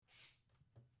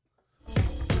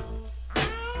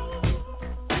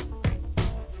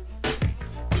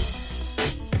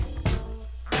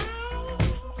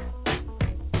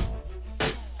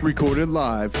Recorded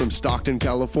live from Stockton,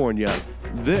 California,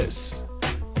 this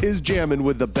is Jammin'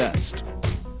 with the Best.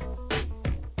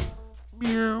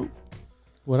 Meow.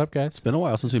 What up, guys? It's been a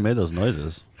while since we made those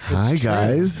noises. Hi,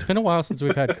 guys. It's been a while since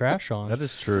we've had Crash on. That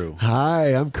is true.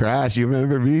 Hi, I'm Crash. You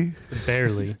remember me?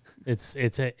 Barely.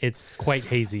 It's quite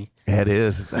hazy. It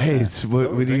is. Hey,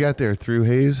 what do you got there? Through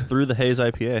Haze? Through the Haze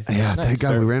IPA. Yeah, thank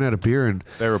God we ran out of beer, and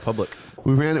Fair Republic.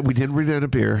 we didn't run out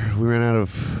of beer. We ran out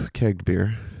of kegged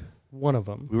beer, One of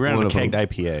them. We ran One out of of kegged them.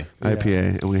 IPA.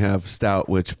 IPA, and we have stout,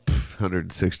 which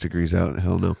 106 degrees out.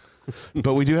 Hell no.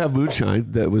 But we do have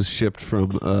moonshine that was shipped from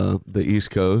the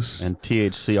East Coast. And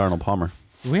THC Arnold Palmer.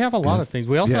 We have a lot of things.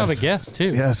 We also have a Yes. guest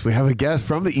too. Yes, we have a guest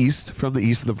from the east of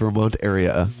the Vermont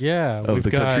area Yeah, of we've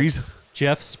the got countries.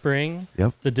 Jeff Spring,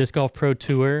 Yep. the Disc Golf Pro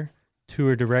Tour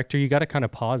director. You got to kind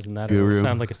of pause in that. Guru. It'll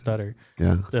sound like a stutter.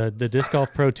 Yeah. The Disc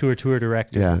Golf Pro Tour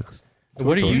director. Yeah.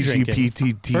 What are you drinking?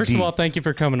 DGPTTD. First of all, thank you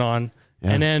for coming on.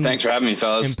 Yeah. And then, Thanks for having me,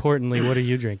 fellas. importantly, what are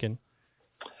you drinking?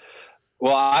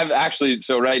 Well,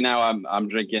 so right now I'm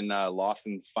drinking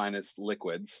Lawson's Finest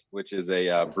Liquids, which is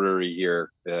a brewery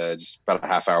here, just about a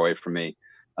half hour away from me.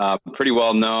 Pretty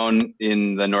well known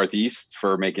in the Northeast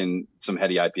for making some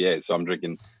heady IPAs. So I'm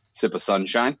drinking Sip of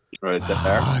Sunshine right there.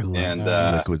 I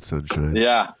love liquid sunshine.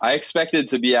 Yeah, I expected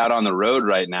to be out on the road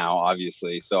right now,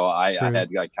 obviously. So I had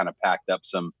like kind of packed up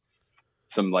some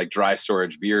like dry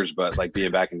storage beers, but like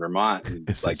being back in Vermont,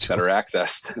 it's like better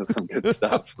access to some good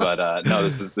stuff. But no,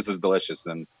 this is delicious,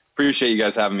 and appreciate you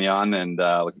guys having me on, and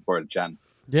looking forward to chatting.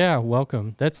 Yeah,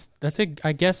 welcome. That's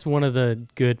I guess one of the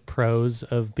good pros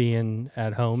of being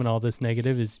at home and all this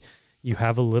negative is you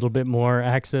have a little bit more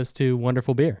access to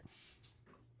wonderful beer.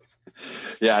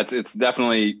 Yeah, it's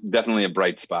definitely a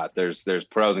bright spot. There's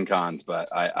pros and cons, but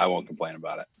I won't complain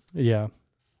about it. Yeah.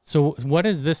 So what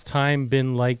has this time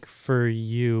been like for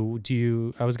you?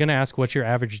 I was going to ask what's your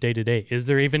average day to day? Is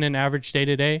there even an average day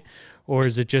to day, or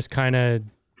is it just kind of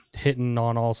hitting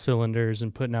on all cylinders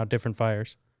and putting out different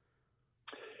fires?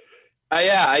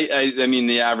 I mean,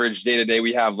 the average day to day,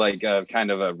 we have like a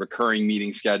kind of a recurring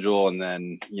meeting schedule, and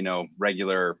then,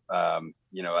 regular,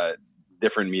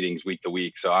 different meetings week to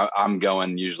week. So I'm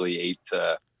going usually 8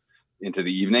 to into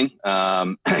the evening.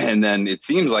 And then it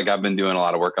seems like I've been doing a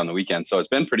lot of work on the weekend. So it's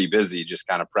been pretty busy, just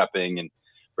kind of prepping, and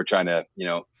we're trying to,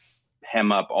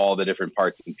 hem up all the different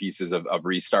parts and pieces of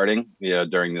restarting,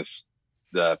 during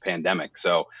the pandemic.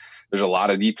 So there's a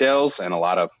lot of details and a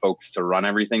lot of folks to run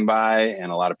everything by,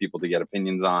 and a lot of people to get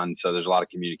opinions on. So there's a lot of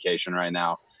communication right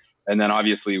now. And then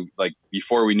obviously, like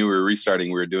before we knew we were restarting,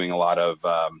 we were doing a lot of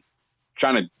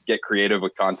trying to get creative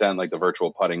with content, like the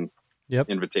virtual putting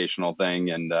invitational thing.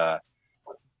 And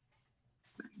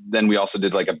then we also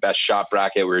did like a best shot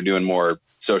bracket. We were doing more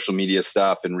social media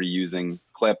stuff and reusing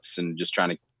clips and just trying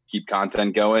to keep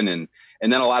content going. And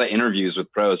then a lot of interviews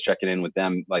with pros, checking in with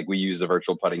them. Like we use the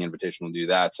virtual putting invitational to do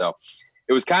that. So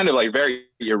it was kind of like very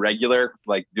irregular,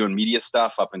 like doing media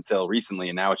stuff up until recently.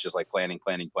 And now it's just like planning,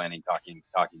 talking,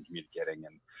 communicating.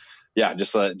 And yeah,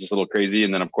 just a little crazy.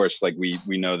 And then of course, like we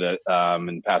know that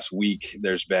in the past week,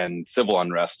 there's been civil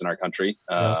unrest in our country,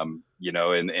 and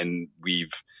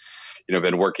we've,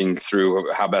 been working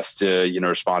through how best to,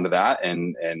 respond to that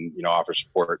and offer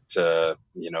support to,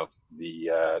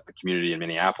 the community in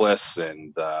Minneapolis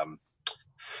and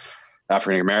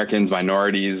African Americans,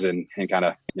 minorities, and kind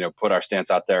of, put our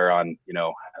stance out there on,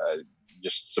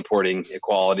 just supporting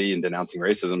equality and denouncing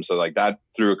racism. So like that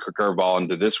threw a curveball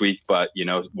into this week, but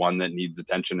one that needs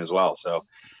attention as well. So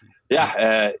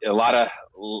yeah, a lot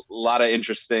of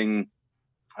interesting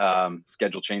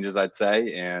schedule changes, I'd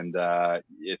say. And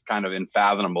it's kind of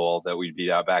unfathomable that we'd be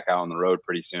back out on the road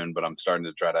pretty soon, but I'm starting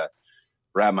to try to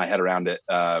wrap my head around it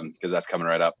because that's coming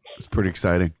right up. It's pretty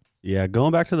exciting. Yeah,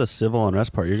 going back to the civil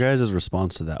unrest part, your guys'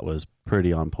 response to that was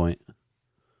pretty on point.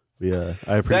 I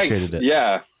appreciated it.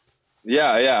 Yeah.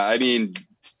 I mean,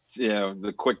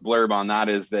 the quick blurb on that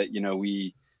is that,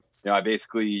 I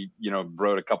basically,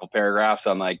 wrote a couple paragraphs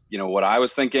on like, what I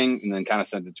was thinking, and then kind of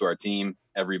sent it to our team.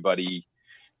 Everybody,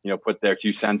 put their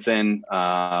 2 cents in,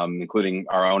 including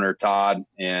our owner, Todd.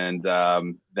 And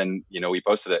then, we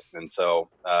posted it. And so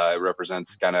it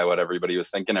represents kind of what everybody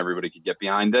was thinking. Everybody could get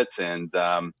behind it. And,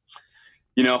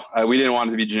 we didn't want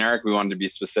it to be generic. We wanted to be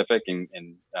specific, and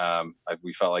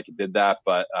we felt like it did that.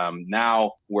 But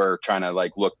now we're trying to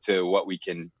like look to what we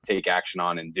can take action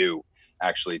on and do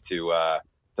actually to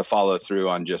follow through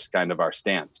on just kind of our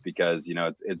stance, because,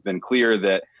 it's been clear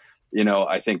that,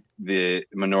 I think the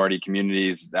minority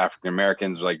communities, the African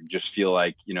Americans, like just feel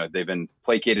like, they've been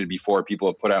placated before. People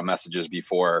have put out messages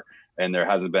before, and there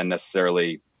hasn't been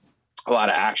necessarily a lot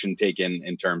of action taken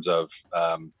in terms of,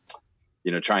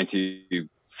 trying to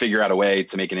figure out a way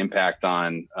to make an impact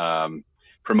on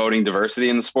promoting diversity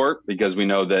in the sport, because we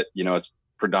know that, it's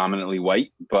predominantly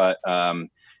white, but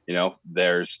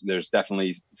there's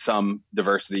definitely some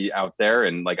diversity out there.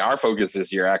 And like our focus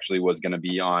this year actually was going to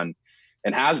be on,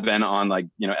 and has been on, like,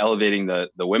 elevating the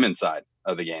women's side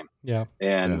of the game. Yeah.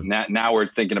 And now we're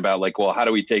thinking about like, well, how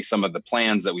do we take some of the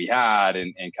plans that we had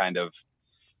and kind of,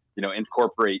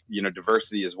 incorporate,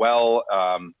 diversity as well.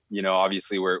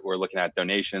 Obviously we're looking at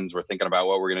donations. We're thinking about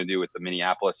what we're going to do with the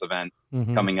Minneapolis event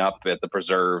coming up at the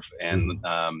Preserve, and,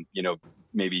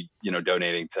 maybe,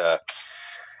 donating to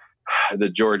the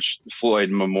George Floyd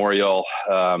Memorial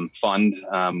Fund,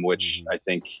 which I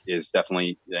think is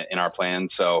definitely in our plan.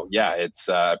 So yeah, it's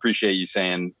appreciate you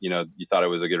saying, you thought it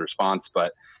was a good response,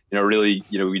 but, really,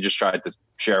 we just tried to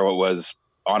share what was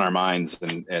on our minds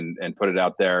and put it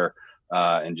out there,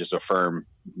 and just affirm,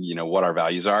 what our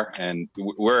values are. And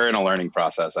we're in a learning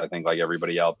process, I think, like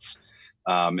everybody else,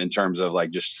 in terms of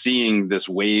like just seeing this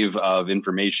wave of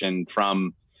information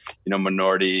from, the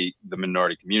minority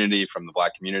community, from the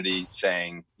Black community,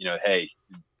 saying, hey,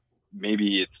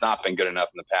 maybe it's not been good enough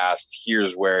in the past.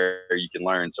 Here's where you can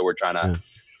learn. So we're trying to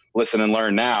listen and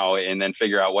learn now, and then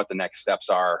figure out what the next steps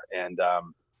are. And,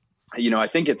 I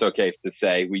think it's okay to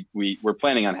say we're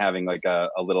planning on having like a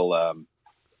little,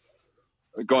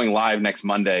 going live next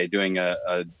Monday, doing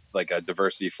a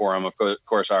diversity forum. Of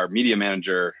course, our media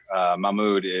manager,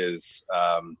 Mahmoud, is,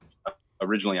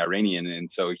 originally Iranian,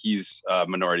 and so he's a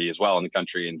minority as well in the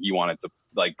country, and he wanted to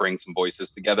like bring some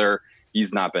voices together.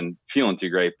 He's not been feeling too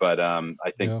great, but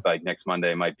I think like next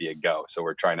Monday might be a go. So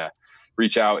we're trying to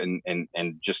reach out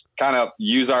and just kind of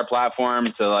use our platform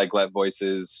to like let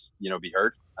voices, be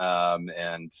heard.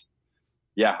 And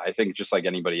yeah, I think just like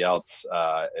anybody else,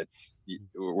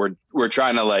 we're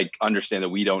trying to like understand that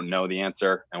we don't know the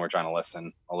answer, and we're trying to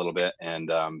listen a little bit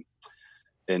and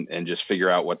just figure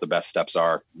out what the best steps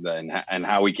are, and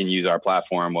how we can use our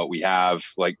platform, what we have,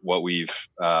 like what we've,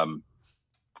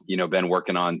 been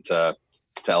working on to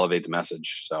elevate the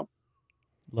message. So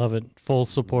love it. Full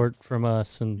support from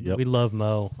us. And we love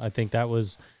Mo. I think that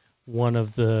was one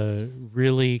of the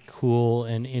really cool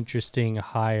and interesting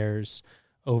hires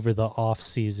over the off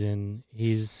season.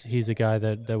 He's a guy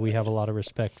that we have a lot of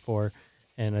respect for,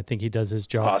 and I think he does his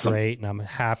job great. And I'm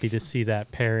happy to see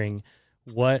that pairing.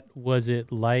 What was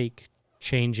it like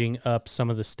changing up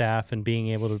some of the staff and being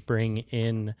able to bring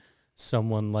in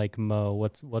someone like Mo?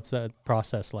 What's that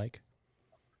process like?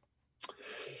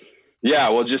 Yeah,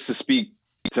 well, just to speak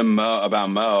to Mo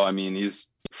about Mo, I mean, he's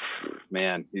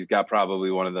got probably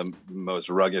one of the most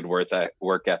rugged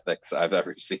work ethics I've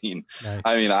ever seen. Nice.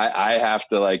 I mean, I have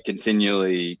to like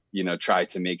continually, try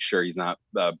to make sure he's not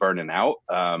burning out.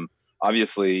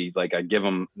 Obviously, like I give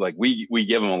him, like we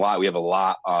give him a lot. We have a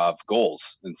lot of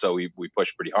goals, and so we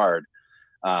push pretty hard.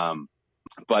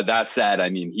 But that said, I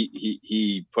mean,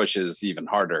 he pushes even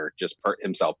harder just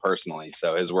himself personally.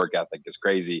 So his work ethic is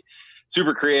crazy,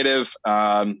 super creative.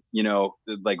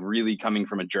 Like really coming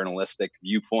from a journalistic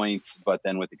viewpoint, but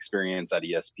then with experience at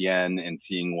ESPN and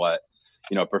seeing what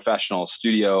professional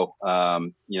studio,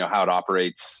 how it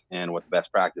operates and what the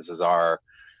best practices are.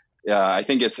 I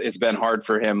think it's been hard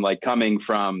for him, like coming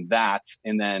from that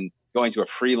and then going to a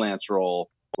freelance role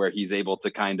where he's able to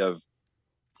kind of,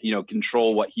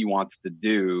 control what he wants to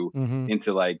do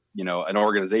into like, an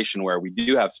organization where we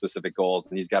do have specific goals,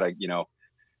 and he's got to,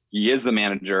 he is the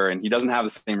manager and he doesn't have the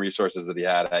same resources that he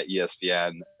had at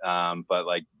ESPN, but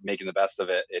like making the best of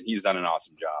it, and he's done an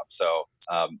awesome job. So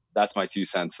that's my 2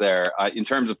 cents there. In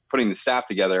terms of putting the staff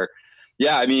together,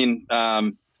 yeah, I mean,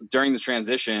 during the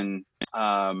transition,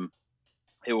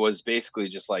 it was basically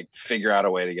just like figure out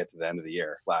a way to get to the end of the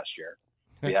year last year.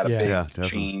 We had a big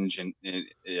change and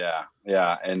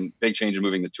big change in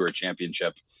moving the Tour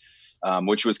Championship,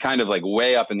 which was kind of like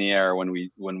way up in the air when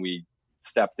we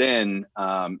stepped in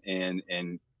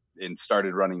and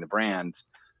started running the brand.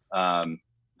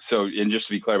 So, and just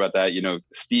to be clear about that,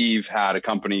 Steve had a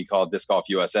company called Disc Golf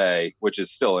USA, which is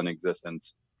still in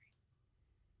existence,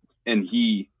 and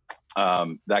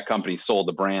that company sold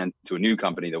the brand to a new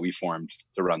company that we formed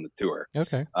to run the tour.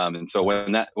 Okay. And so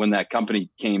when that company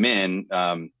came in,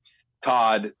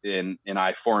 Todd and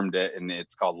I formed it, and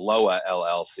it's called Loa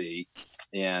LLC,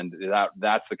 and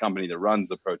that's the company that runs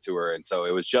the Pro Tour. And so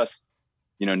it was just,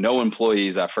 no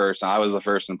employees at first. I was the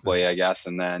first employee, I guess,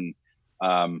 and then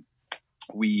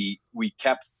we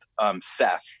kept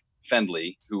Seth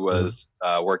Fendley, who was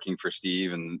working for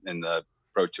Steve in the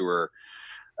Pro Tour.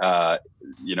 I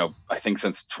think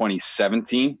since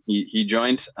 2017 he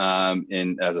joined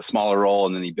in as a smaller role,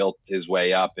 and then he built his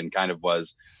way up and kind of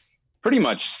was pretty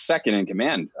much second in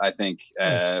command, I think,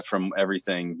 from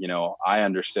everything, I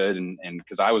understood. And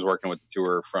because I was working with the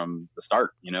tour from the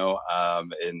start, in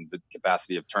the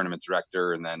capacity of tournament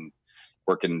director, and then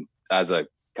working as a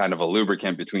kind of a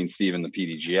lubricant between Steve and the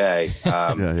PDGA.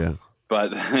 Yeah.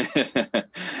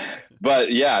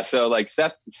 But yeah, so like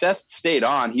Seth stayed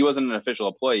on. He wasn't an official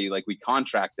employee. Like we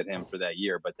contracted him for that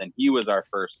year, but then he was our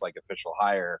first like official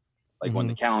hire, like when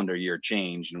the calendar year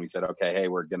changed, and we said, okay, hey,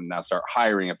 we're going to now start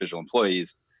hiring official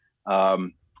employees.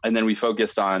 And then we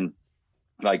focused on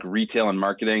like retail and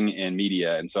marketing and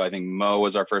media. And so I think Mo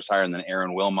was our first hire, and then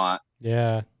Aaron Wilmot.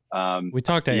 Yeah. We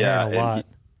talked to Aaron a lot.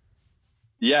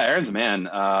 Aaron's a man.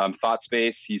 Thought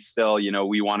Space, he's still,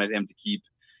 we wanted him to keep,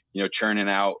 churning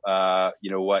out,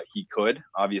 what he could.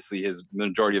 Obviously, the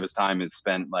majority of his time is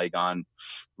spent like on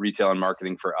retail and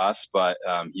marketing for us, but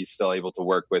he's still able to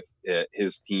work with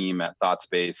his team at Thought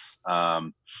Space.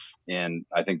 And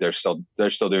I think they're still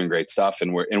doing great stuff,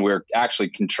 and we're actually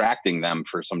contracting them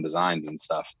for some designs and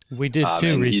stuff. We did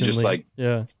too recently. He just like,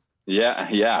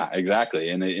 yeah, exactly.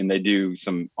 And they do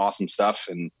some awesome stuff,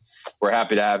 and we're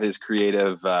happy to have his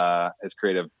creative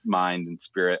mind and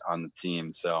spirit on the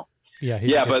team. So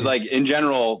but like in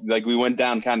general, like we went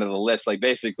down kind of the list, like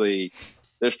basically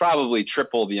there's probably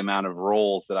triple the amount of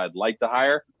roles that I'd like to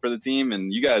hire for the team.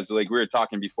 And you guys, like we were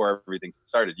talking before everything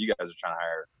started, you guys are trying to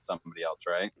hire somebody else,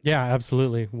 right? Yeah,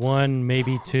 absolutely. One,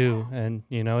 maybe two. And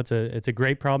it's a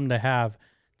great problem to have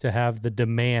the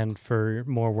demand for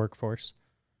more workforce.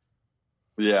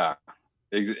 Yeah.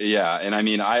 And I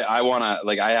mean, I want to,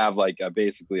 like, I have like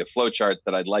basically a flow chart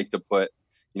that I'd like to put,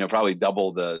 probably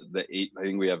double the 8. I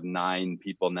think we have 9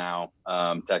 people now,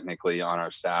 technically on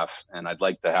our staff, and I'd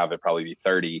like to have it probably be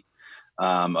 30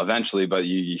 eventually. But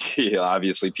you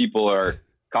obviously people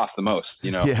cost the most,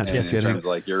 in terms of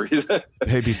like your reason.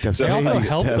 Baby steps. They also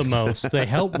help the most. They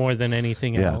help more than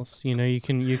anything else. You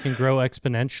can grow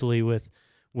exponentially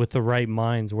with the right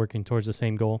minds working towards the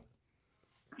same goal.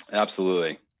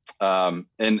 Absolutely.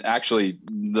 And actually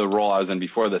the role I was in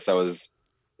before this, I was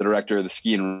the director of the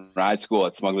ski and ride school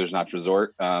at Smugglers Notch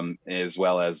Resort, as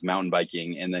well as mountain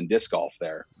biking and then disc golf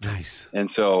there. Nice. And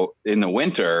so in the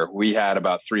winter we had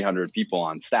about 300 people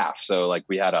on staff. So like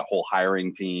we had a whole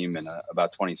hiring team and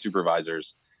about 20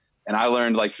 supervisors. And I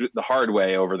learned like the hard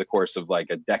way over the course of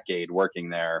like a decade working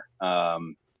there,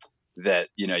 that,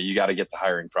 you got to get the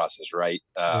hiring process right.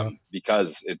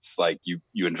 Because it's like you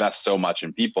invest so much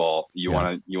in people, you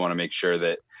want to make sure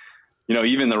that,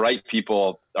 even the right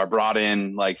people are brought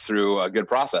in like through a good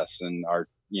process and are,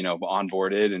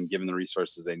 onboarded and given the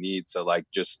resources they need. So like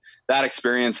just that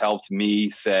experience helped me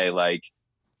say like,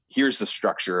 here's the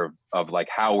structure of like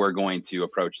how we're going to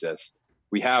approach this.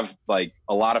 We have like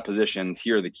a lot of positions.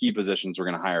 Here are the key positions we're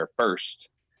going to hire first.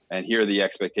 And here are the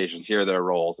expectations, here are their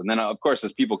roles. And then of course,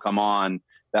 as people come on,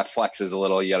 that flexes a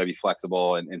little. You got to be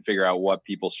flexible and figure out what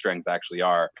people's strengths actually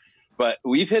are. But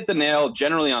we've hit the nail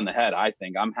generally on the head. I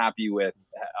think I'm happy with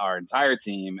our entire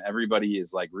team. Everybody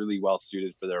is like really well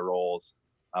suited for their roles.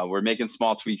 We're making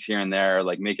small tweaks here and there,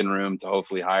 like making room to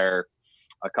hopefully hire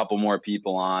a couple more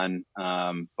people on.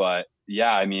 But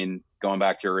yeah, I mean, going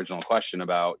back to your original question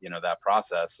about, that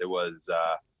process,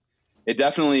 it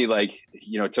definitely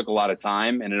took a lot of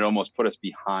time, and it almost put us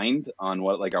behind on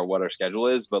what our schedule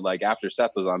is. But like after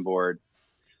Seth was on board,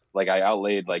 like I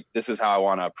outlaid, like, this is how I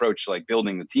want to approach like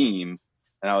building the team.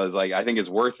 And I was like, I think it's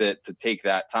worth it to take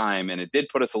that time. And it did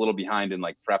put us a little behind in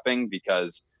like prepping,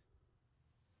 because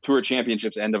Tour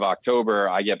Championships end of October,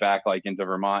 I get back like into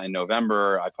Vermont in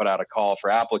November. I put out a call for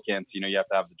applicants. You have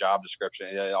to have the job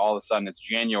description. All of a sudden it's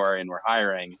January and we're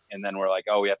hiring. And then we're like,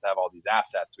 oh, we have to have all these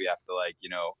assets. We have to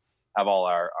have all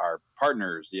our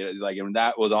partners, and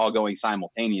that was all going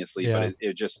simultaneously, but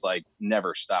it just like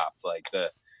never stopped. Like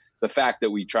the fact that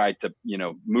we tried to,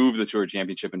 move the Tour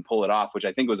Championship and pull it off, which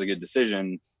I think was a good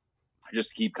decision, just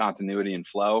to keep continuity and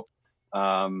flow.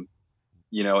 And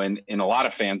a lot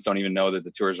of fans don't even know that the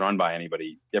tour is run by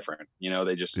anybody different.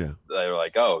 They just, they're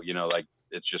like, oh, like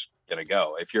it's just going to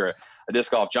go. If you're a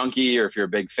disc golf junkie, or if you're a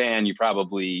big fan, you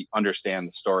probably understand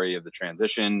the story of the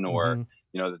transition, or,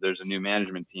 that there's a new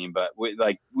management team, but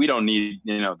we don't need,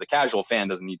 the casual fan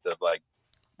doesn't need to like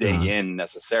dig in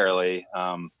necessarily.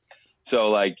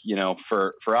 So like,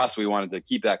 for us, we wanted to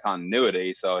keep that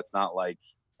continuity. So it's not like,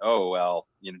 oh, well,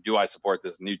 do I support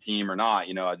this new team or not?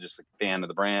 I'm just a fan of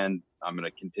the brand. I'm going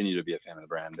to continue to be a fan of the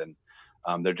brand.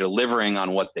 And they're delivering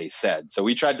on what they said. So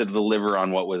we tried to deliver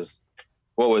on what was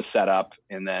set up,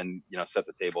 and then, set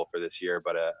the table for this year.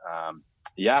 But,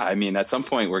 I mean, at some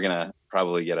point we're going to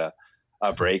probably get a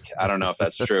a break. I don't know if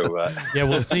that's true, but Yeah,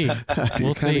 we'll see. You're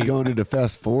We'll kind see. of going into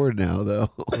fast forward now,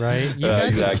 though. Right? You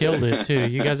guys have exactly. killed it too.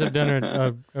 You guys have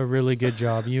done a really good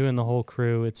job. You and the whole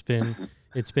crew. It's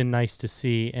been nice to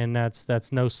see, and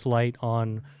that's no slight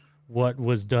on what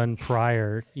was done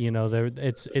prior. You know,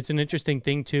 it's an interesting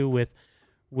thing too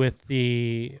with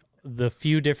the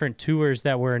few different tours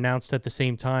that were announced at the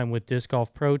same time, with Disc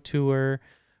Golf Pro Tour,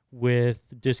 with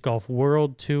Disc Golf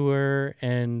World Tour,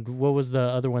 and what was the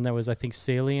other one that was, I think,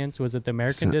 Salient? Was it the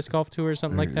American Disc Golf Tour or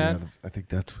something like that? Yeah, I think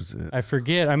that was it. I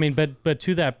forget. I mean, but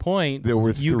to that point, There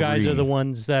were you guys are three the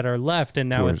ones that are left, and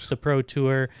now it's tours. the Pro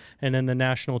Tour and then the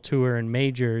National Tour and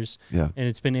Majors. Yeah. And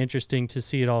it's been interesting to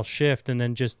see it all shift. And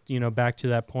then just, back to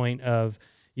that point of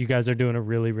you guys are doing a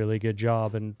really, really good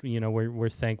job. And, we're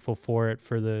thankful for it,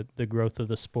 for the growth of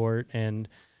the sport and,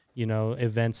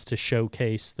 events to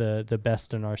showcase the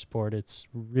best in our sport. It's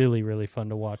really, really fun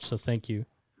to watch. So thank you.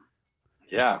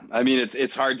 Yeah, I mean,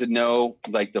 it's hard to know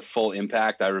like the full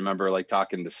impact. I remember like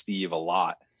talking to Steve a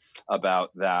lot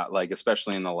about that, like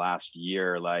especially in the last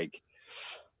year, like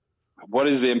what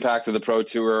is the impact of the Pro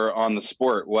Tour on the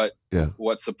sport? What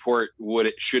support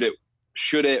should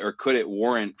it or could it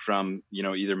warrant from,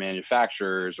 either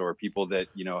manufacturers or people that,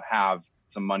 have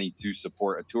some money to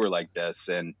support a tour like this,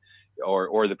 and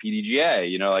or the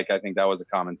PDGA, like I think that was a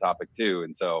common topic too.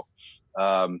 And so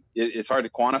it's hard to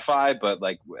quantify, but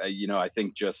like, I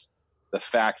think just the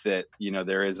fact that,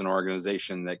 there is an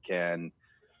organization that can,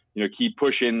 keep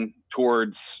pushing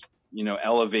towards,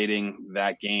 elevating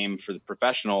that game for the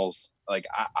professionals. Like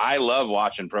I love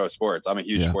watching pro sports. I'm a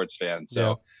huge sports fan.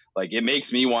 So like, it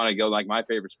makes me want to go, like my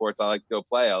favorite sports I like to go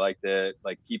play. I like to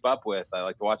like keep up with, I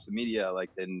like to watch the media, I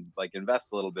like to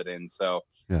invest a little bit in. So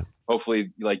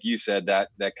hopefully, like you said, that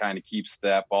kind of keeps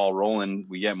that ball rolling.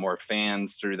 We get more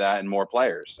fans through that and more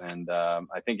players. And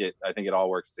I think it all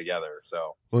works together.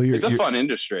 So it's a fun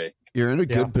industry. You're in a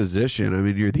good position. I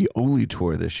mean, you're the only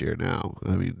tour this year now.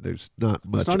 I mean, there's not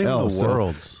much not even else. the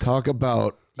Worlds. So talk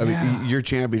about, I mean, your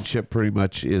championship pretty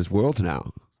much is Worlds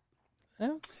now.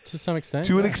 To some extent.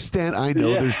 To an extent, I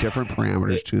know there's different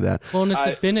parameters to that. Well, and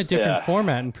it's been a different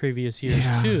format in previous years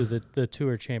too, the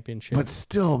Tour Championship. But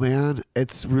still, man,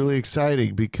 it's really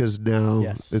exciting because now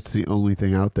it's the only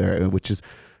thing out there, which is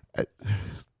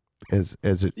as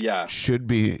it should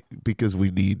be, because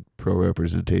we need pro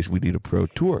representation. We need a pro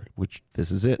tour, which this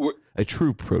is it, a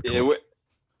true pro tour.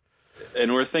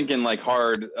 And we're thinking like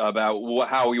hard about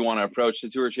how we want to approach the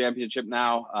Tour Championship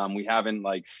now. We haven't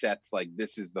like set like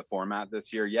this is the format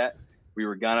this year yet. We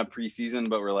were gonna preseason,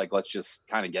 but we're like, let's just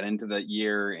kind of get into the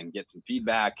year and get some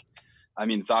feedback. I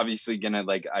mean, it's obviously gonna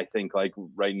like, I think like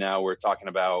right now we're talking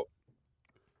about,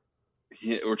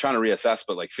 we're trying to reassess,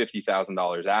 but like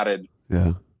 $50,000 added.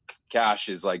 Yeah. Cash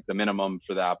is like the minimum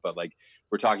for that. But like,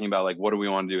 we're talking about like, what do we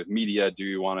want to do with media? Do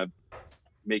we want to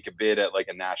make a bid at like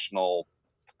a national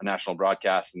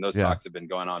broadcast? And those talks have been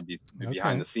going on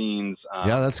behind the scenes.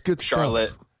 That's good Charlotte.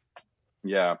 stuff.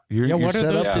 Yeah. What are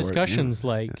those discussions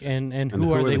like? And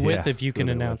who are they with, if you can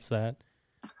announce that?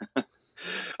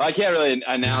 I can't really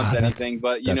announce anything,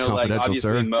 but like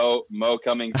obviously Mo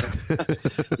coming.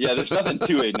 Yeah, there's nothing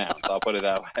to it now. So I'll put it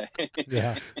that way.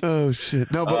 Yeah. Oh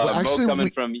shit. No, but actually, Mo coming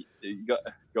from.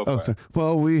 Go for it. Sorry.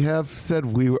 Well, we have said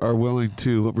we are willing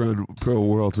to run Pro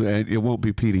Worlds, and it won't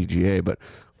be PDGA, but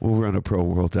we'll run a Pro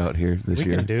Worlds out here this year.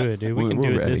 We can do it, dude. We can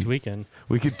do it this weekend.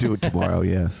 We could do it tomorrow.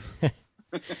 Yes.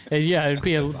 Yeah, it'd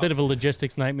be a bit of a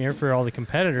logistics nightmare for all the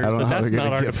competitors, I don't know but how that's they're not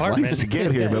gonna our get department. flights to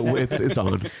get here, but it's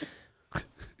on.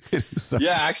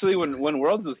 Yeah, actually, when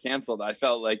Worlds was canceled, I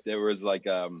felt like there was like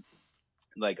a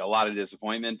lot of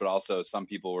disappointment, but also some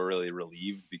people were really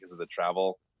relieved because of the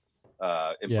travel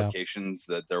implications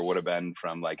that there would have been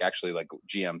from like actually like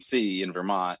GMC in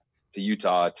Vermont to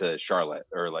Utah to Charlotte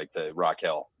or like to Rock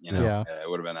Hill. It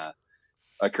would have been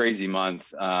a crazy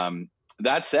month.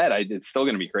 That said, it's still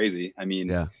going to be crazy. I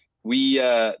mean, we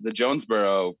the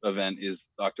Jonesboro event is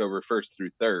October 1st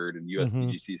through 3rd, and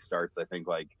USDGC starts I think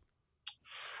like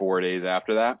 4 days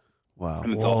after that. Wow.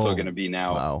 And it's also going to be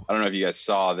now. Wow. I don't know if you guys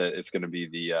saw that it's going to be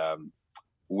the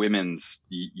women's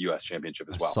U.S. championship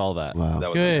as well. I saw that. Wow.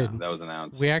 That was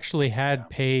announced. We actually had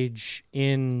Paige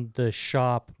in the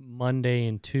shop Monday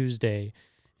and Tuesday,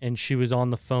 and she was on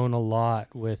the phone a lot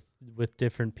with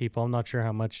different people. I'm not sure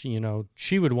how much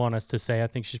she would want us to say. I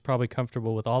think she's probably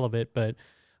comfortable with all of it, but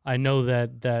I know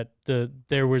that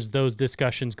there was those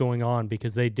discussions going on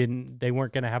because they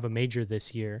weren't going to have a major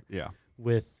this year. Yeah.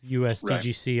 With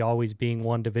USDGC always being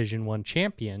one Division I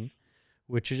champion,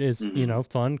 which is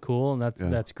fun, cool, and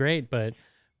that's great. But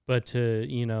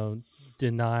to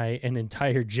deny an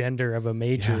entire gender of a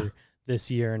major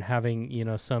this year, and having, you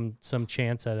know, some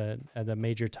chance at a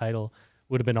major title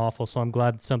would have been awful. So I'm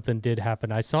glad something did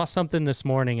happen. I saw something this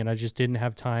morning and I just didn't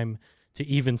have time to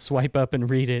even swipe up and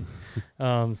read it.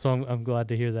 So I'm glad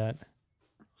to hear that.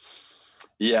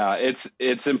 Yeah,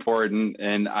 it's important.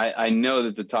 And I know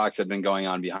that the talks have been going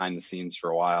on behind the scenes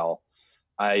for a while.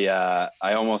 I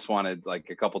almost wanted like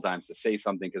a couple times to say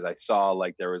something because I saw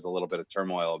like there was a little bit of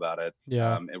turmoil about it.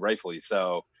 Yeah. And rightfully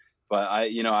so. But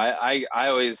I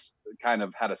always kind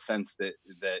of had a sense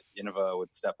that Innova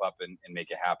would step up and make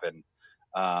it happen.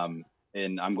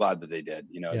 And I'm glad that they did.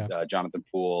 You know, Yeah. Jonathan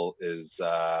Poole is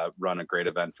run a great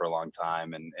event for a long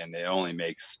time, and it only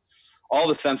makes all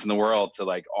the sense in the world to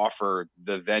like offer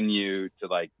the venue to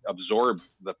like absorb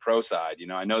the pro side. You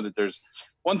know, I know that there's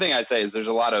one thing I'd say is there's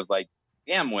a lot of like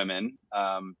AM women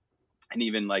and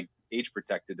even like age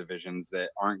protected divisions that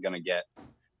aren't going to get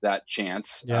that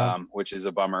chance, which is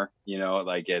a bummer. You know,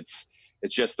 like it's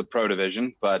just the pro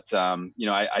division, but you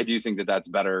know, I do think that that's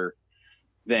better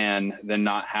than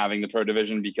not having the pro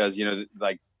division, because, you know,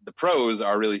 like the pros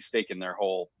are really staking their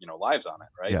whole, you know, lives on it,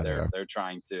 right? Yeah, they're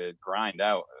trying to grind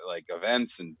out like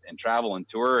events and travel and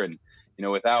tour. And, you know,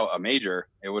 without a major,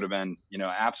 it would have been, you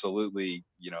know, absolutely,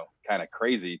 you know, kind of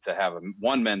crazy to have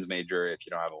one men's major if you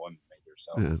don't have a women's major.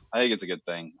 So I think it's a good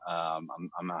thing.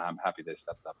 I'm happy they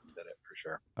stepped up and did it for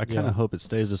sure. I kind of hope it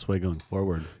stays this way going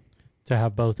forward. To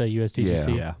have both at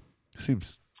USDGC. Yeah.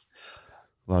 Seems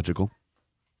logical.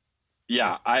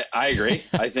 Yeah, I agree.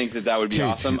 I think that would be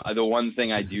awesome. The one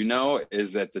thing I do know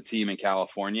is that the team in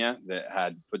California that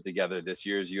had put together this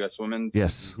year's U.S. Women's,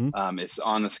 is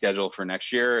on the schedule for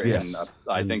next year. Yes. And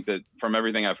I think that from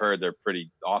everything I've heard, they're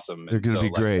pretty awesome. They're going to be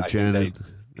great, Janet.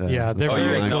 They're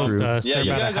very close to us. Yeah, they're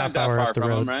you about guys a aren't half that hour far up the from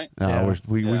road. them, right? No,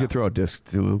 we could throw a disc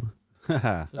to them.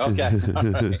 Okay. All right.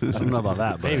 I don't know about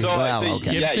that, but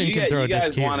Gibson can throw a you disc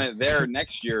guys here. want it there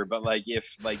next year, but like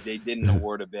if like they didn't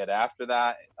award a bid after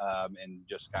that, and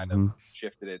just kind of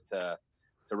shifted it to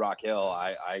Rock Hill,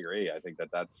 I agree. I think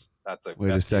that's a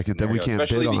wait a second. Then we can't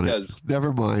bid on it.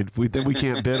 Never mind. Then we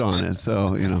can't bid on it.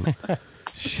 So you know,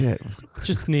 shit.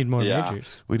 Just need more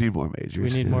majors. We need more majors. We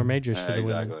need more majors for the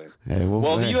women. Hey,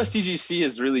 well, the USDGC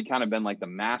has really kind of been like the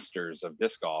masters of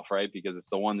disc golf, right? Because it's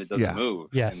the one that doesn't move.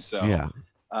 Yes. And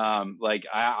so, like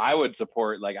I would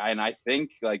support I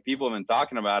think like people have been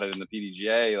talking about it in the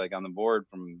PDGA, like on the board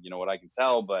from, you know, what I can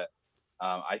tell, but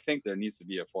I think there needs to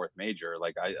be a fourth major.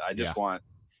 Like I just want.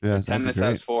 Tennis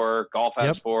has 4, golf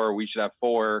has 4. We should have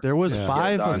 4. There was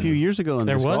 5 a few years ago in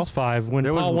there disc was golf. 5 when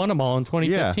Paul won them all in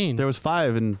 2015. Yeah, there was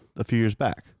 5 in a few years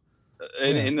back.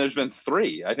 And there's been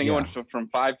 3. I think it went from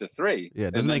 5 to 3. Yeah,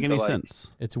 it doesn't make any sense.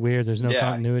 It's weird. There's no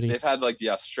continuity. They've had like the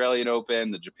Australian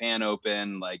Open, the Japan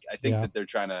Open. Like I think that they're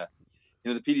trying to,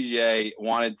 you know, the PDGA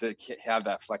wanted to have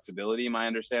that flexibility. My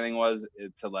understanding was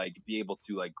to like be able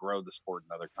to like grow the sport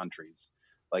in other countries.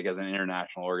 Like as an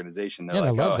international organization, they're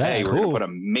like, oh, hey, we're going to put a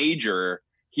major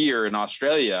here in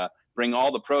Australia, bring all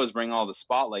the pros, bring all the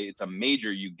spotlight. It's a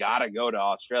major. You got to go to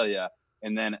Australia.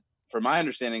 And then from my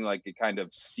understanding, like it kind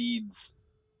of seeds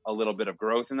a little bit of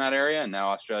growth in that area. And now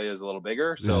Australia is a little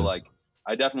bigger. So like,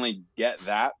 I definitely get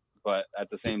that. But at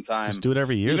the same time, just do it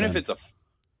every year. Even if it's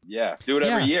do it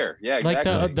every year. Yeah,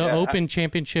 exactly. Like the Open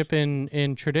Championship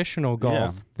in traditional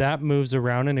golf, that moves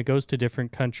around and it goes to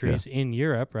different countries in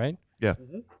Europe, right? Yeah.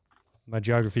 My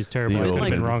geography is terrible. I could have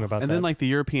been wrong about that. And then like the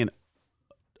European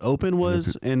Open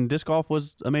was in disc golf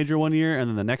was a major one year, and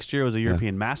then the next year was a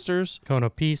European Masters. Kona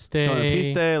Piste,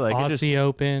 like Aussie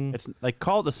Open. It's like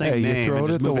call it the same name. You throw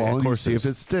it at the wall and you see if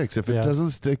it sticks. If it doesn't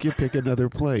stick, you pick another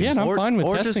place. Yeah, I'm fine with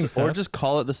testing stuff. Or just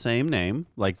call it the same name,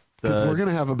 like because we're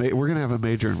gonna have a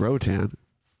major in Rotan.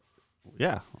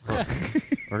 Yeah,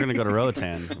 we're gonna go to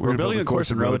Rotan. We're building a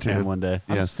course in Rotan one day.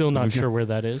 I'm still not sure where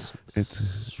that is.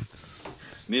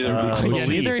 Neither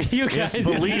neither you guys. It's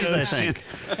Belize, I think.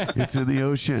 It's in the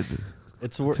ocean.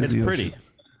 It's pretty.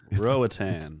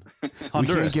 Roatan.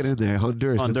 Honduras. We can't get in there.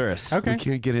 Honduras. Okay. We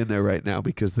can't get in there right now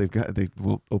because they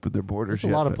won't open their borders There's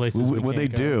yet. a lot of places when they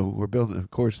do, we're building a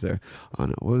course there.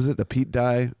 On what was it? The Pete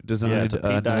Dye designed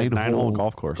nine-hole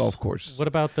golf course. What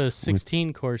about the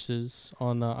 16 courses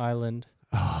on the island?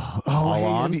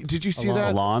 Did you see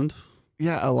that? Alond?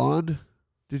 Yeah, Alond.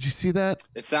 Did you see that?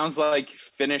 It sounds like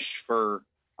Finnish for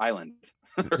island.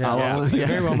 It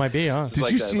very well might be, huh? It's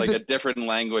like, like a different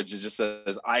language. It just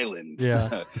says island.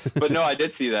 Yeah. But no, I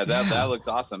did see that. That looks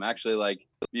awesome. Actually, like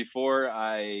before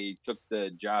I took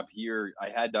the job here, I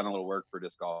had done a little work for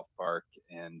Disc Golf Park,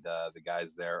 and the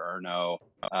guys there, Erno,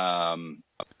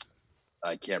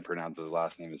 I can't pronounce his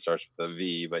last name. It starts with a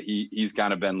V, but he's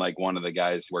kind of been like one of the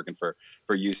guys working for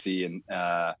UC, and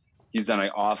he's done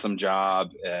an awesome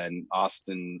job, and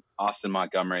Austin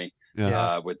Montgomery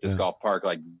with Disc Golf Park,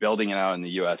 like building it out in the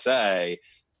USA.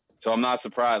 So I'm not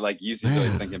surprised. Like UC's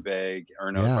always thinking big.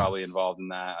 Erno's probably involved in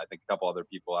that. I think a couple other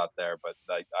people out there, but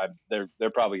like they're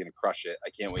probably going to crush it. I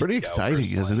can't wait. Pretty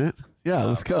exciting, isn't it? Yeah,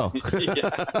 let's go.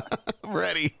 I'm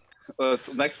ready. Well,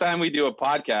 next time we do a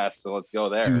podcast, so let's go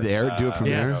there. Do it from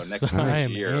there. Next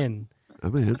year.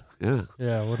 I'm in. Yeah.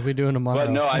 Yeah. What are we doing tomorrow?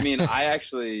 But no, I mean, I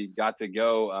actually got to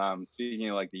go. Speaking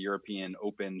of like the European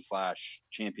Open /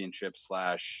 Championship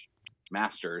 /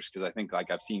 Masters, because I think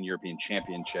like I've seen European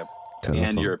Championship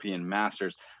and European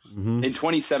Masters. In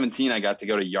 2017, I got to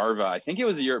go to Yarva. I think it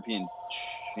was a European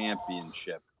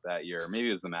Championship that year. Maybe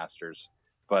it was the Masters.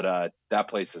 But that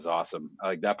place is awesome.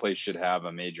 Like that place should have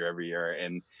a major every year.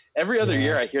 And every other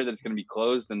year, I hear that it's going to be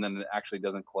closed, and then it actually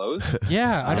doesn't close.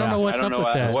 Yeah, I don't know what's up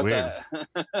with that.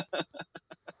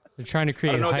 They're trying to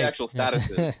create. I don't know what the actual status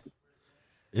is.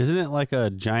 Isn't it like a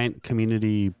giant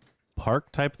community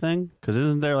park type thing? Because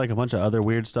isn't there like a bunch of other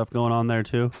weird stuff going on there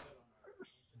too?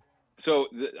 So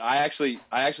I actually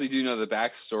do know the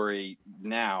backstory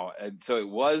now. And so it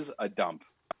was a dump,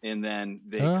 and then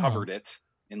they covered it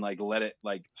and like let it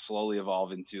like slowly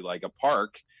evolve into like a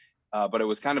park. But it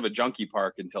was kind of a junkie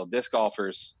park until disc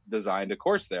golfers designed a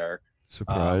course there.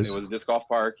 Surprise. It was a disc golf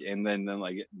park. And then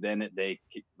they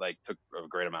took a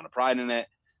great amount of pride in it,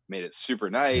 made it super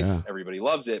nice. Yeah. Everybody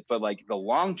loves it. But like the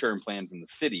long-term plan from the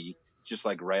city, it's just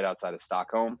like right outside of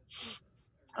Stockholm.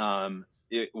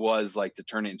 It was like to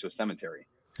turn it into a cemetery.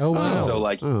 Oh, wow.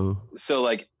 So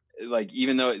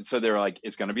even though they were like,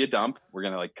 it's going to be a dump, we're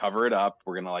going to like cover it up,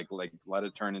 we're going to like let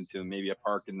it turn into maybe a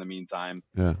park in the meantime,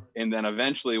 and then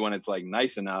eventually when it's like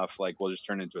nice enough, like we'll just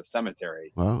turn it into a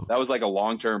cemetery. Wow. That was like a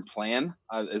long-term plan,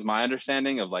 is my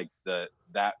understanding of like that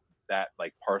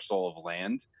like parcel of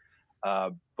land,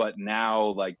 but now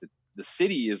like the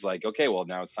city is like, okay, well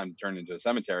now it's time to turn it into a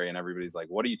cemetery, and everybody's like,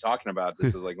 what are you talking about?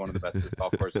 This is like one of the best disc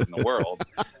golf courses in the world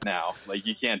now. Like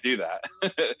you can't do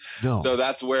that. No. So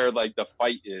that's where like the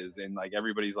fight is, and like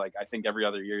everybody's like, I think every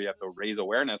other year you have to raise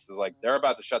awareness, is like they're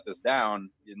about to shut this down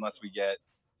unless we get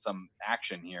some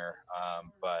action here.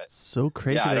 But so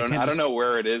crazy. Yeah, I don't know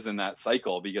where it is in that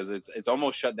cycle, because it's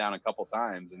almost shut down a couple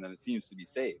times and then it seems to be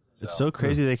saved. So. It's so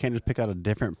crazy they can't just pick out a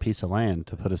different piece of land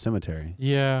to put a cemetery.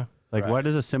 Yeah. Like, why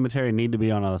does a cemetery need to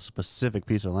be on a specific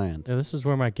piece of land? Yeah, this is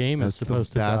where my game is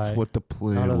supposed to die. That's what the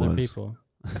plan was. Other people.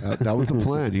 That was the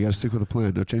plan. You got to stick with the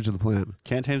plan. No change of the plan.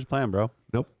 Can't change the plan, bro.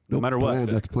 Nope. No matter what.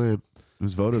 That's the plan. It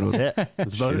was voted on. That's it.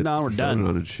 It's voted on. We're done. Voted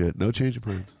on and shit. No change of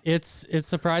plans. It's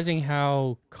surprising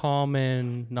how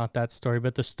common, not that story,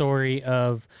 but the story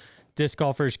of disc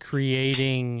golfers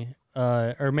creating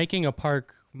or making a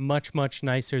park much, much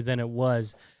nicer than it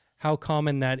was. How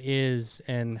common that is,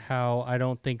 and how I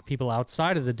don't think people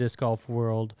outside of the disc golf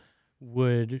world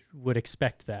would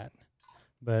expect that.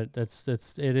 But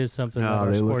it is something.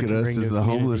 No, they look at us as the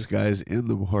homeless guys in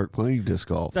the park playing disc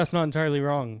golf. That's not entirely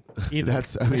wrong either.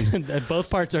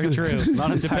 Both parts are true.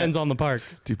 It depends on the park.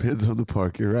 Depends on the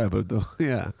park. You're right,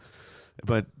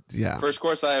 but yeah. First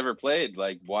course I ever played,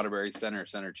 like Waterbury Center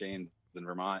Chains in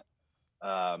Vermont.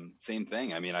 Same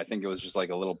thing. I mean, I think it was just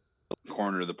like a little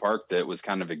corner of the park that was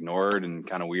kind of ignored and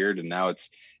kind of weird, and now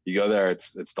you go there,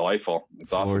 it's delightful.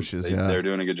 It's awesome. They're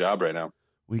doing a good job right now.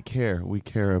 We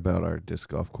care about our disc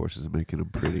golf courses and making them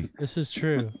pretty. This is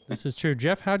true.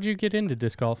 Jeff, how'd you get into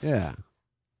disc golf? Yeah.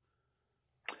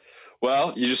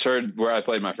 Well, you just heard where I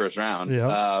played my first round.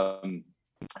 Yeah.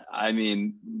 I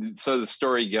mean, so the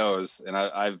story goes, and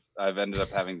I've ended up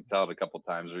having to tell it a couple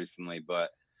times recently,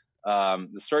 but the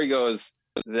story goes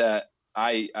that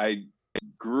I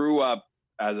grew up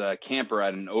as a camper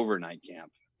at an overnight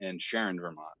camp in Sharon,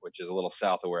 Vermont, which is a little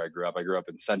south of where I grew up. I grew up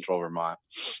in central Vermont,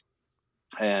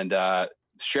 and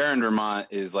Sharon, Vermont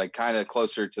is like kind of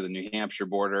closer to the New Hampshire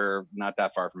border, not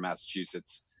that far from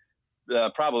Massachusetts,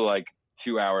 probably like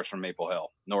 2 hours from Maple Hill,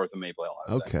 north of Maple Hill.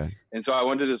 I would say. And so I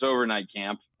went to this overnight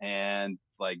camp, and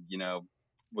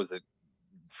was it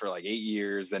for like 8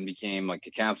 years, then became like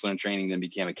a counselor in training, then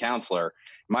became a counselor.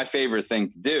 My favorite thing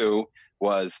to do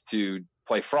was to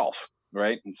play frolf,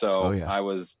 right? And so I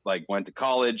was like, went to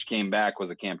college, came back,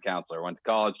 was a camp counselor, went to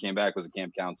college, came back, was a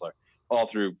camp counselor, all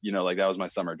through, like that was my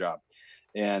summer job.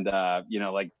 And,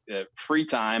 free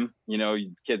time,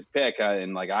 kids pick,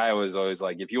 and like, I was always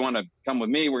like, if you want to come with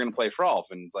me, we're going to play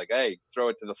frolf. And it's like, hey, throw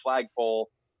it to the flagpole.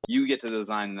 You get to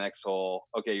design the next hole.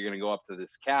 Okay. You're going to go up to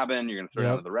this cabin. You're going to throw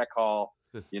it into the rec hall,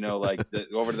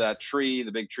 over to that tree,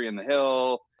 the big tree in the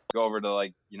hill, go over to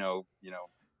like,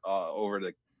 over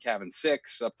to cabin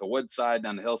 6, up to Woodside,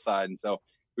 down the hillside. And so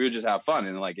we would just have fun.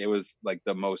 And like, it was like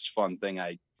the most fun thing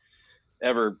I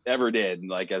ever did,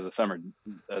 like as a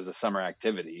summer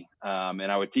activity.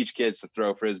 And I would teach kids to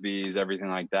throw Frisbees, everything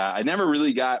like that. I never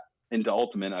really got into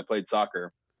ultimate. I played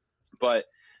soccer, but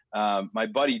my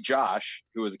buddy Josh,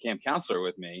 who was a camp counselor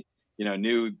with me,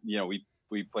 knew,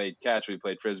 we played catch, we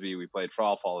played Frisbee, we played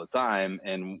frolf all the time.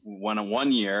 And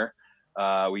one year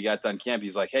we got done camp,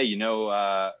 he's like, hey,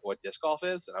 what disc golf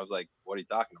is? And I was like, what are you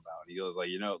talking about? And he was like,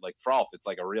 like frolf, it's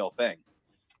like a real thing.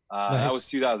 Nice. That was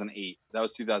 2008. That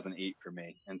was 2008 for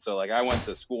me. And so like I went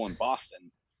to school in Boston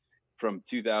from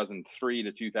 2003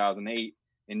 to 2008.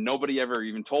 And nobody ever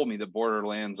even told me that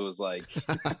Borderlands was like,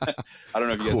 I don't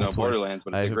know if you guys know Borderlands,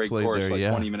 but it's a great course,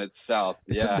 there, 20 minutes south.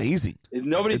 It's amazing.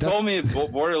 Nobody told me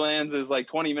Borderlands is like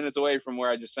 20 minutes away from where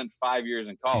I just spent 5 years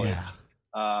in college.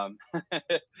 Yeah.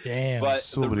 Damn. But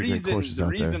so the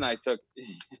reason I took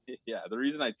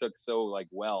so like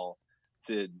well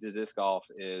to disc golf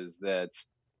is that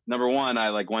number one, I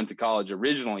like went to college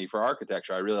originally for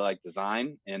architecture. I really liked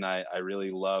design, and I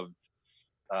really loved,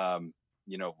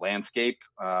 landscape.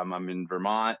 I'm in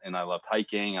Vermont, and I loved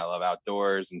hiking. I love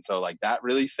outdoors, and so like that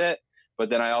really fit. But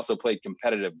then I also played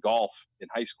competitive golf in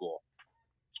high school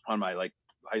on my like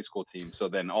high school team. So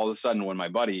then all of a sudden, when my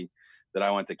buddy that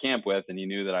I went to camp with, and he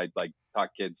knew that I'd like taught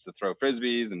kids to throw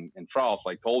Frisbees and frolf,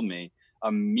 like told me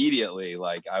immediately,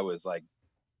 like I was like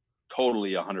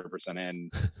totally 100% in.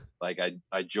 Like I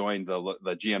joined the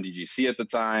GMDGC at the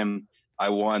time. I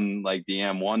won like the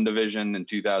M1 division in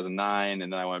 2009.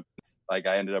 And then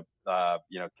I ended up,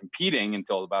 competing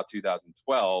until about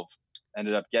 2012,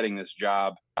 ended up getting this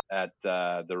job at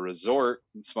the resort,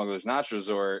 Smuggler's Notch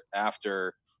Resort,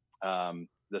 after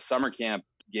the summer camp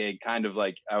gig. Kind of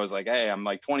like, I was like, hey, I'm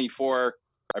like 24.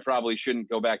 I probably shouldn't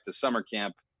go back to summer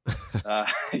camp,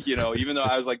 even though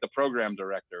I was like the program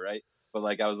director, right? But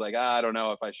like, I was like, I don't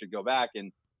know if I should go back.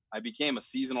 And I became a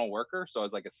seasonal worker. So I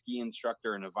was like a ski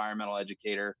instructor, an environmental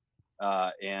educator,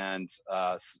 and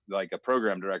like a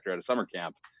program director at a summer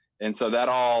camp. And so that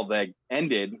all like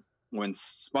ended when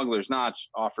Smuggler's Notch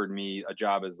offered me a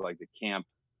job as like the camp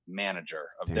manager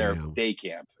of their day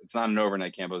camp. It's not an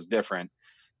overnight camp. It was different.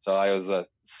 So I was a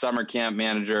summer camp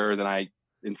manager. Then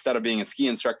instead of being a ski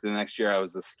instructor the next year, I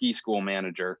was a ski school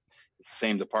manager. It's the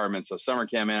same department. So summer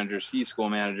camp manager, ski school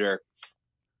manager.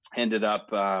 Ended up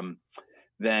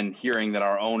then hearing that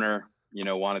our owner,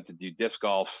 wanted to do disc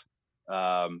golf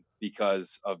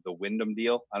because of the Wyndham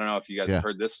deal. I don't know if you guys have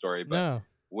heard this story, but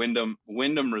Wyndham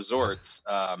Resorts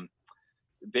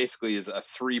basically is a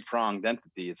 3-pronged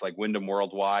entity. It's like Wyndham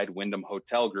Worldwide, Wyndham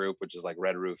Hotel Group, which is like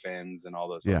Red Roof Inns and all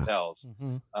those hotels,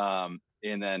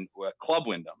 and then Club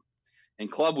Wyndham.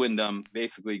 And Club Wyndham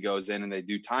basically goes in and they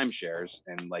do timeshares.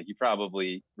 And like, you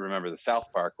probably remember the South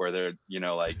Park where they're,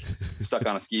 like stuck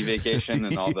on a ski vacation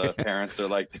and all the parents are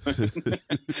like,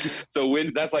 so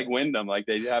that's like Wyndham. Like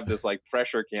they have this like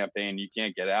pressure campaign. You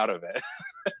can't get out of it.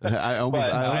 I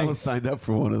almost signed up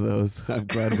for one of those. I'm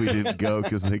glad we didn't go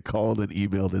because they called and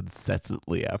emailed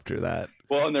incessantly after that.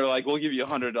 Well, and they're like, we'll give you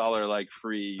 $100 like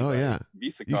free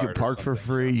Visa card. You can park for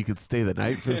free. You can stay the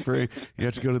night for free. You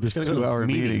have to go to this 2-hour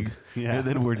meeting. And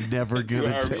then we're never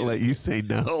going to let you say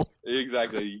no.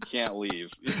 Exactly. You can't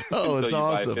leave. Oh, it's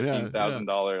awesome. Buy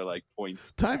 $15,000 like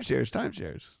points.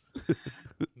 Timeshares.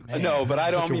 Man, no, but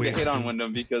I don't mean to hit on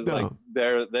Wyndham because like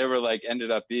they were like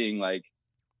ended up being like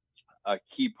a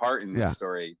key part in this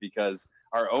story because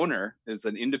our owner is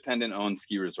an independent owned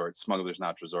ski resort, Smuggler's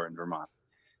Notch Resort in Vermont.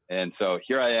 And so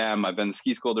here I am. I've been the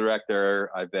ski school director.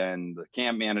 I've been the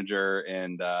camp manager,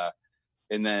 and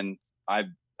then I've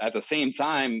at the same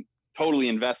time totally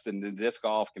invested in disc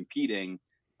golf, competing,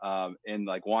 and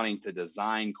like wanting to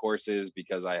design courses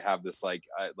because I have this like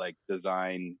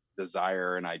design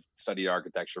desire, and I studied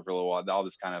architecture for a little while. All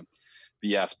this kind of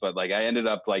BS, but like I ended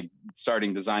up like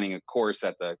starting designing a course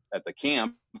at the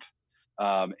camp.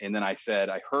 And then I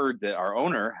heard that our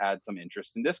owner had some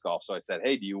interest in disc golf, so I said,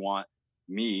 hey, do you want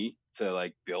me to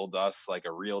like build us like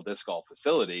a real disc golf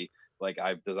facility? Like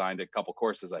I've designed a couple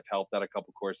courses, I've helped out a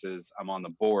couple courses, I'm on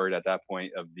the board at that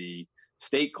point of the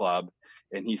state club.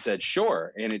 And he said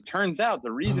sure. And it turns out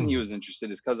the reason he was interested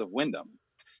is because of Wyndham,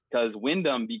 because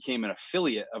Wyndham became an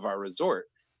affiliate of our resort.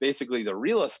 Basically the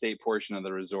real estate portion of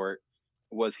the resort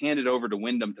was handed over to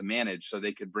Wyndham to manage, so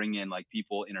they could bring in like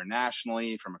people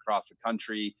internationally from across the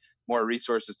country, more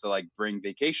resources to like bring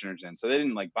vacationers in. So they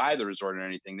didn't like buy the resort or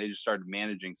anything. They just started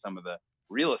managing some of the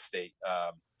real estate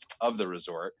of the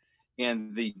resort.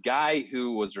 And the guy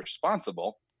who was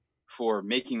responsible for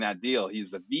making that deal,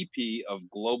 he's the VP of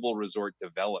Global Resort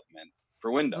Development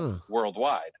for Wyndham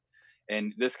Worldwide.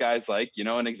 And this guy's like,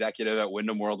 an executive at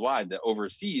Wyndham Worldwide that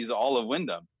oversees all of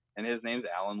Wyndham. And his name's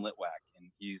Alan Litwack,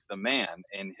 and he's the man.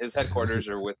 And his headquarters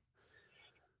are with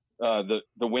the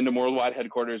Wyndham Worldwide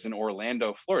headquarters in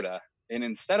Orlando, Florida. And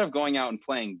instead of going out and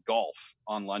playing golf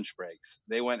on lunch breaks,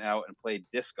 they went out and played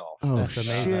disc golf. Oh, that's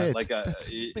amazing! That's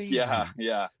amazing.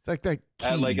 Yeah. It's like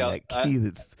that key,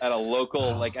 that's at a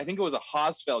local, like I think it was a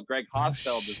Greg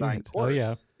Hosfeld designed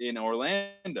course in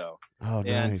Orlando. Oh, nice.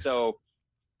 And so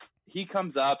he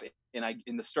comes up, and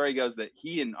the story goes that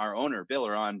he and our owner Bill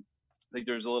are on, like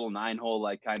there's a little 9-hole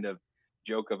like kind of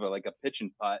joke of a pitch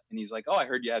and putt, and he's like, "Oh, I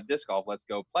heard you have disc golf. Let's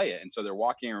go play it." And so they're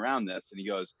walking around this, and he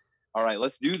goes, "All right,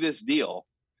 let's do this deal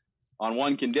on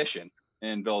one condition."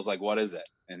 And Bill's like, "What is it?"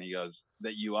 And he goes,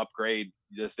 "That you upgrade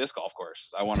this disc golf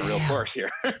course. I want a real course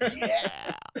here."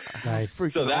 Yeah. Nice.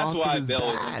 So that's why Bill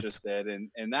was interested.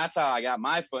 And that's how I got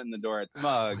my foot in the door at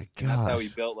Smugs. And that's how we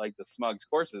built like the Smugs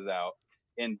courses out.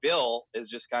 And Bill is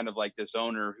just kind of like this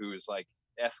owner who's like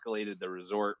escalated the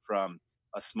resort from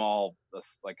a small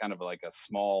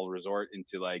resort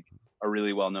into like a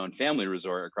really well-known family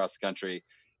resort across the country,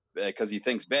 because he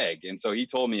thinks big. And so he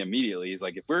told me immediately, he's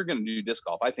like, "If we're going to do disc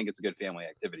golf, I think it's a good family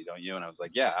activity, don't you?" And I was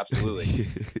like, "Yeah, absolutely."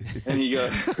 And he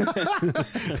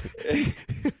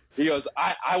goes,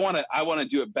 I want to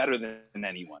do it better than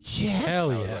anyone. Yes.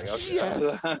 Hell yeah.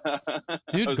 Like, okay.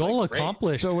 Dude, goal like,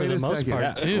 accomplished so for the most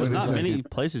part, too. There's not many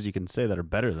places you can say that are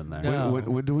better than that. No.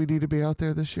 When do we need to be out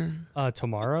there this year?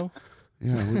 Tomorrow.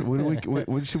 Yeah.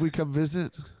 When should we come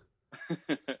visit?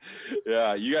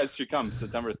 Yeah, you guys should come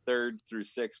September 3rd through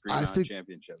 6th, Green Mountain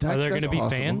Championship. Are there going to be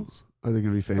fans? Are there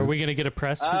going to be fans? Are we going to get a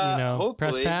press,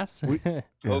 press pass?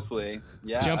 Hopefully,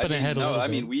 yeah. Jumping ahead a little bit. I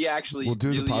mean, we actually we'll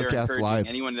do the podcast live.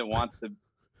 Anyone that wants to,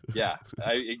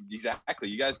 exactly.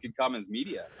 You guys could come as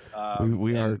media.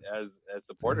 We are as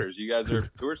supporters. You guys are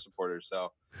tour supporters,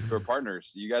 so we're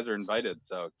partners. You guys are invited,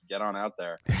 so get on out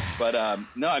there. But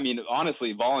no, I mean,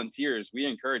 honestly, volunteers. We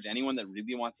encourage anyone that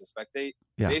really wants to spectate.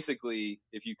 Yeah. Basically,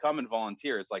 if you come and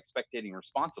volunteer, it's like spectating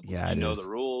responsibly. Yeah, you know the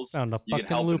rules. Found a you can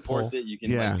help loophole. enforce it. You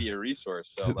can like, be a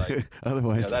resource. So like,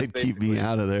 otherwise they'd keep me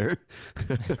out of there.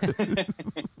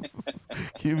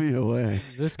 Keep me away.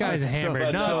 This guy's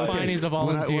hammered. It's fine. He's a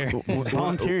volunteer.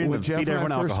 When Jeff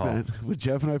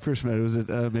and I first met, it was at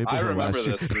Maple I Hill remember last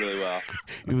year. this really well.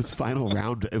 It was final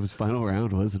round. It was final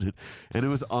round, wasn't it? And it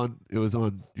was on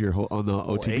your hole, on the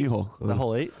OTB hole. The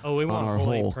hole 8. Oh, we want our hole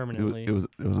hole 8 permanently. It was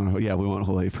on our hole. Yeah, we want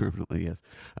hole 8 permanently. Yes.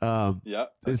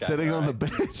 It's sitting on the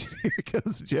bench. Here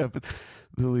goes Jeff. And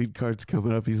the lead card's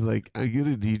coming up. He's like, "I'm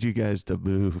gonna need you guys to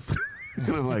move."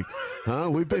 And I'm like, "Huh?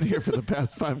 We've been here for the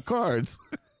past 5 cards."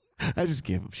 I just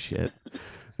gave him shit.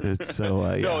 And so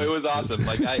no, it was awesome.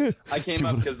 Like I came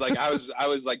up because like I was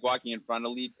like walking in front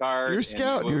of lead card. You're a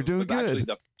scout. You're doing good.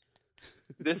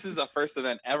 This is the first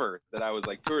event ever that I was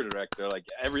like tour director. Like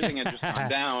everything had just gone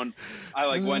down. I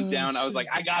like went down. I was like,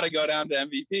 I gotta go down to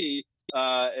MVP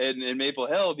in Maple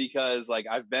Hill because like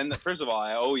I've been. First of all,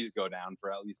 I always go down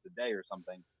for at least a day or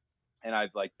something. And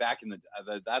I've like back in the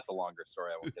that's a longer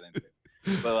story I won't get into.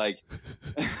 But like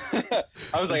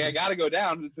I was like, I gotta go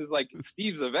down. This is like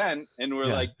Steve's event, and we're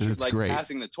like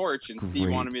passing the torch, and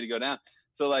Steve wanted me to go down.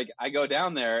 So like I go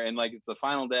down there, and like it's the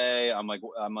final day. I'm like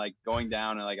going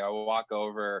down, and like I walk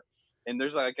over, and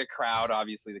there's like a crowd.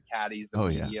 Obviously, the caddies, the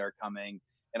media are coming,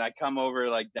 and I come over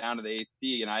like down to the 8th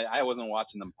tee, and I wasn't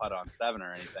watching them putt on 7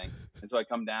 or anything. And so I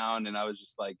come down, and I was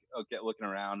just like, okay, looking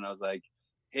around, and I was like,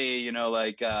 hey, you know,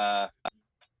 like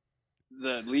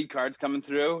the lead card's coming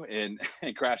through, and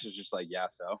Crash is just like, yeah,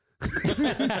 so.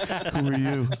 Who are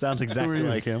you? Sounds exactly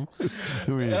like him.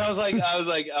 Who are you? And I was like,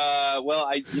 well,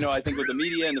 I think with the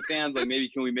media and the fans, like maybe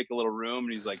can we make a little room?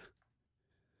 And he's like,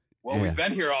 well, we've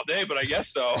been here all day, but I guess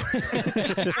so.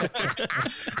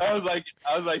 I was like,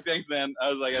 thanks, man.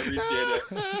 I was like, I appreciate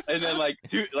it. And then like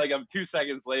 2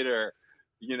 seconds later,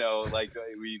 you know, like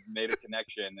we made a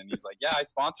connection, and he's like, yeah, I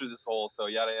sponsor this hole, so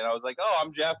yada. And I was like, oh,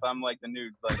 I'm Jeff. I'm like the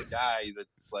new like guy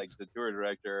that's like the tour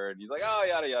director. And he's like, oh,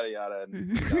 yada yada yada.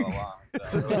 And we got along.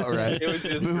 So all right, it was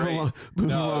just move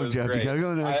great. along, Jeff. Great. You gotta go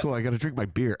to the next hole. I gotta drink my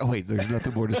beer. Oh wait, there's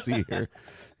nothing more to see here.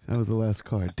 That was the last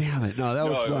card. Damn it! No, that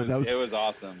was fun. It was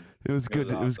awesome. It was good.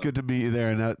 It was good to meet you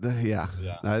there.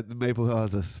 And Maple Hill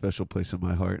has a special place in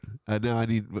my heart. Now I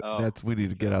need we need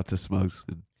to get out to Smugs.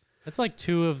 That's like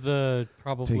 2 of the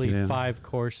probably 5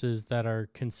 courses that are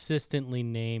consistently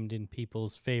named in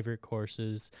people's favorite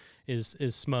courses is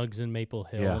Smugs and Maple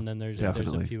Hill, and then there's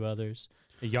a few others.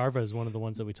 Yarva is one of the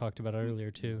ones that we talked about earlier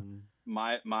too.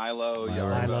 Milo,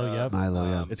 yep.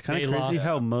 Milo. It's kind of crazy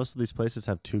how most of these places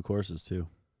have 2 courses too.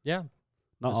 Yeah,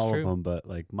 not all of them, but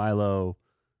like Milo,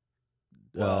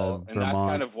 Well, and that's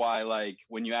kind of why, like,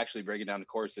 when you actually break it down to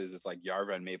courses, it's like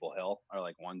Yarva and Maple Hill are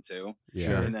like 1, 2.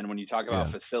 Yeah. And then when you talk about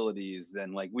facilities,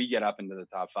 then like we get up into the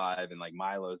top 5, and like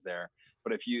Milo's there.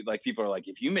 But if you like, people are like,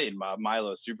 if you made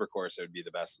Milo super course, it would be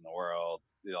the best in the world.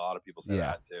 A lot of people say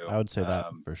that too. I would say that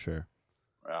for sure.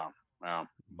 Yeah. But,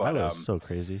 Milo's so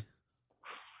crazy.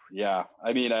 Yeah.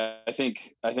 I mean, I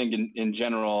think in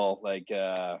general, like,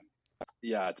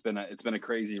 it's been a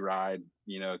crazy ride,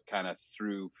 you know, kind of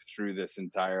through this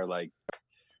entire like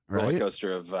roller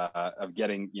coaster of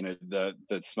getting, you know, the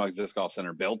Smugs Disc Golf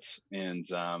Center built, and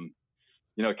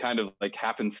you know, kind of like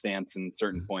happenstance in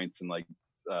certain points and like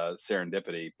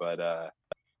serendipity. But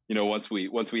you know, once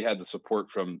we had the support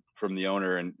from the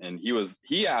owner, and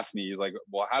he asked me, he was like,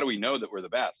 well, how do we know that we're the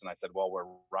best? And I said, well, we're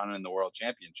running the World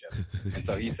Championship. And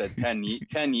so he said 10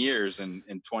 years in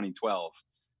 2012.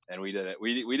 And we did it.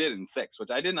 We did it in 6,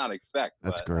 which I did not expect.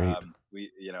 That's but, great. We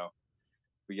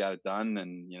got it done,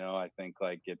 and you know, I think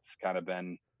like it's kind of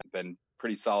been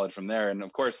pretty solid from there. And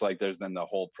of course, like there's then the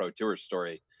whole Pro Tour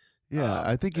story. Yeah,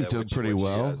 I think you've done pretty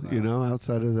well. You know,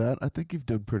 outside of that, I think you've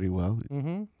done pretty well.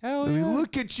 Mm-hmm. Hell I mean,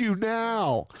 look at you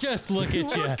now. Just look at you.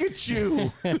 Look at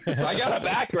you. I got a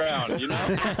background, you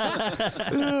know.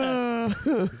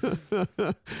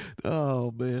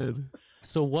 Oh man.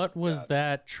 So what was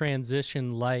that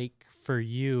transition like for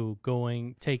you,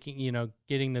 getting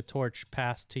the torch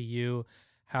passed to you?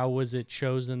 How was it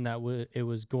chosen that it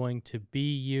was going to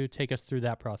be you? Take us through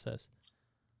that process.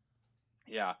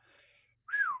 Yeah.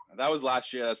 That was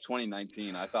last year. That's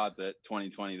 2019. I thought that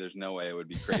 2020, there's no way it would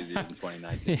be crazier than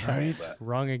 2019. Right? But,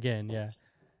 wrong again. Yeah.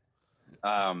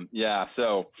 Yeah.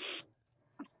 So,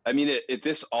 I mean,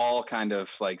 this all kind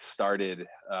of like started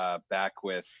back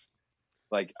with,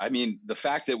 like, I mean, the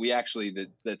fact that we actually,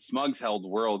 that Smugs held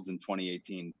Worlds in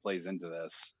 2018 plays into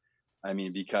this. I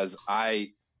mean, because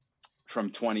from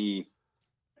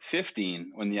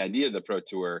 2015, when the idea of the Pro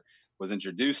Tour was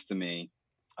introduced to me,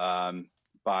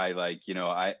 by like, you know,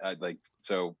 I like,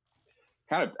 so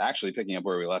kind of actually picking up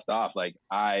where we left off, like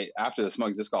after the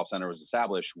Smugs Disc Golf Center was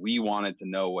established, we wanted to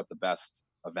know what the best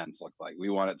events looked like.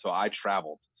 So I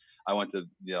traveled. I went to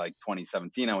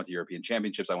 2017, I went to European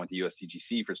Championships. I went to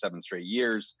USDGC for 7 straight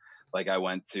years. Like I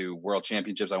went to World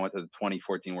Championships. I went to the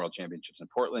 2014 World Championships in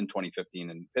Portland,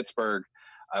 2015 in Pittsburgh.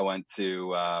 I went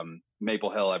to Maple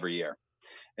Hill every year.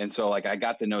 And so like I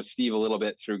got to know Steve a little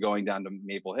bit through going down to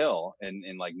Maple Hill and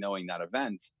like knowing that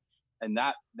event. And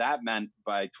that meant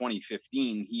by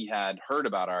 2015, he had heard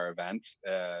about our event,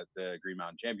 the Green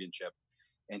Mountain Championship.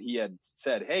 And he had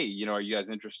said, hey, you know, are you guys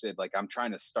interested? Like I'm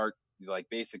trying to start like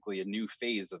basically a new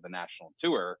phase of the national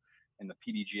tour, and the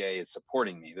PDGA is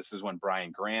supporting me. This is when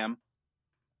Brian Graham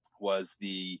was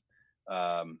the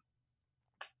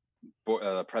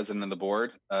president of the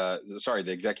board, the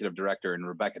executive director, and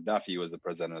Rebecca Duffy was the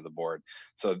president of the board.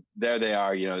 So there they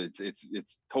are, you know,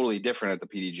 it's totally different at the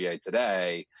PDGA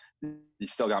today. You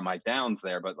still got Mike Downs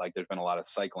there, but like there's been a lot of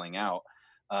cycling out.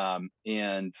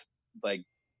 And like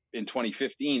in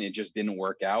 2015, it just didn't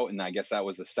work out. And I guess that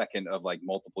was the second of like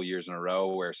multiple years in a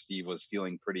row where Steve was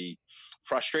feeling pretty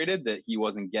frustrated that he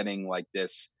wasn't getting like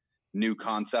this new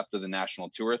concept of the national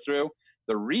tour through.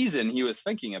 The reason he was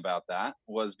thinking about that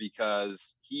was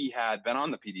because he had been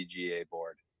on the PDGA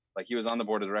board. Like he was on the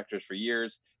board of directors for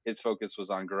years. His focus was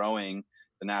on growing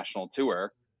the national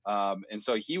tour. And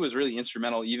so he was really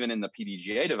instrumental even in the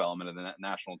PDGA development of the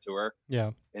national tour.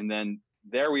 Yeah. And then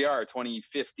there we are,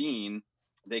 2015,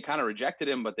 they kind of rejected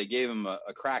him, but they gave him a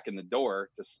crack in the door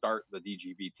to start the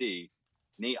DGBT.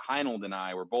 Nate Heinold and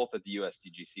I were both at the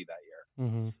USDGC that year.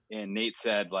 Mm-hmm. And Nate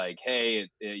said like, hey,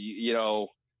 you know,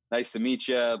 nice to meet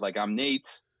you. Like I'm Nate.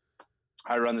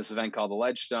 I run this event called the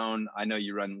Ledgestone. I know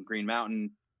you run Green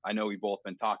Mountain. I know we've both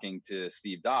been talking to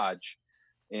Steve Dodge,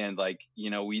 and like, you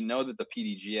know, we know that the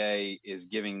PDGA is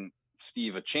giving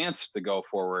Steve a chance to go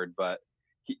forward, but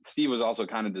Steve was also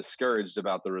kind of discouraged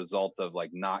about the result of like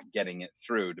not getting it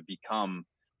through to become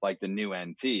like the new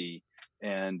NT.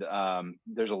 And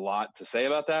there's a lot to say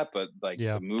about that, but like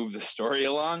to move the story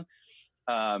along,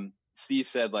 Steve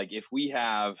said, like, if we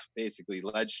have basically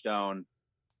Ledgestone,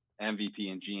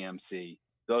 MVP, and GMC,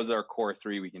 those are core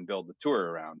 3 we can build the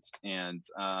tour around. And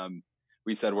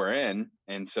we said we're in.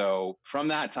 And so from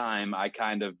that time, I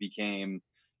kind of became,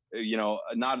 you know,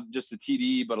 not just a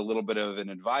TD, but a little bit of an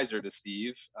advisor to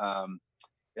Steve.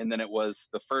 And then it was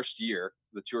the first year,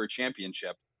 the Tour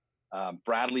Championship.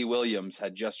 Bradley Williams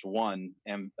had just won,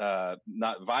 and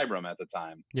not Vibram at the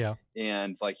time. Yeah.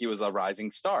 And like he was a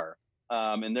rising star.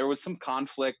 And there was some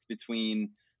conflict between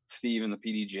Steve and the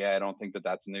PDGA. I don't think that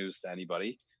that's news to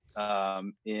anybody.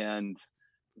 And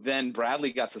then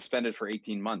Bradley got suspended for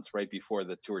 18 months right before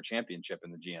the Tour Championship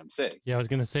in the GMC. Yeah, I was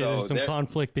going to say there's some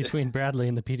conflict between Bradley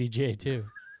and the PDGA too.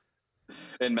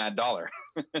 And Matt Dollar.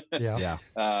 Yeah.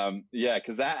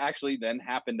 Because that actually then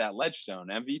happened at Ledgestone.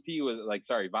 MVP was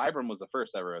Vibram was the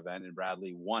first ever event, and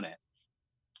Bradley won it.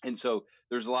 And so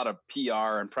there's a lot of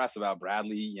PR and press about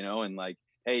Bradley, and like,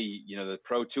 hey, the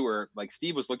Pro Tour, like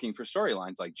Steve was looking for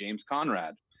storylines like James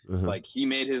Conrad. Like he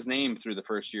made his name through the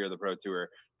first year of the Pro Tour.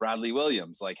 Bradley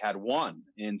Williams had won.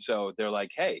 And so they're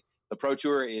like, hey, the Pro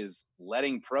Tour is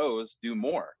letting pros do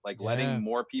more, letting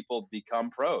more people become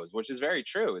pros, which is very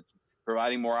true. It's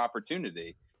providing more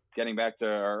opportunity, getting back to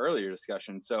our earlier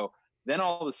discussion. So then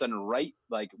all of a sudden,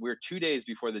 we're 2 days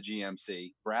before the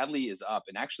GMC, Bradley is up.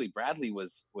 And actually Bradley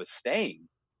was staying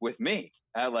with me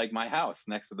at my house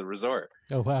next to the resort.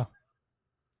 Oh, wow.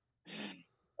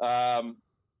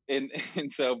 And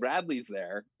so Bradley's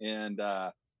there, and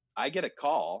I get a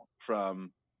call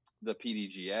from the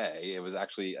PDGA. It was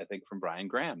actually, I think, from Brian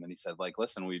Graham, and he said,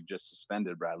 listen, we've just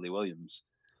suspended Bradley Williams.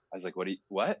 I was like,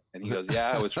 what? And he goes,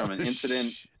 yeah, it was from an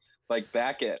incident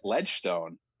back at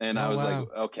Ledgestone. And I was like,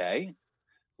 okay,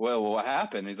 well, what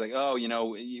happened? He's like, oh,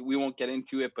 we won't get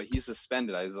into it, but he's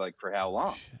suspended. I was like, for how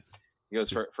long? He goes,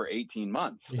 for 18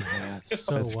 months. Yeah,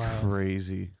 so that's wild.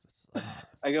 Crazy.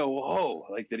 I go, whoa,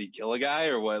 did he kill a guy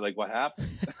or what? What happened?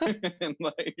 And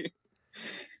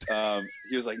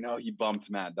he was like, no, he bumped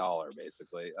Matt Dollar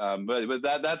basically. But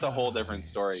that's a whole different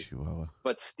story. Chihuahua.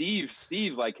 But Steve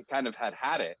kind of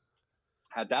had it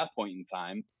at that point in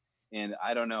time. And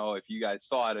I don't know if you guys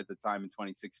saw it at the time in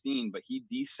 2016, but he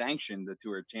desanctioned the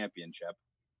Tour Championship,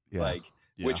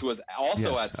 which was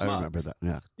also at Smugs. I remember that.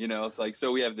 Yeah. It's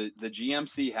so we have the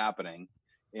GMC happening.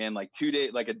 And 2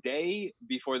 days, a day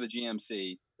before the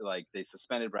GMC, they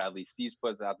suspended Bradley. Steve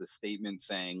puts out this statement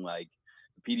saying the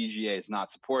PDGA is not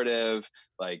supportive,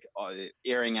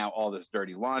 airing out all this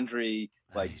dirty laundry,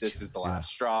 this is the last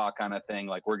straw kind of thing.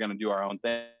 We're going to do our own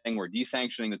thing. We're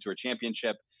desanctioning the Tour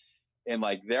Championship. And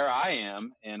there I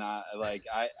am. And I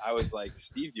was like,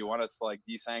 Steve, do you want us to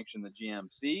desanction the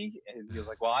GMC? And he was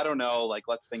like, well, I don't know.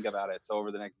 Let's think about it. So over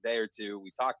the next day or two,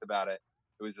 we talked about it.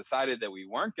 It was decided that we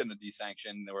weren't going to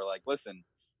desanction. They were like, listen,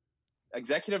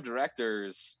 executive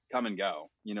directors come and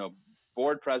go,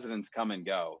 board presidents come and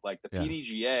go. The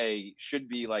PDGA should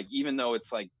be even though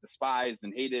it's despised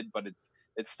and hated, but it's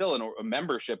still a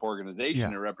membership organization.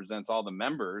 Yeah. It represents all the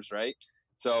members. Right.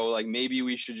 So maybe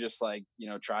we should just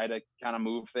try to kind of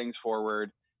move things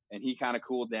forward. And he kind of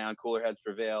cooled down, cooler heads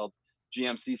prevailed.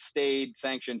 GMC stayed,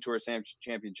 sanctioned, Tour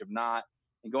Championship not.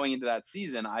 And going into that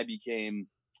season, I became,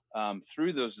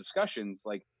 through those discussions,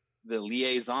 the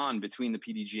liaison between the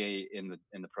PDGA and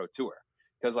the Pro Tour.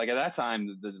 Because at that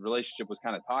time, the relationship was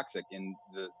kind of toxic, and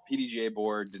the PDGA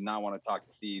board did not want to talk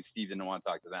to Steve. Steve didn't want to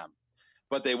talk to them,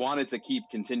 but they wanted to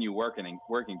continue working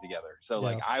together. So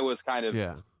I was kind of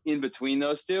in between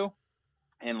those two,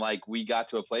 and we got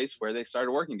to a place where they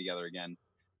started working together again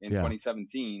in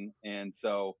 2017. And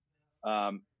so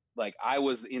I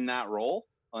was in that role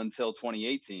until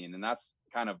 2018, and that's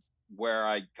kind of where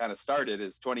I kind of started.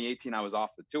 Is 2018 I was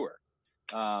off the tour.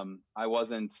 I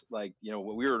wasn't we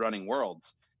were running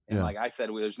Worlds, and I said,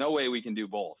 well, there's no way we can do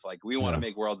both. We want to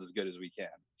make Worlds as good as we can.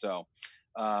 So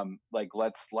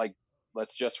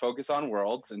let's just focus on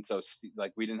Worlds. And so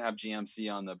we didn't have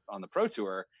GMC on the Pro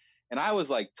Tour, and I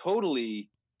was totally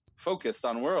focused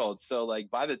on Worlds. So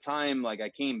by the time I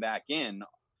came back in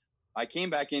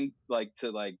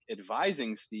to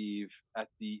advising Steve at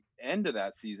the end of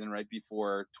that season, right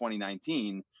before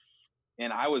 2019.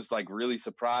 And I was really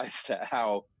surprised at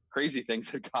how crazy things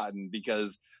had gotten,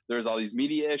 because there's all these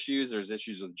media issues. There's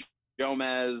issues with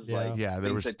Jomez.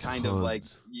 There was kind of and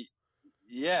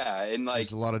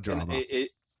there's a lot of drama.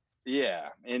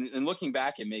 And looking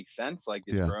back, it makes sense.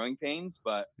 It's growing pains,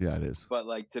 but it is. But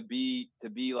to be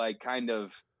kind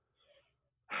of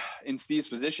in Steve's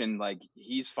position,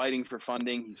 he's fighting for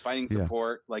funding, he's fighting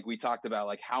support. We talked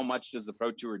about how much does the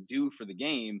Pro Tour do for the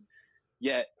game,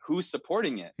 yet who's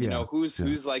supporting it?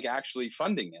 Who's actually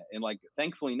funding it? And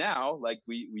thankfully now,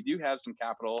 we do have some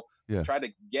capital to try to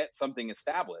get something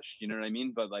established. You know what I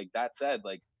mean? But that said,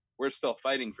 we're still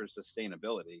fighting for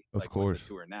sustainability. Of course, with the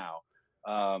tour now.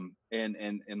 And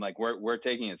we're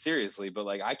taking it seriously, but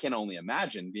I can only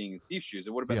imagine being in Steve's shoes.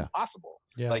 It would have been impossible.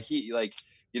 He's trying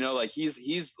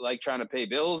to pay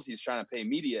bills. He's trying to pay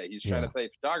media. He's trying to pay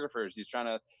photographers. He's trying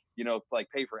to,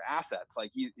 pay for assets.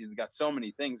 He's got so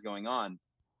many things going on.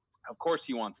 Of course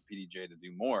he wants the PDJ to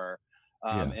do more.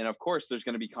 And of course there's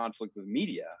going to be conflict with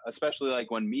media, especially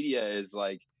when media is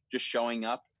just showing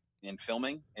up in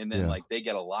filming, and then like they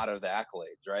get a lot of the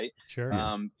accolades, right? Sure.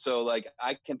 So like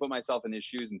I can put myself in his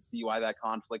shoes and see why that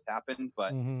conflict happened,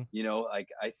 but you know, like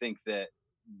I think that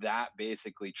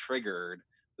basically triggered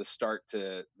the start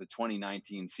to the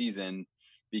 2019 season,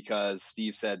 because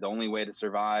Steve said the only way to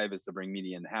survive is to bring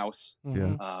media in house.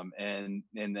 And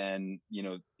then, you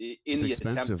know, in the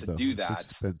attempt to do that,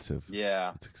 it's expensive.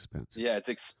 Yeah, it's expensive. Yeah,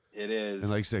 it is.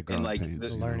 And like you said, growing like pains,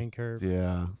 the learning curve.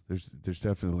 Yeah, there's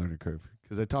definitely a learning curve,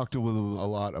 because I talked to him a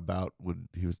lot about when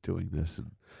he was doing this,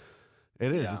 and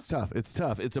it is it's tough. It's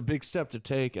tough. It's a big step to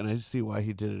take, and I see why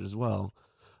he did it as well.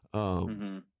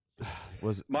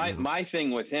 Was my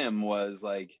thing with him was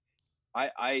like,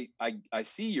 I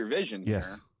see your vision here,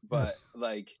 but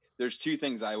like there's two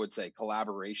things I would say.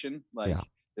 Collaboration, like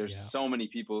there's so many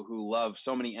people who love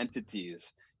so many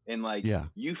entities, and like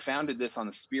you founded this on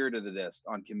the spirit of the disc,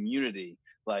 on community.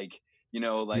 Like, you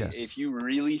know, like if you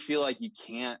really feel like you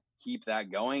can't keep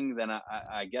that going, then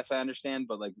I guess I understand.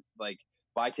 But like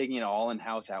by taking it all in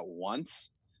house at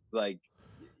once, like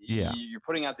you're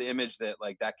putting out the image that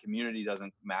like that community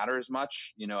doesn't matter as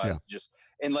much, you know, as just,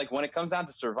 and like when it comes down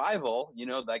to survival, you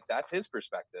know, like that's his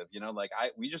perspective, you know, like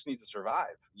we just need to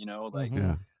survive, you know, like,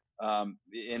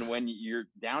 and when you're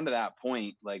down to that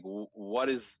point, like what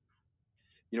is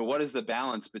the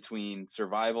balance between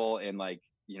survival and like,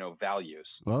 you know,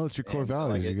 values? Well, it's your core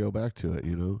values. You go back to it,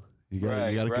 you know, you got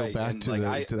to go back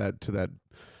to that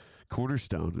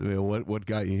cornerstone. I mean, what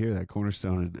got you here, that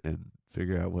cornerstone, and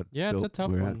figure out what. Yeah, it's a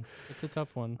tough one. It's a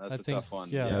tough one. That's a tough one.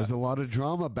 Yeah, there was a lot of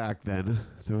drama back then.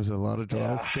 There was a lot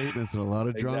of statements and a lot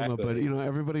of drama, but you know,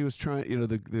 everybody was trying. You know,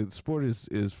 the sport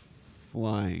is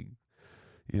flying.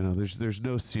 You know, there's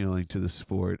no ceiling to the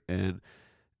sport, and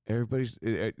everybody's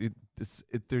through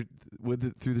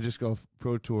the Disc Golf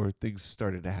Pro Tour, things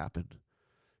started to happen.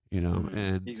 You know,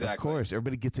 and of course,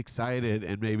 everybody gets excited,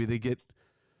 and maybe they get,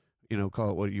 you know,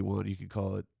 call it what you want. You can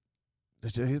call it.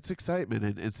 It's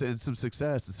excitement and some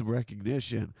success and some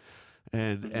recognition,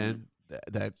 and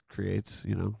that creates,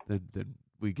 you know, then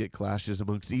we get clashes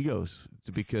amongst egos,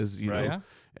 because you know,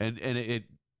 and it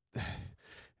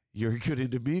you're a good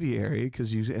intermediary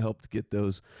because you helped get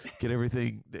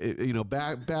everything, you know,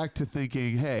 back to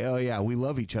thinking, hey, oh yeah, we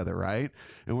love each other, right?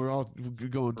 And we're all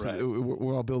going to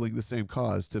we're all building the same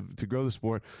cause to grow the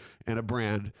sport and a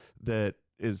brand that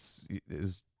is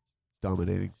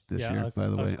dominating this year, by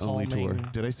the way. Only Tour.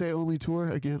 Did I say Only Tour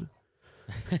again?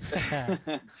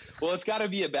 Well, it's got to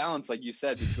be a balance, like you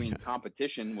said, between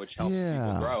competition, which helps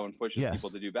people grow and pushes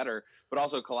people to do better, but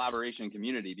also collaboration and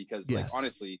community. Because, like,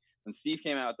 honestly, when Steve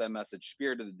came out with that message,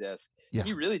 Spirit of the Disc,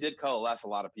 he really did coalesce a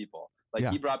lot of people. Like,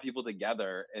 he brought people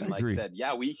together and said,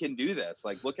 "Yeah, we can do this.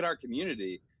 Like, look at our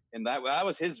community." And that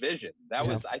was his vision. That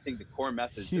was, I think, the core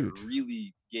message that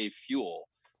really gave fuel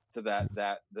to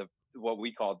the what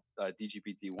we call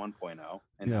DGPT 1.0,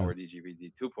 and now we're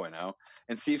DGPT 2.0,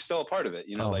 and Steve's still a part of it.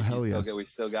 You know, we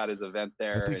still got his event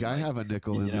there. I think I have a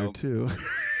nickel in there too.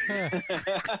 I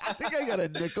think I got a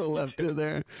nickel left in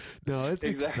there. No, it's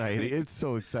exciting. It's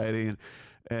so exciting,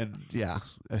 and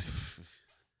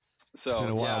So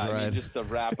I mean, just to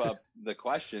wrap up the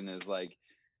question is like,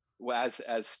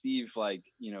 as Steve, like,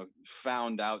 you know,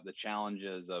 found out the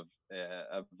challenges of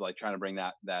like trying to bring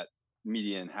that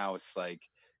media in house, like,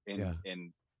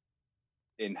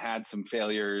 and had some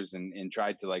failures and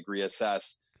tried to like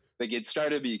reassess. Like, it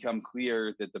started to become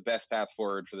clear that the best path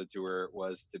forward for the tour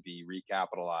was to be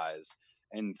recapitalized.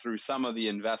 And through some of the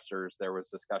investors, there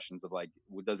was discussions of like,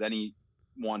 does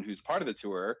anyone who's part of the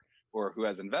tour or who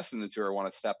has invested in the tour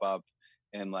want to step up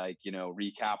and, like, you know,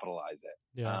 recapitalize it?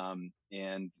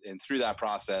 And through that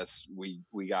process, we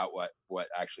got what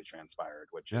actually transpired,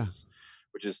 which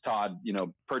is Todd, you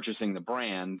know, purchasing the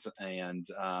brand and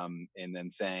then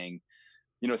saying,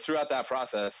 you know, throughout that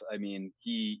process, I mean,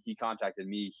 he contacted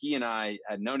me. He and I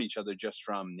had known each other just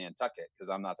from Nantucket, because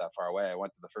I'm not that far away. I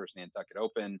went to the first Nantucket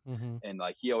Open, and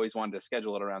like he always wanted to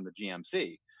schedule it around the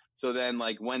GMC. So then,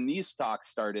 like, when these talks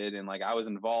started, and like I was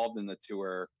involved in the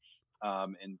tour,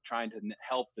 and trying to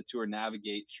help the tour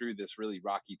navigate through this really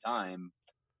rocky time,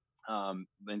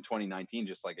 in 2019,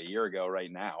 just like a year ago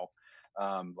right now.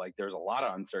 Like, there's a lot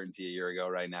of uncertainty a year ago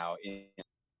right now.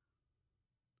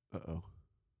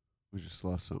 We just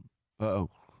lost some.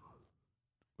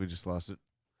 We just lost it.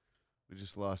 We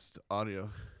just lost audio.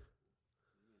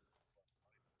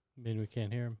 I mean, we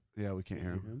can't hear him. Yeah, we can't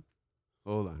hear him.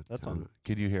 Hold on. That's on.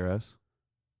 Can you hear us?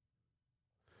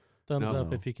 Thumbs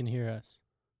up if you can hear us.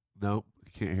 No,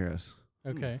 you can't hear us.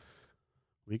 Okay.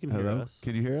 We can hear us.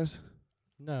 Can you hear us?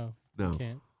 No. No. You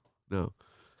can't. No.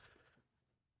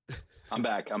 I'm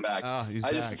back. Oh, he's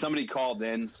back. Somebody called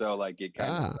in, so like it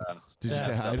kind of. Did you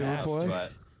say hi to him for us?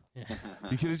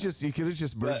 You could have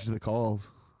just merged the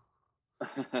calls.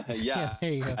 Yeah,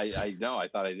 I know. I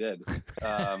thought I did,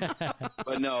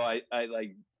 but no, I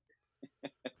like.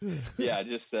 Yeah,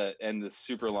 just end the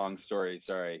super long story.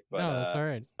 Sorry, but no, that's all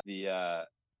right.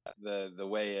 The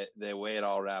way it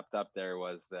all wrapped up there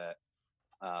was that,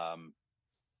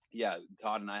 yeah,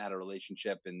 Todd and I had a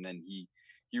relationship, and then he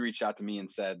reached out to me and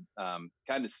said,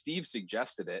 kind of Steve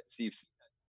suggested it. Steve.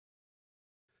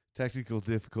 Technical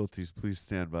difficulties. Please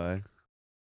stand by.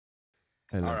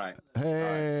 Hello. All right.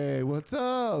 Hey, all right. What's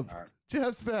up? Right.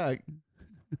 Jeff's back.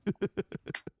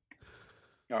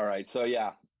 All right. So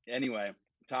yeah. Anyway,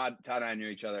 Todd and I knew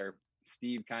each other.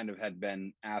 Steve kind of had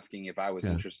been asking if I was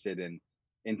interested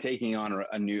in taking on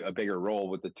a bigger role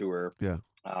with the tour. Yeah.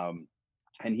 And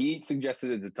he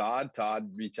suggested it to Todd. Todd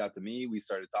reached out to me. We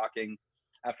started talking.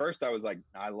 At first, I was like,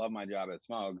 I love my job at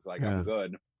Smugs. Like, I'm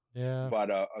good. Yeah. But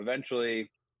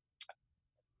eventually,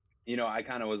 I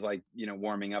kind of was like,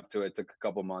 warming up to it. It took a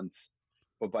couple months,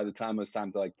 but by the time it was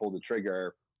time to like pull the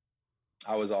trigger,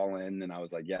 I was all in, and I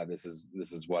was like, yeah, this is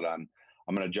what I'm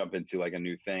going to jump into, like a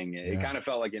new thing. Yeah. It kind of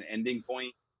felt like an ending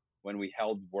point when we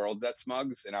held Worlds at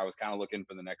Smugs, and I was kind of looking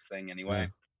for the next thing anyway.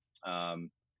 Yeah.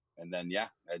 And then,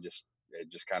 it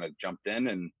just kind of jumped in,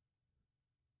 and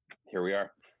here we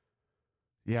are.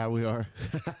 Yeah, we are.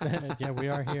 Yeah, we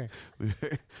are here.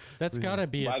 That's got to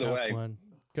be a tough one.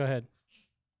 Go ahead.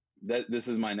 This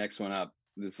is my next one up.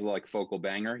 This is like Focal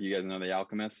Banger. You guys know The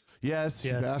Alchemist? Yes,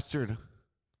 bastard.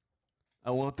 I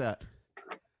want that.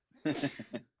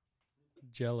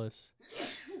 Jealous.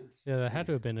 Yeah, that had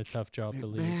to have been a tough job to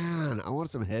leave. Man, I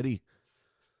want some heady.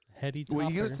 Heady topper. Were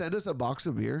you going to send us a box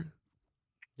of beer?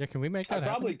 Yeah, can we make that happen?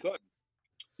 I probably could.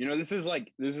 This is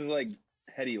like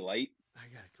heady light.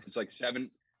 It's like 7%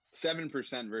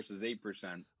 versus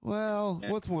 8%. Well,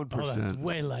 what's 1%? Oh, that's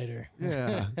way lighter.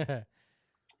 Yeah.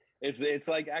 It's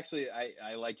like, actually,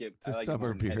 I like it. It's a like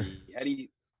summer beer.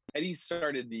 Heady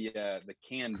started the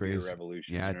canned beer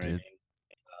revolution. Yeah, it did. I mean?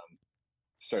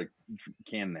 Started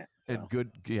canning it. So. And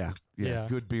good, yeah,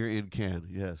 good beer in can.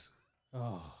 Yes.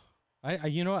 Oh,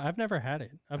 I've never had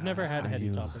it. I've never had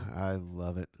heady topper. I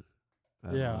love it.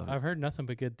 I've heard nothing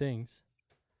but good things.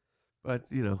 But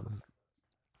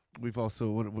we've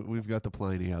got the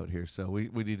Pliny out here, so we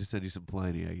need to send you some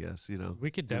Pliny, I guess. We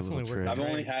could definitely work. I've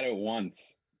only had it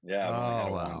once. Yeah.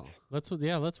 Wow.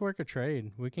 Let's work a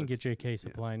trade. We can get JK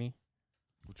some Pliny.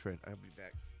 We'll trade. I'll be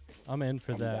back. I'm in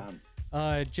for that.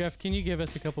 Jeff, can you give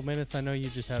us a couple minutes? I know you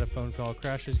just had a phone call.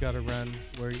 Crash has got to run.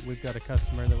 We've got a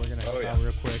customer that we're going to help out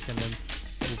real quick, and then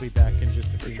we'll be back in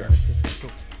just a few minutes.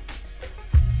 Cool.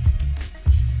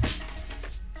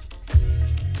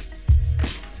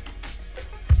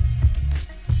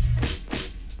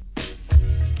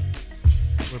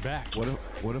 We're back.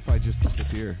 What if I just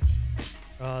disappear?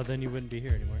 Then you wouldn't be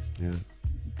here anymore. Yeah.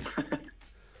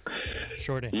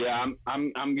 Short answer. Yeah,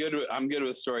 I'm good. I'm good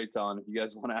with storytelling. If you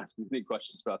guys want to ask me any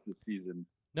questions about this season,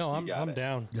 no, I'm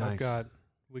down. Nice.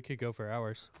 We could go for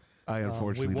hours. I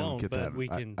unfortunately don't get that. We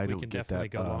can get definitely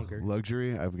that go longer.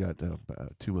 Luxury. I've got a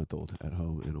 2-month-old at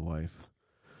home and a wife.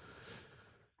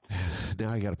 And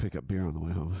now I got to pick up beer on the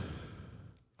way home.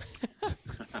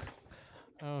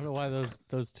 I don't know why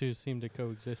those two seem to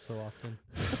coexist so often.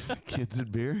 Kids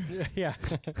and beer? Yeah.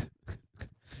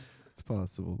 It's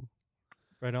possible.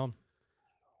 Right on.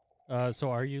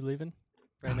 So are you leaving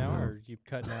right now, or are you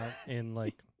cutting out in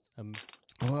like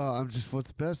Well,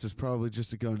 what's best is probably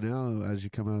just to go now as you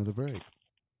come out of the break.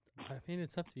 I mean,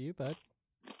 it's up to you, bud.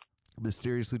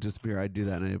 Mysteriously disappear. I do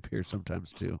that and I appear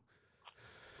sometimes too.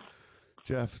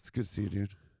 Jeff, it's good to see you, dude.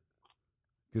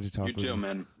 Good to talk with you. You too,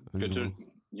 man. Good to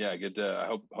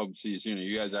I hope to see you soon. Are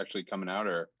you guys actually coming out,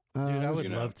 or dude, I would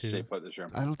love to. Stay put this year?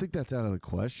 I don't think that's out of the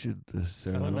question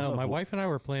necessarily. I don't know. My wife and I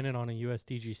were planning on a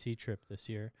USDGC trip this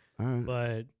year,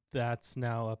 but that's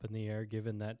now up in the air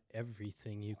given that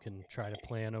everything you can try to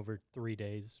plan over 3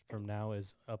 days from now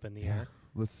is up in the air.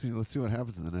 Let's see what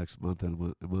happens in the next month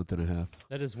and a month and a half.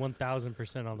 That is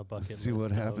 1,000% on the bucket list. Let's see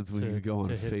what happens when you go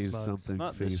on phase something,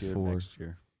 not phase year, 4. next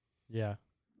year. Yeah.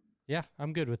 Yeah,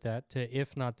 I'm good with that.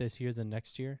 If not this year, then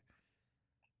next year.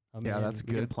 That's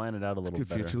good. We can plan it out a little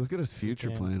better. Future. Look at us future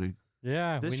planning.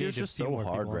 Yeah. This year's just so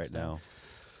hard right now.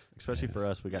 Especially for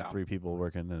us, we got 3 people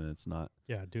working, and it's not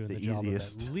doing the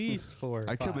easiest. Job of at least 4 or 5.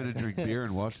 I come in and drink beer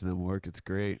and watch them work. It's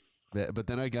great. But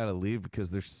then I got to leave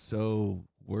because they're so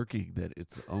working that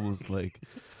it's almost like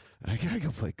I got to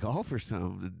go play golf or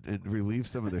something and relieve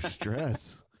some of their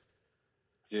stress.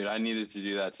 Dude, I needed to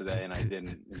do that today, and I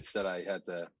didn't. Instead, I had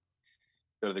to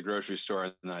go to the grocery store,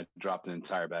 and then I dropped an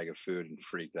entire bag of food and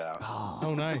freaked out.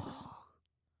 Oh, nice.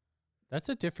 That's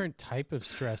a different type of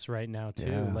stress right now too.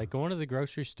 Yeah. Like going to the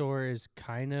grocery store is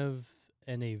kind of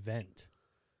an event.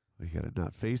 You got to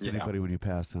not face anybody when you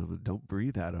pass them. And don't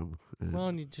breathe at them. Well,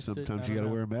 and you just sometimes you got to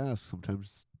wear a mask.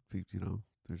 Sometimes,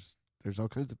 there's all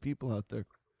kinds of people out there.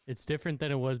 It's different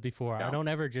than it was before. Yeah. I don't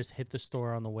ever just hit the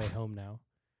store on the way home now.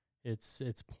 It's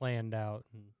planned out.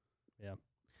 And, yeah.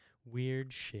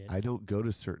 Weird shit. I don't go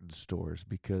to certain stores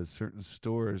because certain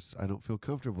stores I don't feel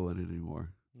comfortable in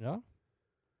anymore. No?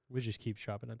 We just keep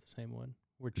shopping at the same one.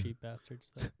 We're cheap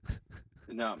bastards, though.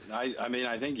 No, I mean,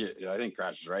 I think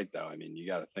Crash is right, though. I mean, you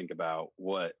got to think about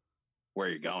where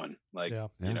you're going. Like,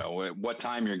 you know, what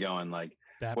time you're going. Like,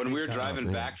 when we were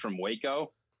driving back from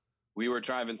Waco, we were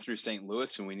driving through St.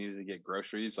 Louis and we needed to get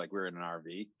groceries. Like, we were in an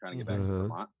RV trying to get back to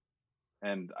Vermont.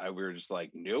 And we were just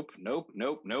like, nope.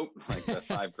 Like the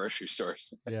 5 grocery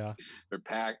stores. Yeah. They're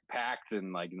packed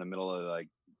and like in the middle of like,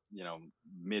 you know,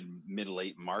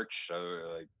 mid-late March. So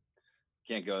like,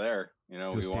 can't go there. You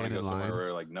know, we want to go somewhere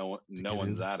where like no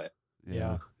one's at it.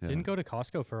 Yeah. Didn't go to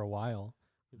Costco for a while.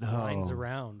 Lines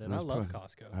around, and I love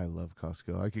Costco. I love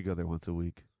Costco. I could go there once a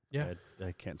week. Yeah.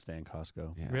 I can't stand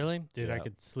Costco. Yeah. Really? Dude, I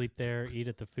could sleep there, eat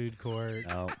at the food court.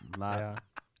 No, not. Yeah.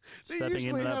 Stepping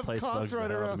into that place bugs right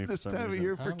around this time of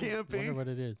year for camping. I wonder what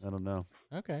it is. I don't know.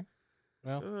 Okay.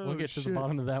 Well, we'll get to the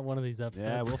bottom of that one of these episodes.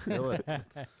 Yeah, we'll feel it.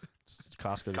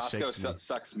 Costco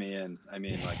sucks me in. I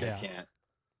mean, like I can't.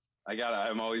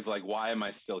 I'm always like, why am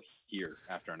I still here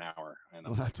after an hour? And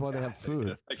well, that's why they have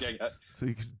food. So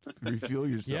you can refuel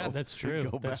yourself. Yeah, that's true.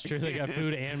 That's true. They got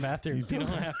food and bathrooms. You don't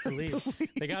have to leave.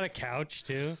 They got a couch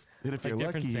too. And if you're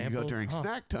lucky, you can go during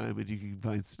snack time and you can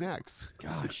find snacks.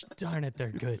 Gosh darn it, they're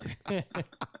good.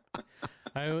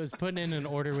 I was putting in an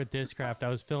order with Discraft. I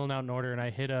was filling out an order and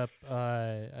I hit up,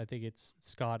 I think it's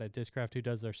Scott at Discraft who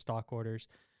does their stock orders.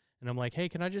 And I'm like, hey,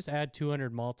 can I just add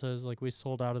 200 Maltas? Like, we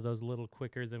sold out of those a little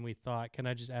quicker than we thought. Can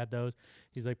I just add those?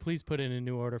 He's like, please put in a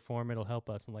new order form. It'll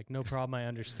help us. I'm like, no problem. I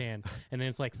understand. And then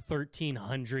it's like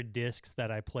 1,300 discs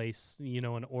that I place, you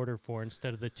know, an order for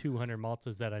instead of the 200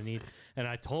 Maltas that I need. And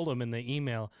I told him in the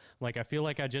email, like, I feel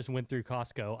like I just went through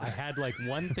Costco. I had like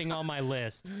one thing on my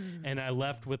list and I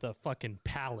left with a fucking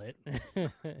pallet.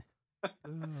 Oh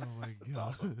my god! That's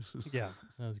awesome. Yeah,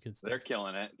 that was good stuff. They're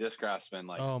killing it. Discraft's been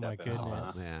like, oh my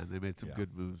goodness, man, they made some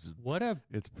good moves.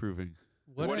 It's proving.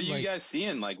 What are you guys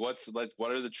seeing? Like, what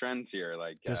are the trends here?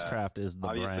 Like, Discraft is the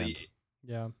obviously, brand.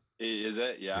 Yeah. Is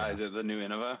it? Yeah. Is it the new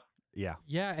Innova? Yeah.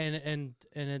 Yeah, and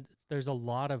there's a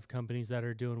lot of companies that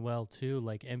are doing well too.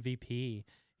 Like MVP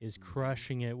is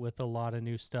crushing it with a lot of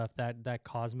new stuff. That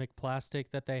cosmic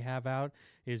plastic that they have out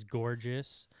is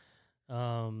gorgeous.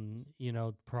 You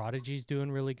know, Prodigy's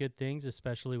doing really good things,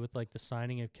 especially with like the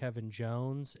signing of Kevin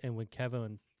Jones, and when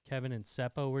Kevin and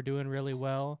Seppo were doing really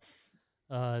well.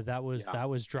 That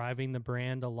was driving the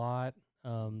brand a lot.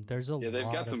 There's a lot. They've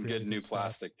got some really good new stuff.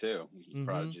 plastic too.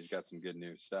 Prodigy's got some good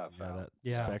new stuff.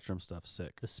 Yeah, Spectrum stuff's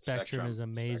sick. The Spectrum is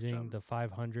amazing. The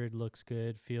 500 looks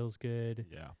good, feels good.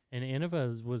 Yeah. And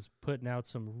Innova was putting out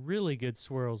some really good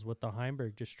swirls with the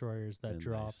Heimberg destroyers that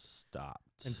dropped.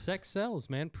 Stopped. And Sex sells,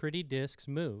 man. Pretty discs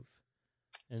move.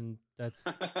 And that's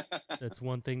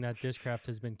one thing that Discraft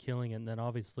has been killing. And then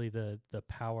obviously the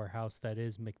powerhouse that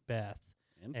is Macbeth.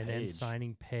 And then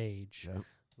signing Page. Yep.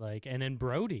 Like, and then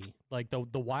Brody, like the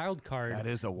wild card. That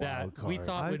is a wild card. We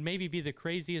thought would maybe be the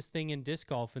craziest thing in disc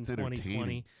golf in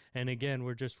 2020. And again,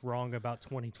 we're just wrong about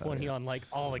 2020 on like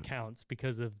all accounts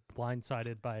because of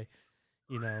blindsided by,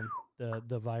 you know,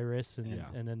 the virus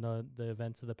and then the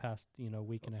events of the past, you know,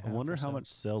 week and a half. I wonder how much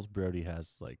sales Brody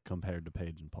has like compared to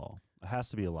Page and Paul. It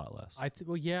has to be a lot less.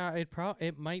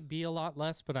 It might be a lot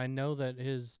less, but I know that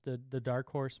the Dark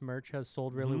Horse merch has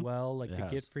sold really well. Like the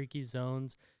Get Freaky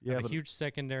zones, have a huge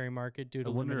secondary market due to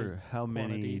I wonder limited how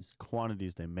many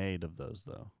quantities they made of those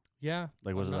though. Yeah,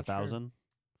 like was it 1,000?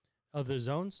 Of the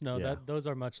zones? No, those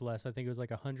are much less. I think it was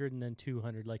like 100 and then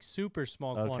 200, like super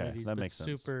small quantities, that but makes sense.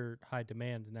 Super high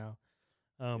demand now.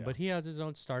 But he has his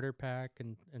own starter pack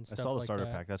and stuff like that. I saw the starter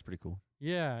pack. That's pretty cool.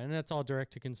 Yeah, and that's all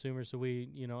direct to consumer. So we,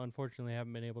 you know, unfortunately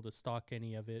haven't been able to stock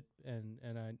any of it, and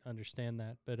I understand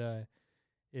that. But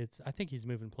I think he's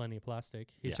moving plenty of plastic.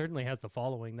 He certainly has the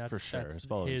following. That's for sure. That's his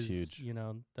following is huge. You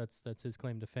know, that's his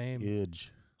claim to fame.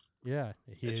 Huge. Yeah,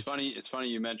 huge. It's funny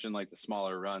you mentioned like the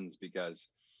smaller runs because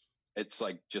it's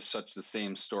like just such the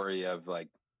same story of like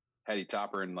Heady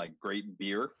Topper and like great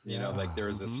beer. You know, like there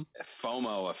was this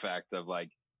FOMO effect of like,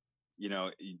 you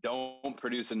know, you don't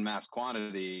produce in mass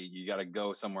quantity. You got to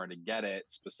go somewhere to get it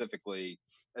specifically.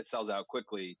 It sells out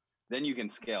quickly. Then you can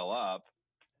scale up.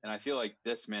 And I feel like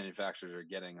this manufacturers are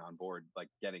getting on board, like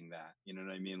getting that, you know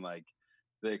what I mean? Like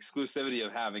the exclusivity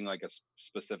of having like a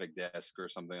specific disc or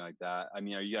something like that. I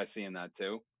mean, are you guys seeing that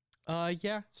too?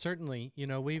 Yeah, certainly. You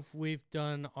know, we've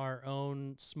done our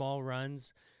own small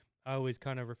runs. I always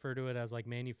kind of refer to it as like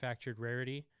manufactured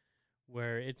rarity,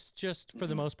 where it's just for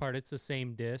the most part it's the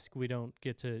same disc. We don't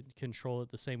get to control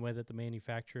it the same way that the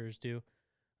manufacturers do.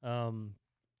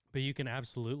 But you can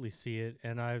absolutely see it.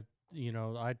 And I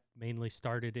mainly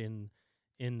started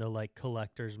in the like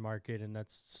collector's market, and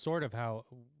that's sort of how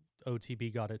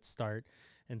OTB got its start.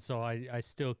 And so I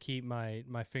still keep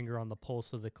my finger on the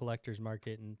pulse of the collector's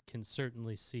market and can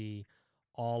certainly see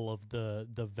all of the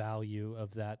value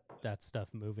of that stuff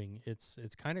moving. It's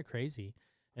kind of crazy.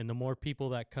 And the more people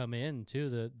that come in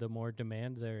too, the more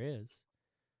demand there is.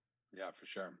 Yeah, for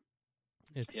sure.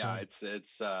 It's fun.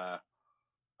 It's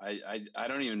I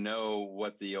don't even know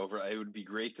what the it would be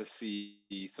great to see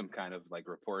some kind of like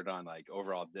report on like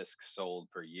overall discs sold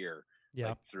per year,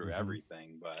 like through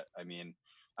everything. But I mean,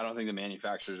 I don't think the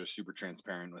manufacturers are super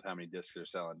transparent with how many discs they're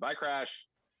selling. Bye, Crash.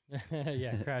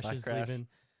 Yeah, Crash is leaving.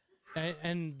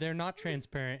 And they're not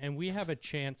transparent, and we have a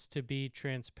chance to be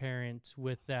transparent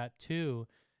with that too,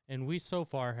 and we so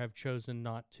far have chosen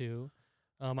not to.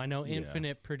 I know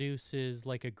Infinite produces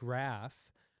like a graph,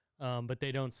 but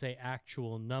they don't say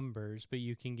actual numbers, but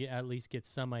you can at least get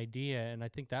some idea, and I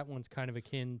think that one's kind of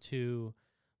akin to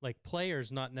like players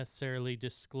not necessarily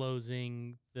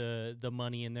disclosing the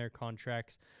money in their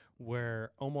contracts,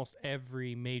 where almost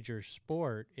every major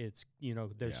sport, it's,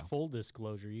 there's full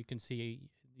disclosure. You can see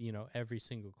every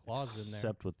single clause in there.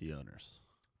 Except with the owners.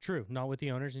 True. Not with the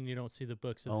owners, and you don't see the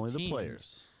books of only the teams, the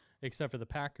players. Except for the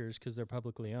Packers, because they're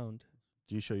publicly owned.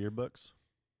 Do you show your books?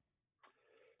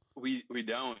 We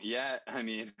don't yet. I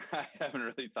mean, I haven't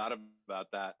really thought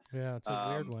about that. Yeah, it's a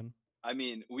weird one. I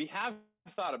mean, we have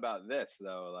thought about this,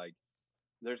 though. Like,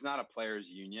 there's not a players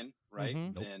union, right?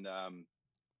 Mm-hmm. And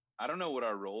I don't know what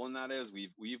our role in that is.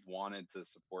 We've wanted to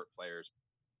support players.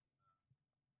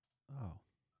 Oh.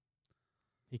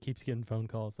 He keeps getting phone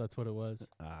calls. That's what it was.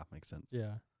 Makes sense.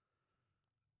 Yeah.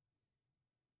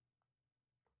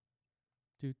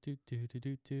 Do do do do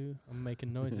do do. I'm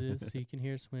making noises so you can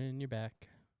hear us when you're back.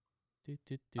 Do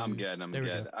do do. I'm good. I'm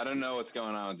good. I don't know what's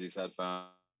going on with these headphones.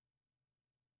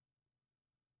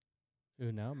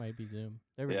 Ooh, now it might be Zoom.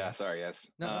 There we go. Yeah, sorry, guys.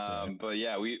 No, right. But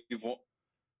yeah, we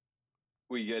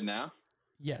good now?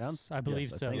 Yes, I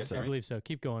believe so. I believe so.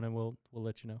 Keep going, and we'll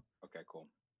let you know. Okay, cool.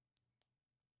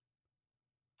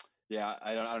 Yeah,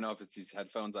 I don't know if it's these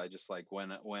headphones. I just like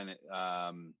when it,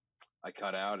 I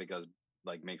cut out, it goes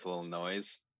like makes a little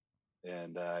noise,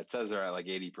 and it says they're at like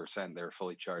 80%. They were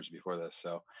fully charged before this,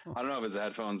 so I don't know if it's the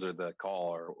headphones or the call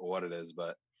or what it is.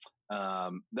 But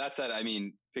that said, I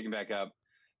mean, picking back up,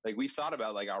 like we've thought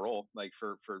about like our role, like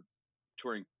for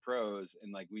touring pros,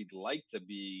 and like we'd like to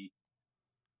be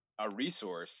a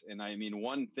resource. And I mean,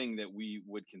 one thing that we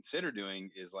would consider doing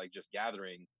is like just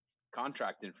gathering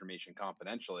contract information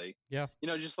confidentially. Yeah.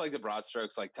 Just like the broad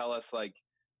strokes, like tell us like,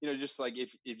 just like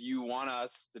if you want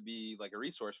us to be like a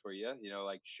resource for you,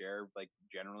 like share like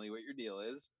generally what your deal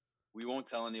is. We won't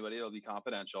tell anybody. It'll be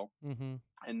confidential. Mm-hmm.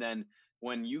 And then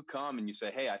when you come and you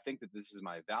say, hey, I think that this is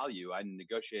my value, I'm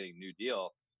negotiating a new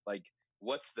deal. Like,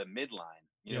 what's the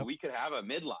midline? We could have a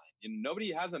midline, and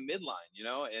nobody has a midline,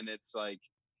 and it's like,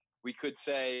 we could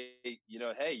say, hey,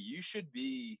 you should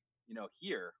be,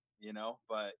 here,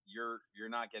 but you're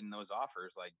not getting those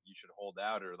offers. Like, you should hold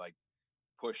out or like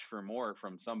push for more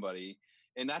from somebody.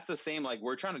 And that's the same, like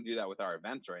we're trying to do that with our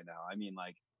events right now. I mean,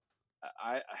 like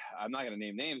I'm not going to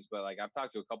name names, but like I've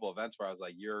talked to a couple of events where I was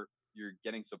like, you're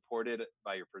getting supported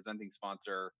by your presenting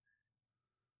sponsor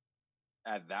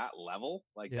at that level.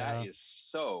 Like that is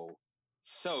so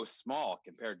small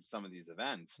compared to some of these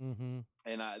events. Mm-hmm.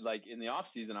 And I like in the off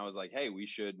season, I was like, hey, we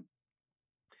should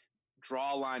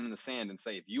draw a line in the sand and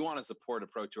say, if you want to support a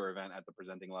pro tour event at the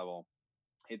presenting level,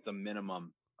 it's a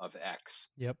minimum of X.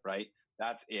 Yep. Right.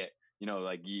 That's it.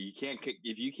 Like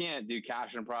if you can't do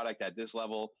cash and product at this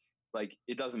level, like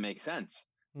it doesn't make sense,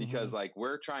 because like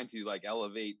we're trying to like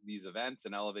elevate these events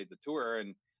and elevate the tour.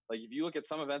 And like, if you look at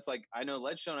some events, like I know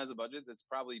Ledgestone has a budget that's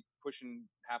probably pushing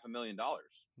 $500,000,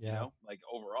 like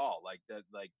overall, like that,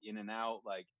 like in and out,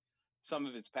 like some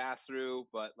of it's passed through,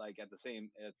 but like at the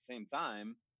same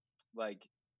time, like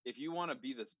if you want to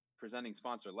be this presenting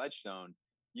sponsor Ledgestone,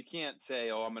 you can't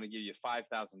say, oh, I'm going to give you $5,000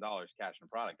 cash and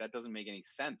product. That doesn't make any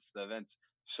sense. The event's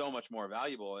so much more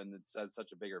valuable, and it has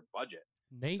such a bigger budget.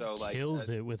 Nate kills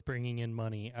it with bringing in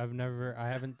money. I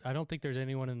don't think there's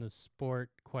anyone in the sport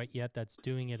quite yet that's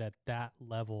doing it at that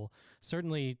level.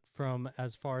 Certainly from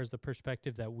as far as the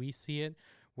perspective that we see it,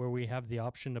 where we have the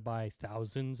option to buy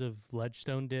thousands of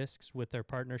Ledgestone discs with their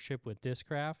partnership with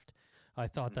Discraft. I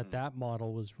thought that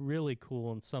model was really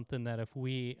cool and something that if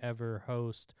we ever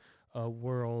host a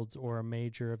Worlds or a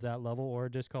major of that level or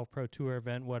a Disc Golf Pro Tour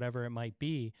event, whatever it might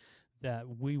be, that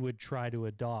we would try to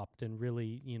adopt and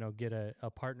really, get a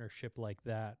partnership like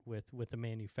that with the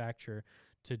manufacturer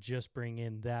to just bring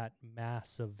in that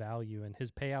massive value. And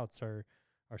his payouts are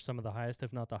some of the highest,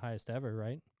 if not the highest ever,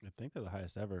 right? I think they're the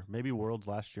highest ever. Maybe Worlds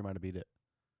last year might have beat it.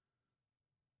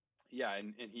 Yeah,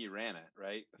 and he ran it,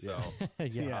 right? So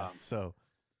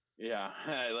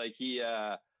like he's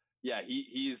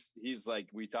like,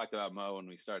 we talked about Mo when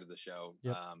we started the show.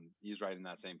 Yep. He's right in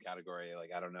that same category.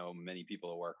 Like, I don't know many people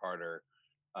that work harder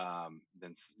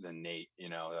than Nate.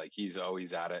 Like, he's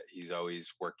always at it. He's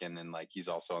always working, and like he's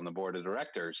also on the board of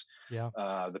directors. Yeah.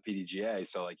 The PDGA.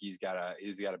 So like he's got a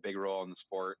big role in the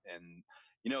sport. And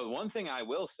the one thing I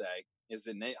will say is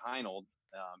that Nate Heinold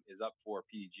is up for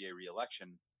PDGA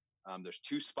re-election. There's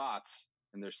 2 spots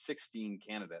and there's 16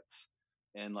 candidates.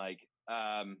 And like,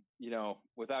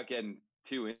 without getting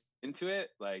too into it,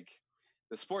 like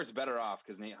the sport's better off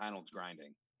because Nate Heinold's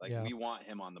grinding. Like we want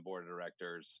him on the board of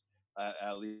directors,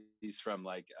 at least from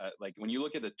like when you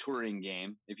look at the touring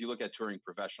game, if you look at touring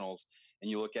professionals and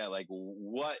you look at like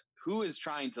who is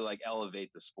trying to like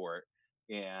elevate the sport,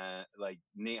 and like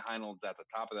Nate Heinold's at the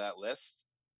top of that list.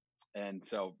 And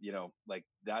so, like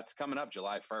that's coming up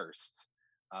July 1st.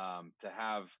 To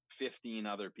have 15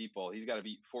 other people, he's got to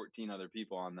beat 14 other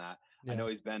people on that. Yeah. I know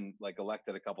he's been like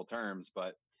elected a couple terms,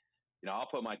 but I'll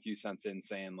put my 2 cents in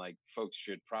saying like folks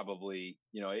should probably,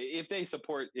 if they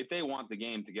want the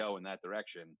game to go in that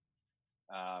direction,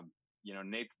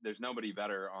 Nate, there's nobody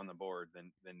better on the board than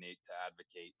Nate to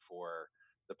advocate for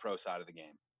the pro side of the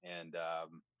game. And, I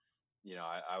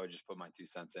would just put my 2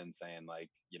 cents in saying like,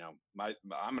 I'm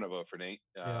going to vote for Nate.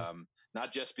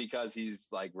 Not just because he's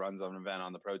like runs an event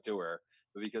on the pro tour,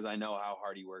 but because I know how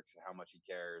hard he works and how much he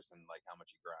cares and like how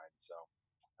much he grinds. So,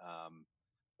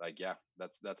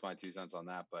 that's my 2 cents on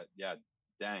that. But yeah,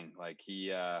 dang, like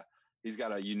he's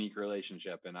got a unique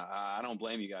relationship, and I don't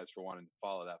blame you guys for wanting to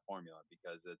follow that formula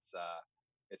because it's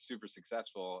super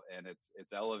successful and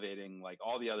it's elevating like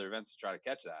all the other events to try to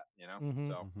catch that,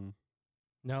 So.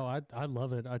 No, I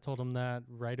love it. I told him that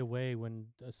right away when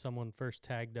someone first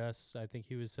tagged us. I think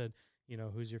he said,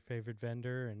 who's your favorite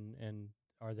vendor and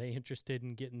are they interested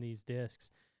in getting these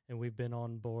discs? And we've been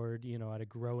on board, at a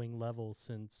growing level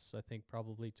since I think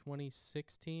probably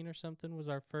 2016 or something was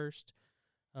our first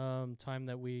time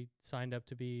that we signed up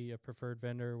to be a preferred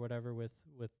vendor or whatever with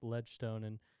Ledgestone.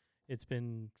 And it's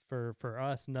been for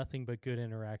us nothing but good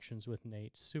interactions with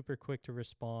Nate. Super quick to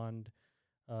respond.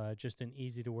 Just an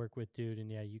easy to work with dude. And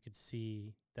yeah, you could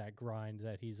see that grind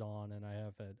that he's on. And I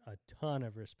have a ton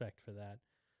of respect for that.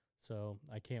 So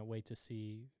I can't wait to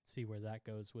see where that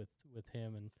goes with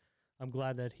him. And I'm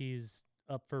glad that he's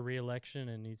up for re-election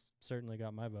and he's certainly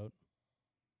got my vote.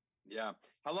 Yeah.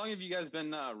 How long have you guys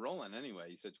been rolling anyway?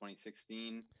 You said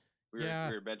 2016. We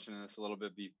were mentioning this a little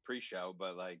bit pre-show,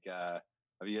 but like,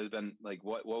 have you guys been like,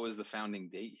 what was the founding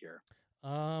date here?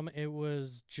 It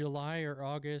was July or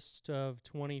August of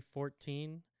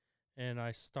 2014, and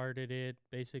I started it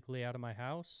basically out of my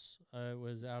house. It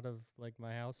was out of like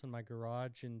my house and my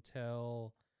garage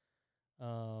until,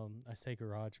 I say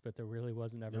garage, but there really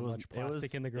wasn't ever much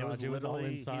plastic in the garage. It was all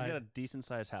inside. He's got a decent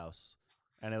sized house,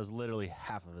 and it was literally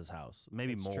half of his house,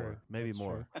 maybe That's more, true. Maybe That's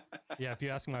more. Yeah, if you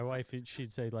ask my wife,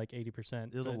 she'd say like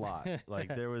 80%. It was a lot. Like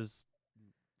there was.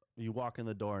 You walk in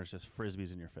the door and it's just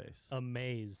Frisbees in your face. A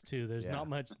maze too. There's not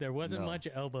much. There wasn't much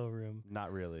elbow room.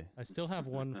 Not really. I still have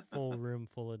one full room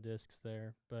full of discs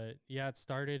there, but yeah, it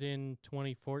started in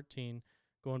 2014.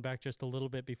 Going back just a little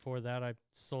bit before that, I've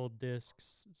sold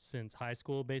discs since high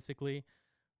school, basically.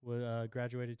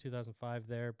 Graduated 2005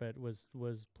 there, but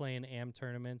was playing AM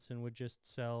tournaments and would just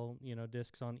sell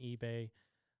discs on eBay.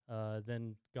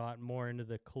 Then got more into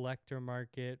the collector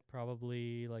market,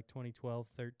 probably like 2012,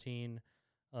 13.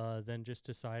 Then just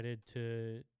decided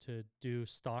to do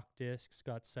stock discs,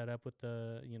 got set up with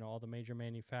the, all the major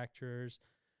manufacturers,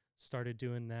 started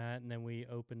doing that. And then we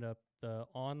opened up the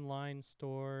online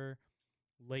store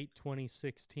late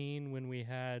 2016 when we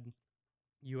had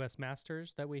US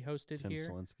Masters that we hosted here.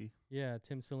 Tim Selinsky. Yeah,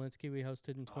 Tim Selinsky we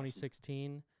hosted in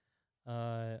 2016.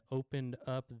 Opened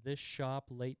up this shop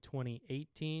late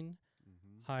 2018.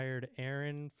 Hired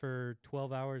Aaron for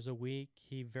 12 hours a week.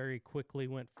 He very quickly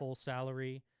went full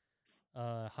salary.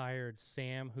 Hired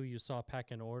Sam, who you saw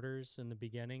packing orders in the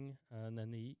beginning, and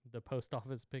then the post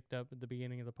office picked up at the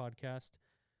beginning of the podcast.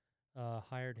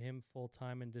 Hired him full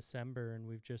time in December, and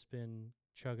we've just been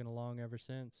chugging along ever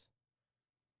since.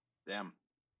 Damn.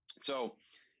 So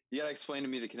you gotta explain to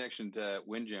me the connection to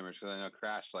Windjammers, because I know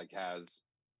Crash has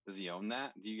Does he own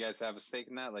that? Do you guys have a stake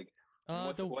in that? Like,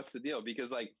 what's the deal?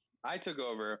 Because like I took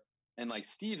over and like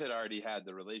Steve had already had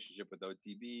the relationship with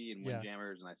OTB and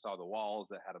Windjammers, and I saw the walls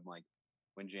that had them like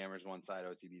Windjammers one side,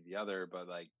 OTB the other, but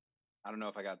like I don't know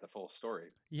if I got the full story.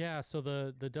 Yeah, so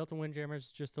the Delta Windjammers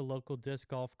is just a local disc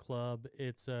golf club.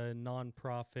 It's a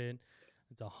nonprofit.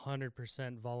 It's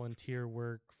 100% volunteer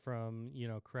work from, you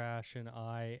know, Crash and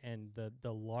I and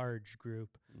the large group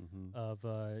of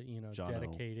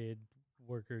dedicated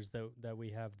workers that we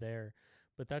have there.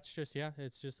 But that's just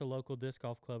it's just a local disc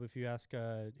golf club. If you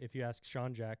ask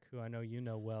Sean Jack, who I know you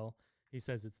know well, he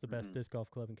says it's the best disc golf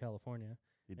club in California.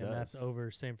 And that's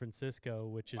over San Francisco,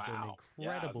 which is an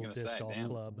incredible disc golf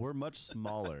club. We're much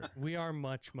smaller. We are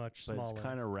much smaller. But it's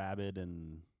kind of rabid,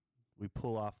 and we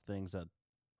pull off things that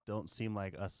don't seem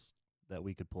like us that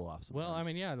we could pull off sometimes. Well, I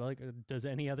mean, like, does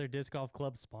any other disc golf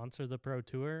club sponsor the Pro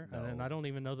Tour? No. And I don't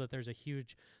even know that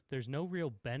there's no real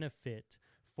benefit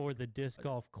for the disc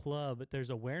golf club. There's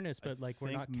awareness, but like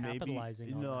we're not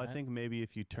capitalizing on that. I think maybe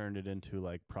if you turned it into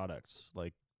like products,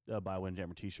 like buy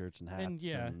Windjammer t-shirts and hats.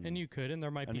 And you could, and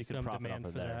there might be some demand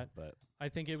for that. But I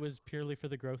think it was purely for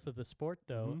the growth of the sport,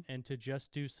 though, and to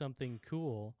just do something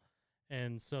cool.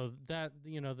 And so that,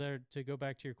 you know, there, to go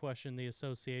back to your question, the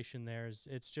association there is,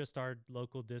 it's just our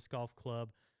local disc golf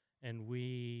club. And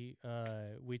we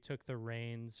took the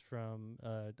reins from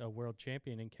a world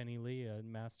champion in Kenny Lee, a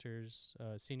Masters,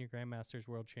 Senior Grandmasters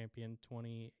world champion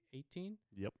 2018.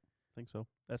 Yep, I think so.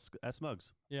 That's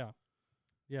Smugs. Yeah.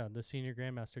 Yeah, the Senior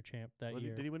Grandmaster champ that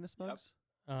year. Did he win the Smugs?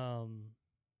 Yep. I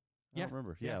don't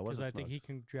remember. Yeah, it was because I think he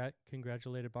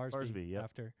congratulated Barsby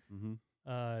after.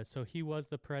 Mm-hmm. So he was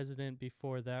the president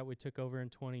before that. We took over in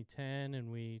 2010,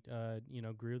 and we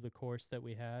grew the course that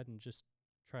we had and just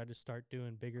tried to start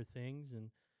doing bigger things. And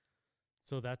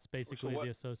so that's basically the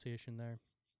association there.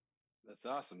 That's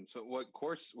awesome. So what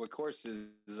course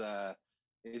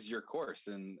is your course,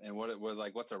 and what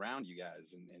what's around you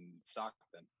guys in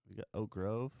Stockton? We got Oak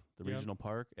Grove, the regional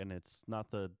park, and it's not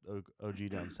the OG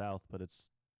down south, but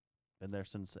it's been there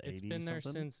since 80. It's been there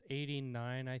since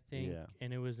 89, I think. Yeah.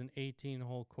 And it was an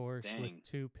 18-hole course with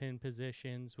 2 pin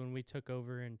positions. When we took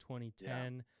over in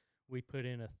 2010, we put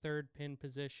in a 3rd pin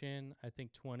position. I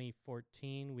think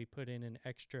 2014, we put in an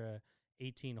extra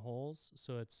 18 holes.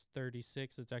 So it's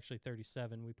 36. It's actually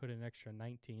 37. We put in an extra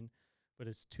 19, but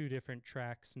it's 2 different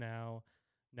tracks now.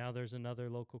 Now there's another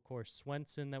local course,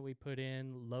 Swenson, that we put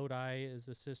in. Lodi is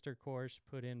a sister course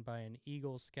put in by an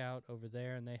Eagle Scout over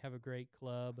there, and they have a great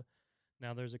club.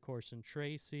 Now there's a course in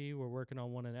Tracy. We're working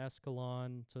on one in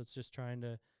Escalon. So it's just trying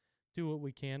to do what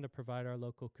we can to provide our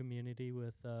local community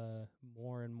with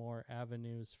more and more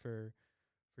avenues for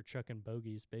chucking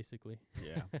bogeys, basically.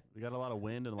 Yeah. We got a lot of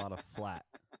wind and a lot of flat.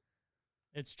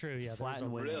 It's true. Yeah. Flat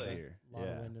and windy here. A lot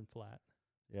of wind and flat.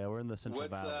 Yeah. We're in the Central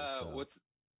Valley. So. What's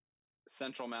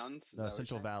Central Mountains? No,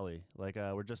 Central Valley. Like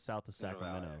we're just south of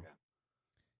Sacramento. Valley, okay.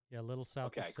 Yeah. A little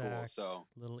south of Sac. Cool. So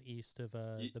a little east of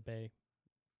the bay.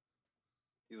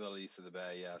 A little east of the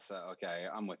bay, yeah. So okay,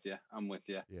 I'm with you.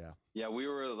 Yeah. Yeah, we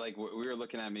were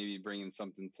looking at maybe bringing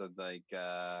something to like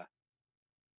the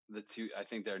 2. I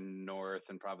think they're north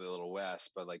and probably a little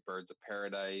west, but like Birds of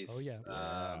Paradise. Oh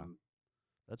yeah.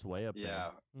 That's way up there. Yeah.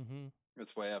 Mm-hmm.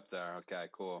 It's way up there. Okay,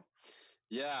 cool.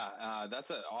 Yeah, that's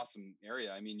an awesome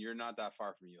area. I mean, you're not that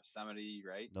far from Yosemite,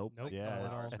 right? Nope.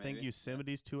 Yeah, I think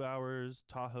Yosemite's 2 hours,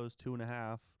 Tahoe's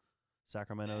 2.5,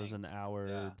 Sacramento's an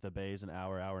hour, the Bay's an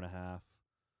hour and a half.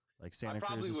 Like Santa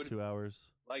Cruz is 2 hours.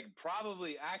 Like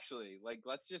probably actually, like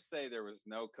let's just say there was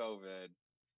no COVID.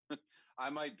 I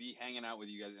might be hanging out with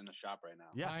you guys in the shop right now.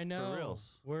 Yeah, I know. For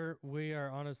reals. We are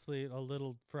honestly a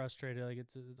little frustrated. Like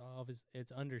it's obvious,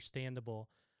 it's understandable,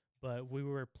 but we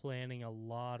were planning a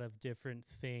lot of different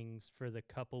things for the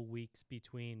couple weeks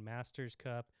between Masters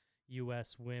Cup,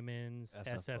 U.S. Women's,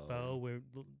 SFO. We're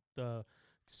the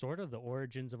sort of the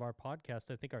origins of our podcast.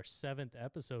 I think our 7th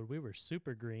episode, we were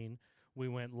super green. We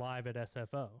went live at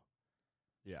SFO.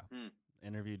 Yeah.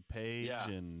 Interviewed Paige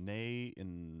and Nate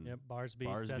and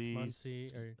Barsby, Seth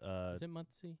Muncie. Is it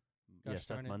Muncie? Yeah,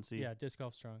 Seth Muncie. Yeah, Disc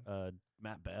Golf Strong.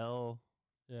 Matt Bell.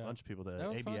 Yeah. A bunch of people. The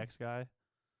ABX guy.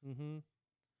 Mm-hmm.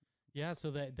 Yeah, so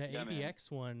the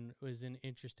ABX one was an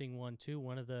interesting one too.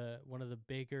 One of the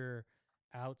bigger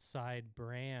outside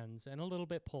brands, and a little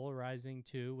bit polarizing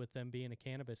too, with them being a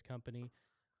cannabis company.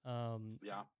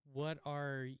 What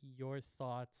are your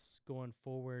thoughts going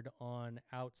forward on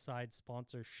outside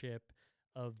sponsorship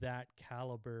of that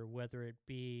caliber, whether it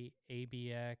be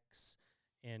ABX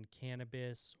and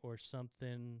cannabis or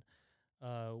something?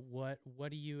 What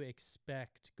do you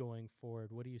expect going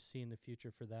forward? What do you see in the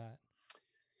future for that?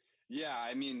 Yeah,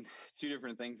 I mean, 2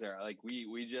 different things there. Like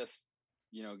we just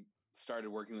started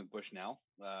working with Bushnell,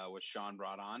 which Sean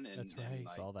brought on, and, That's right. and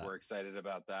like, we're excited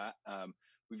about that.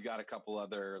 We've got a couple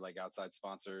other like outside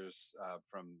sponsors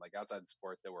from like outside the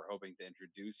sport that we're hoping to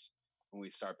introduce when we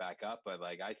start back up. But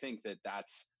like, I think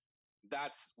that's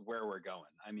where we're going.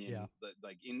 I mean,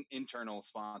 like internal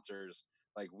sponsors,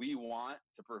 like we want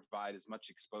to provide as much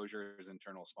exposure as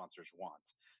internal sponsors want,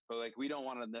 but like we don't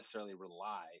want to necessarily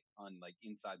rely on like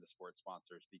inside the sport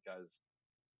sponsors, because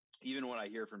even what I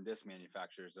hear from disc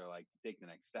manufacturers, they're like, to take the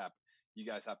next step, you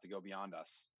guys have to go beyond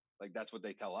us. Like that's what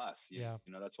they tell us. You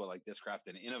know, that's what like Discraft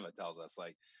and Innova tells us.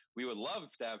 Like we would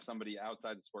love to have somebody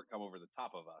outside the sport come over the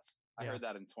top of us. I heard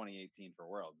that in 2018 for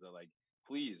Worlds. They're like,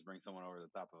 please bring someone over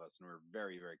the top of us. And we're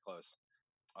very, very close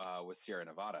with Sierra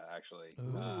Nevada, actually.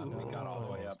 We got all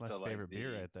the way up to like favorite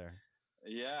beer right there.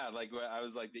 Yeah, like I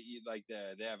was like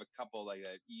they have a couple like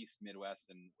East, Midwest,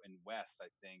 and West. I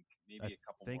think maybe a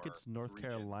couple. I think it's North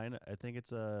Carolina. I think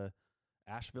it's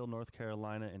Asheville, North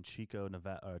Carolina, and Chico,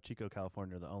 Nevada, Chico,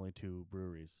 California are the only two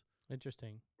breweries.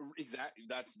 Interesting. Exactly.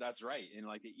 That's right. And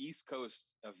like the East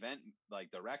Coast event, like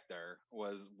director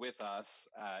was with us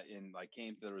in like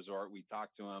came to the resort. We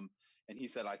talked to him, and he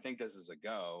said, "I think this is a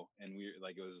go." And we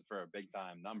like it was for a big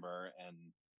time number, and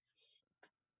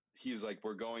he was like,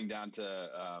 we're going down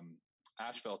to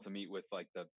Asheville to meet with like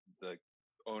the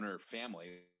owner family.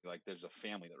 Like there's a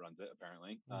family that runs it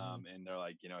apparently. And they're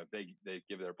like, if they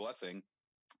give their blessing,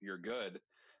 you're good.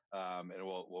 And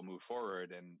we'll move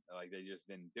forward. And like, they just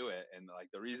didn't do it. And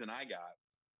like, the reason I got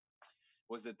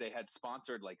was that they had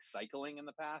sponsored like cycling in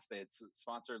the past. They had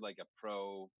sponsored like a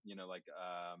pro,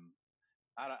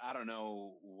 I don't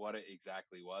know what it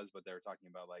exactly was, but they were talking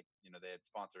about like, they had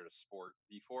sponsored a sport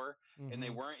before, and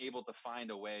they weren't able to find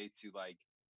a way to like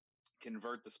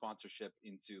convert the sponsorship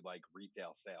into like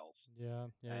retail sales.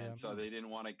 So they didn't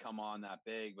want to come on that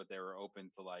big, but they were open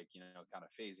to like, kind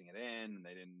of phasing it in, and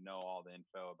they didn't know all the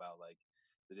info about like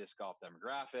the disc golf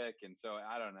demographic. And so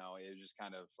I don't know, it just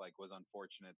kind of like was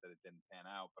unfortunate that it didn't pan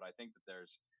out, but I think that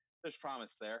there's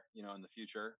promise there, in the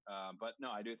future. But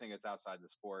no, I do think it's outside the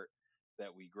sport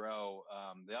that we grow.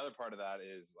 The other part of that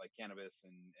is like cannabis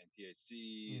and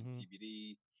THC and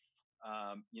CBD.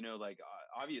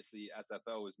 Obviously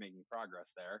SFO is making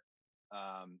progress there,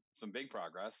 some big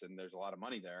progress, and there's a lot of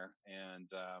money there. And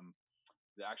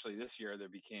actually this year there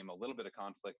became a little bit of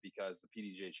conflict because the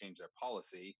PDGA changed their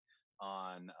policy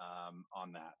on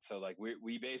that. So like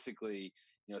we basically,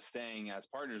 staying as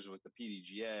partners with the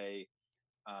PDGA,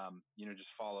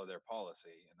 just follow their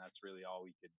policy, and that's really all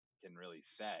we can really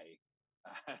say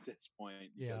at this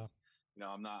point, because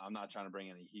I'm not trying to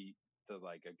bring any heat to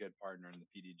like a good partner in the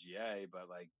PDGA, but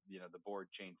like the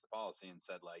board changed the policy and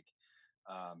said like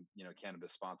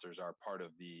cannabis sponsors are part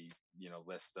of the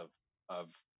list of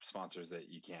sponsors that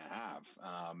you can't have,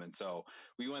 and so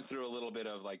we went through a little bit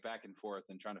of like back and forth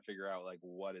and trying to figure out like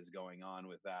what is going on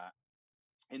with that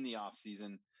in the off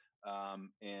season.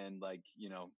 And like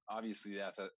obviously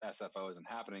the SFO isn't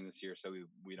happening this year, so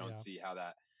we don't see how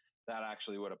that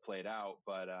actually would have played out.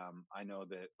 But I know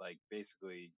that like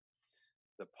basically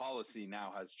the policy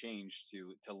now has changed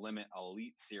to limit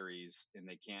elite series, and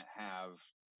they can't have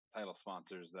title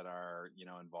sponsors that are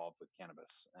involved with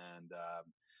cannabis. And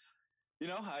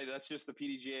that's just the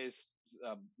PDGA's.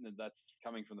 That's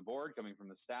coming from the board, coming from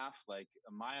the staff. Like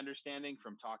my understanding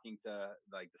from talking to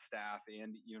like the staff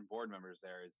and even board members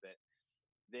there is that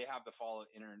they have to follow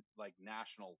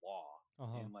national law.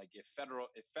 And like if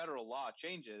federal law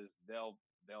changes, they'll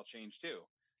change too.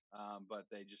 But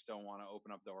they just don't want to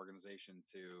open up the organization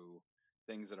to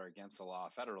things that are against the law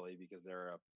federally, because they're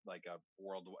a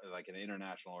world, like an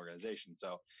international organization.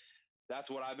 So that's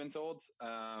what I've been told.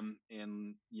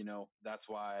 And that's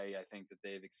why I think that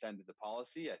they've extended the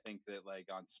policy. I think that like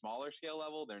on smaller scale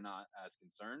level, they're not as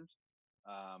concerned.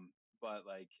 But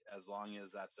like, as long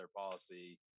as that's their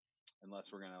policy,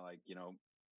 unless we're going to like,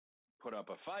 put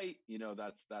up a fight,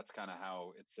 that's kind of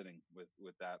how it's sitting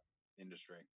with that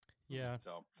industry. Yeah.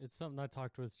 So it's something I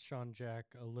talked with Sean Jack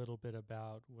a little bit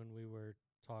about when we were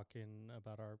talking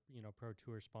about our, Pro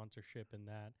Tour sponsorship and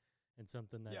that, and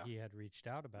something that he had reached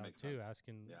out about Makes too, sense.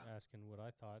 asking what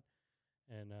I thought.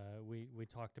 And we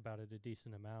talked about it a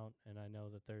decent amount. And I know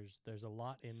that there's a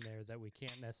lot in there that we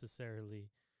can't necessarily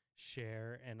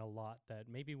share, and a lot that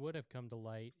maybe would have come to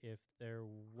light if there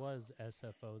was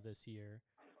SFO this year.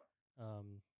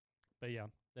 But yeah,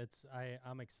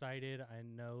 I'm excited. I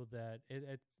know that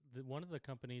it's one of the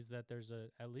companies that there's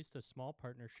at least a small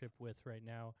partnership with right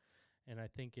now, and I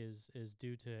think is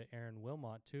due to Aaron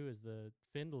Wilmot too, is the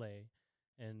Findlay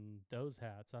and those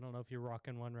hats. I don't know if you're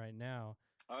rocking one right now.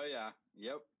 Oh yeah.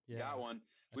 Yep. Yeah. Got one.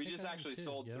 We just actually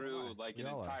sold through like an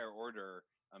entire order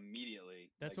immediately.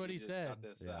 That's like, what he said. Got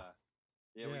this,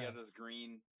 we got this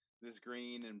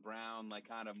green and brown, like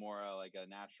kind of more like a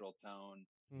natural tone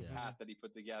hat that he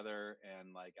put together.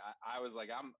 And like, I was like,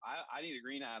 I need a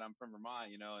green hat. I'm from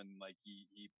Vermont, and like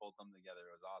he pulled something together.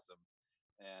 It was awesome.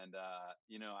 And,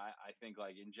 I think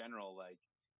like in general, like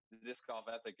the disc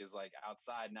golf ethic is like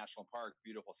outside national park,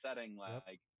 beautiful setting.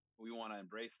 Like we want to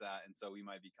embrace that. And so we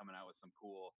might be coming out with some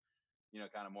cool,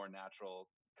 kind of more natural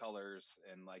colors.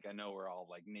 And like, I know we're all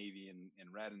like navy and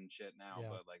red and shit now,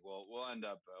 but like, we'll end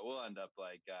up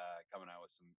like, coming out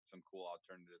with some cool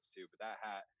alternatives too. But that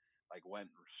hat like went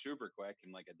super quick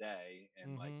in like a day.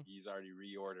 And like, he's already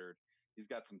reordered. He's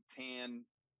got some tan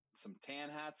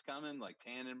hats coming, like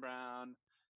tan and brown.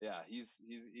 Yeah, he's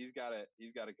got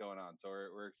it going on. So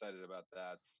we're excited about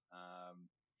that.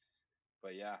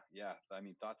 But yeah. I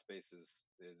mean, Thought Space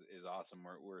is awesome.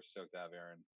 We're stoked to have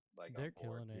Aaron. Like they're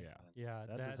killing it. Yeah.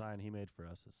 That design he made for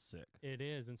us is sick. It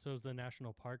is, and so is the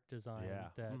National Park design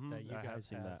that you guys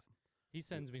have. That. He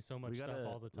sends me so much stuff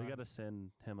all the time. We got to send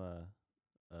him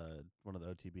one of the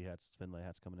OTB hats, Finlay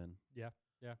hats coming in. Yeah.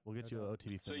 We'll get you an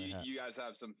OTB Finlay hat. So you guys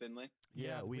have some Finlay?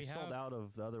 Yeah, we sold out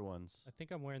of the other ones. I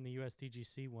think I'm wearing the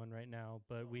USDGC one right now,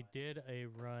 but we did a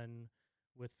run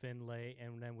with Finlay,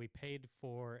 and then we paid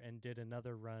for and did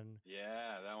another run.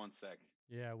 Yeah, that one's sick.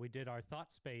 Yeah, we did our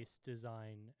Thought Space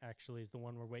design, actually, is the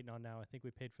one we're waiting on now. I think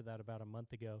we paid for that about a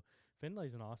month ago.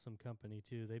 Finlay's an awesome company,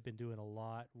 too. They've been doing a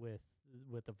lot with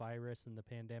the virus and the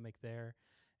pandemic there,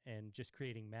 and just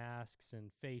creating masks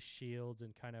and face shields,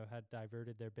 and kind of had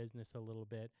diverted their business a little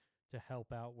bit to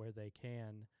help out where they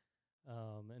can.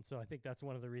 And so I think that's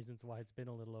one of the reasons why it's been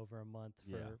a little over a month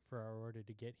for our order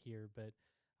to get here. But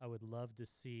I would love to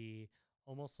see,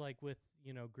 almost like with,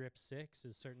 Grip 6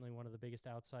 is certainly one of the biggest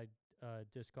outside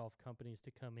disc golf companies to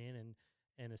come in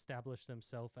and establish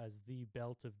themselves as the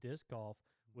belt of disc golf.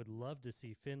 Would love to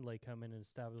see Finlay come in and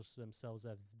establish themselves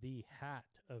as the hat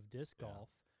of disc golf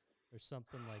or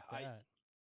something like that.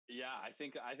 I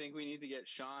think we need to get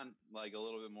Sean like a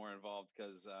little bit more involved,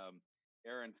 because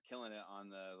Aaron's killing it on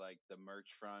the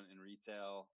merch front and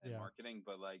retail and marketing.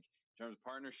 But like in terms of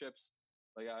partnerships,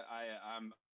 like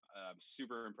I'm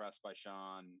super impressed by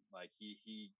Sean. Like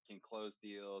he can close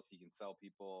deals, he can sell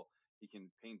people, he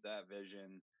can paint that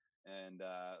vision. And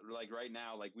like right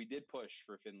now, like we did push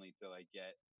for Finlay to like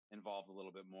get involved a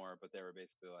little bit more, but they were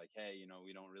basically like, hey,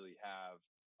 we don't really have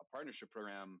a partnership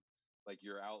program like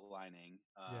you're outlining.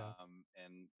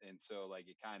 And so like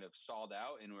it kind of stalled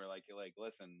out, and we're like,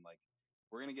 listen, like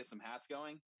we're going to get some hats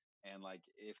going. And like,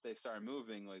 if they start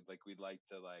moving, like we'd like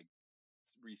to like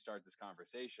restart this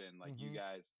conversation. Like you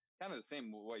guys, kind of the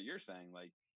same what you're saying,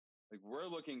 like we're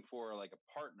looking for like a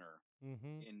partner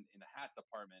in the hat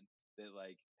department that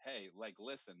like, hey, like,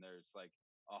 listen, there's like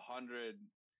 100,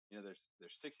 there's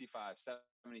 65,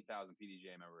 70,000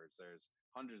 PDGA members. There's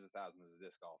hundreds of thousands of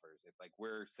disc golfers. If like,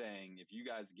 we're saying, if you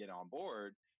guys get on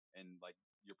board and like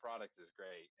your product is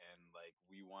great and like,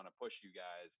 we want to push you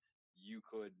guys, you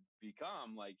could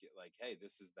become like, hey,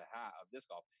 this is the hat of disc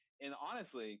golf. And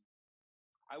honestly,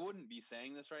 I wouldn't be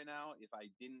saying this right now if I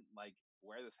didn't like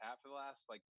wear this hat for the last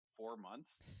like 4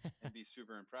 months and be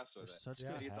super impressed with it. Such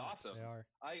good hats. It's awesome. They are.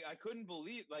 I couldn't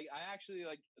believe, like, I actually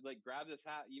like grabbed this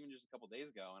hat even just a couple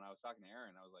days ago, and I was talking to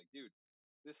Aaron. I was like, dude,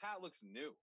 this hat looks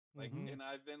new. Like, and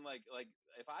I've been like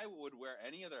if I would wear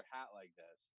any other hat like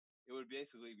this, it would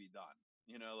basically be done.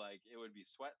 Like it would be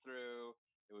sweat through,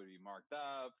 it would be marked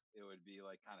up, it would be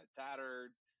like kind of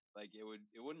tattered, like it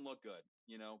wouldn't look good,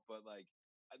 but like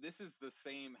this is the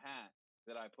same hat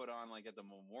that I put on like at the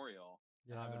memorial.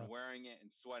 And I've been wearing it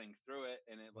and sweating through it,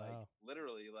 and it like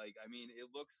literally, like, I mean, it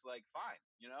looks like fine,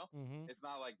 It's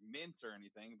not like mint or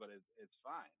anything, but it's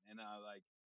fine. And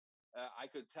I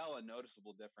could tell a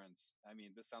noticeable difference. I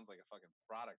mean, this sounds like a fucking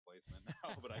product placement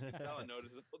now, but I could tell a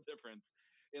noticeable difference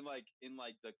in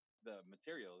the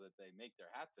material that they make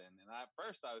their hats in. And at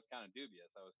first I was kind of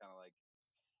dubious. I was kind of like,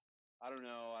 I don't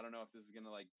know if this is gonna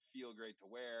like feel great to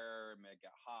wear. It might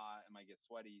get hot, it might get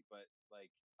sweaty, but like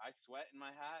I sweat in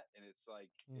my hat, and it's like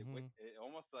it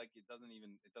almost like it doesn't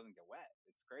get wet.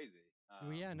 It's crazy.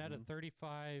 And at a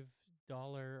 $35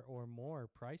 or more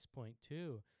price point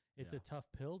too, it's a tough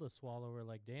pill to swallow. We're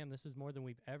like, damn, this is more than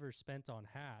we've ever spent on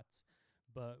hats,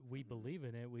 but we believe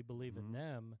in it. We believe in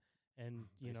them. And,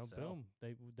 boom,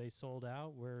 they sold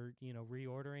out. We're,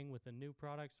 reordering with a new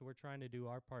product. So we're trying to do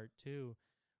our part too,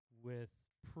 with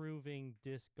proving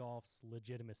disc golf's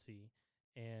legitimacy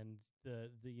and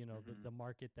the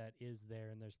market that is there,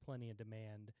 and there's plenty of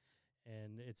demand,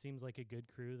 and it seems like a good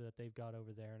crew that they've got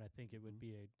over there, and I think it would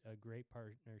be a great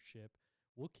partnership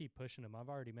we'll keep pushing them. I've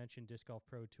already mentioned Disc Golf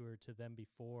Pro Tour to them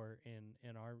before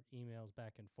in our emails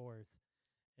back and forth.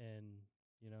 And,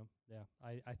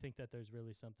 I think that there's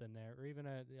really something there. Or even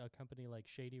a company like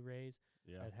Shady Rays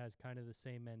that has kind of the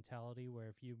same mentality where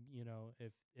if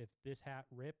if this hat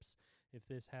rips, if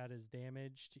this hat is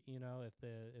damaged, if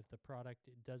the product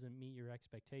doesn't meet your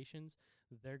expectations,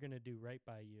 they're going to do right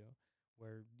by you.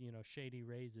 Where, Shady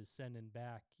Rays is sending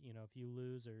back, if you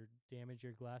lose or damage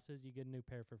your glasses, you get a new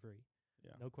pair for free.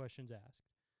 Yeah. No questions asked.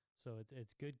 So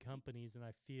it's good companies, and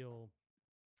I feel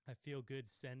good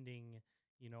sending,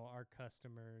 our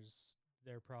customers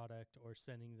their product or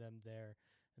sending them there.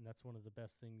 And that's one of the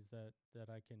best things that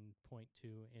I can point to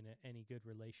in any good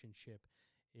relationship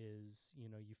is, you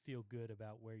feel good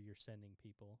about where you're sending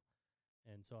people.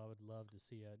 And so I would love to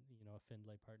see a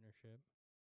Findlay partnership.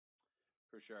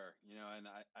 For sure. And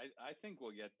I think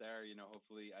we'll get there,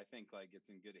 hopefully. I think like it's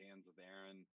in good hands with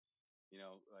Aaron,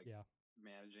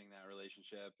 managing that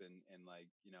relationship and like,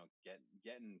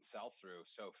 getting sell through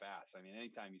so fast. I mean,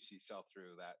 anytime you see sell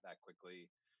through that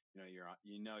quickly, you're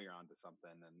onto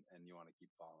something and you want to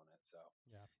keep following it. So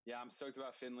yeah, I'm stoked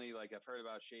about Findlay. Like I've heard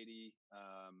about Shady.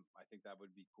 I think that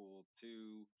would be cool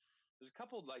too. There's a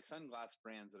couple of like sunglass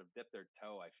brands that have dipped their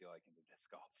toe, I feel like, into disc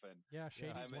golf. And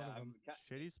Shady's one of them.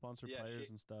 Shady's sponsored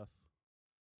players and stuff.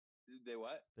 They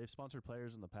what? They've sponsored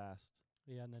players in the past.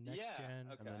 Yeah, and the next gen.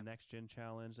 Okay. And the next gen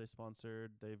challenge they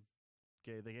sponsored. We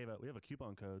have a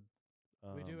coupon code.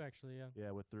 We do actually, yeah. Yeah,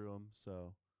 through them.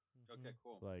 So okay,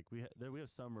 cool. Like we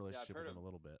have some relationship with them a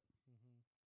little bit. Mm-hmm.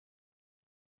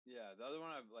 Yeah, the other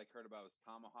one I've like heard about was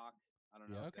Tomahawk. I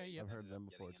don't know. Yeah, okay, I've heard of them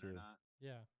before too.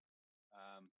 Yeah.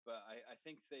 But I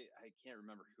think I can't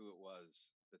remember who it was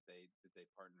that they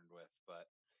partnered with, but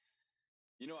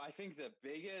I think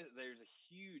there's a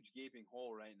huge gaping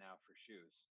hole right now for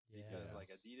shoes because like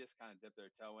Adidas kind of dipped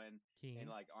their toe in. Keen. And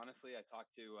like honestly, I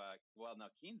talked to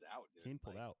Keen's out, dude. Keen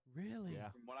pulled out. Really?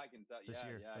 Yeah. From what I can tell, this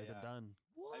year, they're done.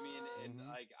 What? I mean, and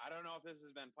like I don't know if this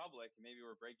has been public. Maybe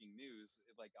we're breaking news.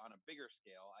 Like on a bigger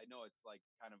scale, I know it's like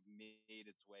kind of made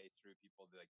its way through people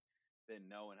that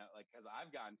didn't know, and like because I've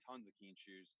gotten tons of Keen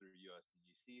shoes through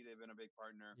USDGC. They've been a big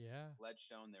partner. Yeah.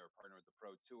 Ledgestone, they were partnered with the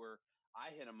Pro Tour.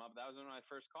 I hit them up. That was one of my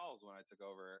first calls when I took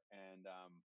over, and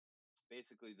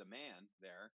basically the man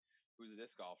there, who's a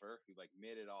disc golfer, who like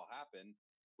made it all happen.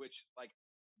 Which like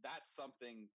that's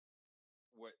something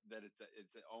that it's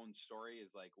its own story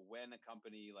is like when a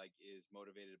company like is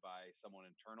motivated by someone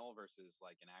internal versus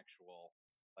like an actual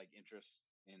like interest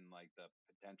in like the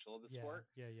potential of the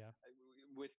sport. Yeah.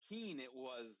 With Keen, it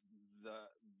was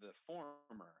the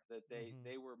former that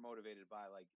they were motivated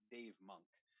by like Dave Monk.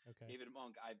 Okay. David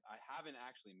Monk. I haven't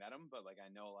actually met him, but like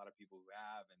I know a lot of people who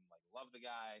have and like love the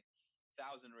guy.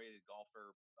 1,000 rated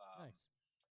golfer. Nice.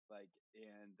 Like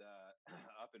and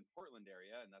up in Portland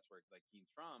area, and that's where like Keen's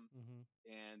from. Mm-hmm.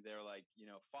 And they're like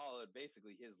followed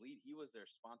basically his lead. He was their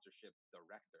sponsorship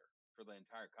director for the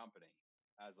entire company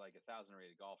as like 1,000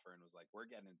 rated golfer, and was like, we're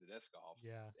getting into disc golf.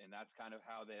 Yeah. And that's kind of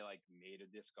how they like made a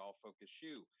disc golf focused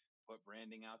shoe, put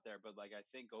branding out there. But like I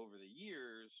think over the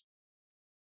years,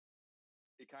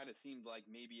 it kind of seemed like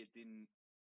maybe it didn't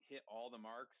hit all the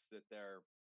marks that their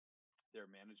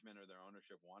management or their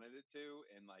ownership wanted it to.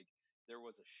 And like there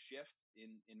was a shift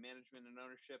in management and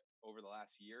ownership over the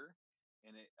last year.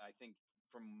 And I think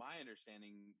from my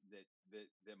understanding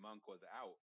that Monk was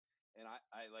out. And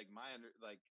I like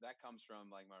that comes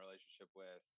from like my relationship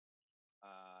with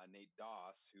Nate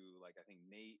Doss, who like I think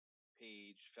Nate,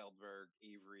 Paige, Feldberg,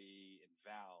 Avery, and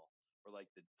Val were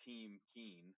like the team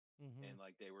Keen. Mm-hmm. And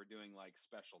like they were doing like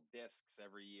special discs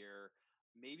every year.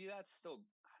 Maybe that's still,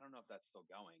 I don't know if that's still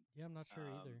going. Yeah, I'm not sure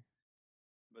either.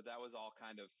 But that was all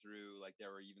kind of through like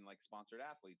there were even like sponsored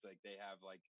athletes. Like they have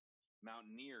like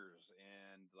mountaineers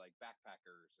and like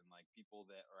backpackers and like people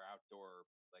that are outdoor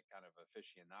like kind of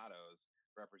aficionados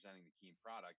representing the Keen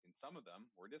product. And some of them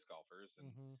were disc golfers.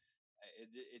 And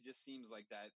it just seems like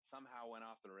that somehow went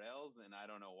off the rails, and I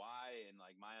don't know why. And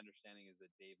like my understanding is that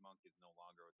Dave Monk is no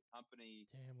longer with the company.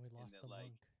 Damn, we lost the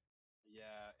Monk.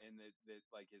 Yeah, and that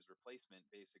like his replacement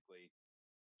basically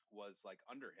was like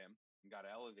under him and got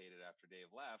elevated after Dave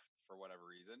left for whatever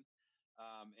reason,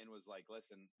 and was like,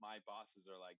 listen, my bosses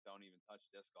are like, don't even touch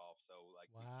disc golf. So like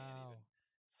we can't even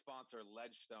sponsor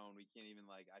Ledgestone. We can't even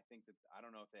like, I think that, I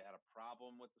don't know if they had a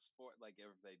problem with the sport, like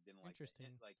if they didn't like it,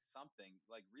 like something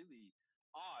like really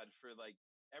odd for like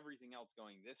everything else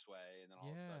going this way. And then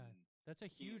all of a sudden that's a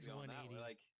huge 180.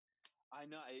 Like, I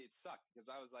know it sucked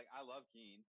because I was like, I love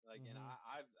Keen. Like, and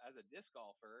I've, as a disc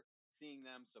golfer, seeing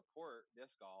them support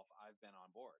disc golf, I've been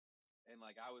on board. And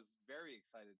like, I was very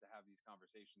excited to have these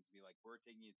conversations, be like, we're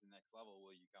taking it to the next level.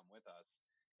 Will you come with us?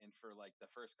 and for like the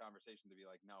first conversation to be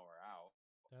like, no, we're out.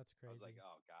 That's crazy. I was like,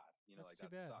 oh God, That's like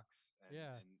too that bad. sucks.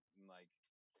 And like,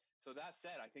 so that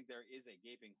said, I think there is a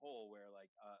gaping hole where like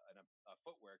a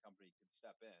footwear company could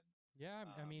step in. Yeah,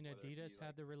 I mean, Adidas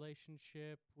had the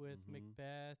relationship with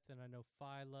Macbeth, and I know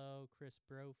Philo, Chris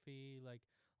Brophy, like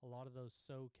a lot of those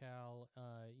SoCal,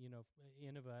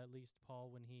 Innova, at least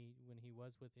Paul when he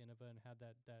was with Innova and had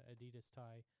that Adidas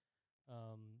tie.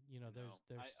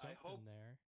 There's something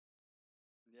there.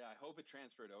 Yeah, I hope it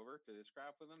transferred over to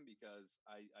Discraft with him, because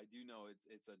I do know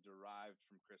it's a derived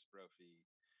from Chris Brophy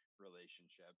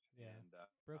relationship. Yeah, and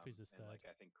Brophy's a stud. And like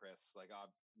I think Chris, like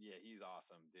yeah, he's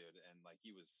awesome, dude. And like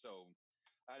he was so,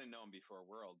 I didn't know him before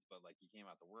Worlds, but like he came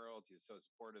out the Worlds, he was so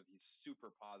supportive, he's super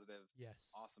positive.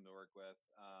 Yes, awesome to work with.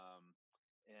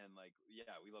 And like,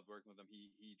 yeah, we loved working with him.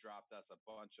 He dropped us a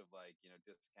bunch of like,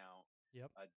 discount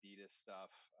Adidas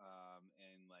stuff.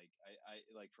 And like I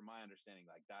like, from my understanding,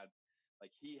 like that,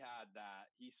 like he had that,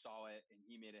 he saw it and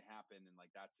he made it happen, and like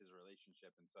that's his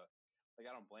relationship. And so like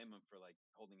I don't blame him for like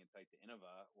holding it tight to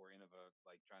Innova, or Innova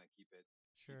like trying to keep it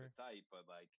tight. But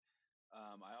like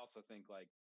I also think like,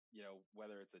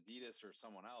 whether it's Adidas or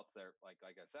someone else, there, like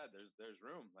I said, there's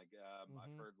room. Like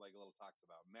I've heard like little talks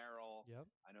about Merrell. Yep.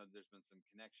 I know there's been some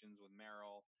connections with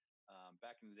Merrell.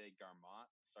 Back in the day, Garmont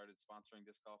started sponsoring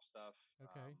disc golf stuff.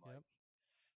 Okay.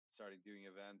 Started doing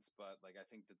events, but like I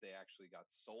think that they actually got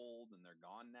sold and they're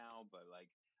gone now. But like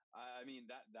I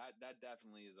mean that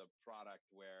definitely is a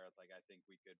product where like I think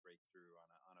we could break through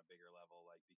on a bigger level.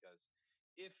 Like, because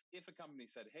if a company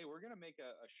said, hey, we're going to make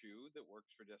a shoe that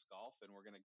works for disc golf, and we're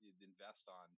going to invest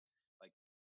on like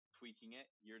tweaking it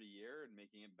year to year and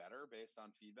making it better based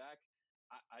on feedback,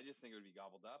 I just think it would be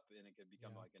gobbled up, and it could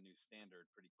become like a new standard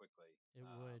pretty quickly. It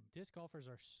would. Disc golfers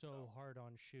are so hard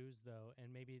on shoes, though, and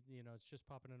maybe it's just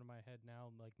popping into my head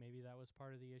now. Like maybe that was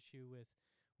part of the issue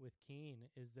with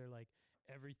Keen, is they're like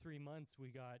every 3 months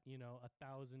we got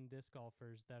 1,000 disc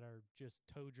golfers that are just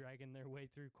toe dragging their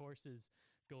way through courses,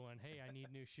 going, "Hey, I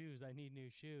need new shoes. I need new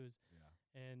shoes."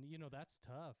 Yeah, and that's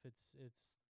tough. It's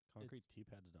concrete tee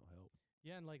pads don't help.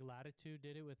 Yeah, and like Latitude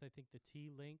did it with I think the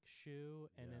T-Link shoe,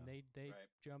 and then they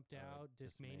jumped out.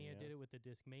 Discmania did it with the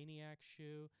Discmaniac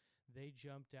shoe. They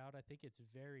jumped out. I think it's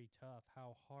very tough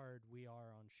how hard we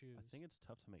are on shoes. I think it's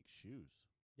tough to make shoes.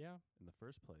 Yeah, in the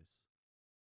first place.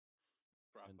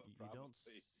 And you probably don't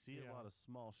see a lot of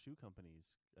small shoe companies.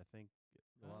 I think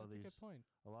a lot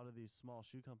of these small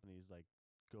shoe companies like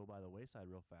go by the wayside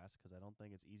real fast because I don't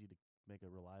think it's easy to make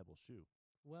a reliable shoe.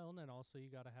 Well, and then also you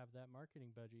got to have that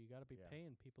marketing budget. You got to be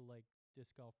paying people like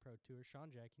Disc Golf Pro Tour. Sean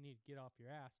Jack, you need to get off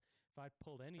your ass. If I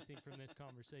pulled anything from this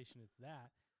conversation, it's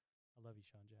that. I love you,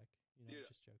 Sean Jack. Dude,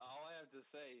 just joking. All I have to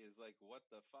say is like, what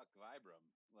the fuck, Vibram?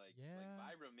 Like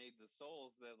Vibram made the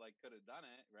soles that like could have done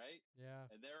it, right? Yeah.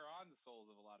 And they're on the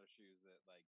soles of a lot of shoes that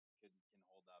like can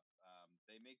hold up.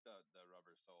 They make the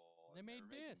rubber sole. They made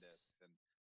discs. And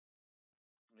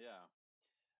yeah.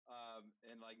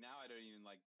 And like now I don't even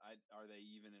like are they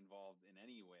even involved in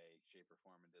any way, shape, or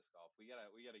form in disc golf? We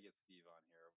gotta get Steve on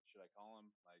here. Should I call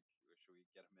him? Like, should we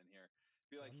get him in here?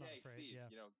 Be like, hey, Steve,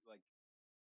 like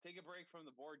take a break from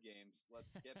the board games.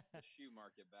 Let's get the shoe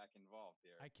market back involved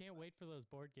here. I can't wait for those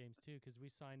board games too, because we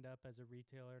signed up as a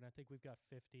retailer, and I think we've got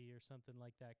 50 or something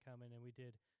like that coming, and we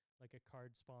did like a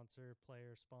card sponsor,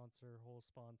 player sponsor, whole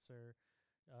sponsor.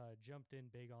 Jumped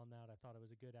in big on that. I thought it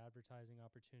was a good advertising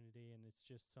opportunity, and it's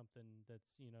just something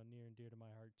that's near and dear to my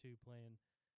heart too.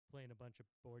 Playing a bunch of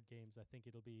board games, I think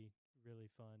it'll be really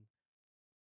fun.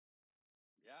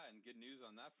 Yeah, and good news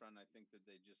on that front. I think that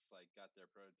they just like got their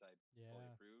prototype fully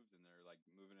approved, and they're like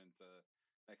moving into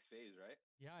next phase, right?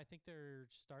 Yeah, I think they're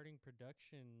starting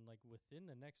production like within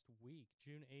the next week.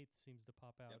 June 8th seems to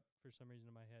pop out for some reason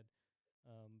in my head.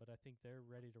 But I think they're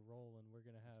ready to roll, and we're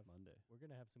gonna have Monday. We're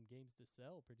gonna have some games to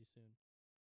sell pretty soon.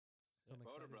 So I'm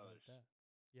excited about that.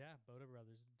 Yeah, Boda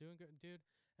Brothers is doing good, dude.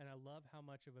 And I love how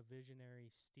much of a visionary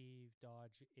Steve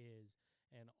Dodge is,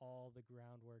 and all the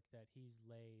groundwork that he's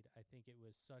laid. I think he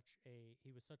was such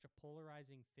a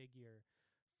polarizing figure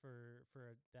for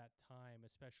that time,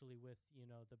 especially with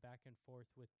the back and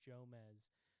forth with Jomez.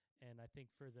 And I think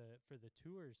for the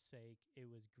tour's sake, it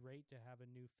was great to have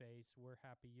a new face. We're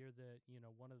happy you're the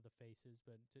one of the faces,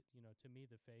 but to me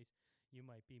the face. You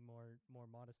might be more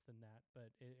modest than that,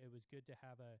 but it was good to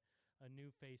have a new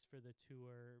face for the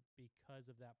tour because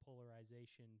of that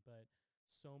polarization. But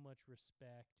so much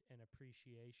respect and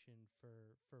appreciation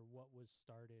for what was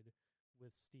started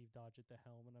with Steve Dodge at the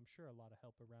helm, and I'm sure a lot of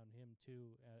help around him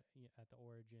too at the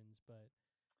Origins, but.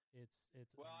 It's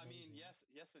well, amazing. I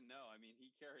mean, yes and no. I mean,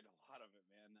 he carried a lot of it,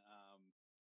 man.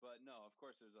 but no, of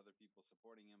course there's other people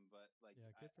supporting him, but like,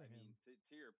 yeah, good for I him. mean,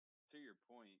 to your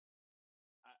point,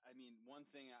 I mean, one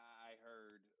thing I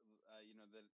heard, you know,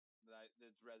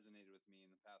 that's resonated with me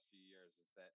in the past few years is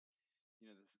that, you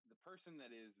know, the person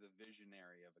that is the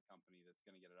visionary of a company that's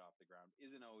going to get it off the ground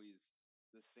isn't always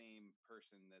the same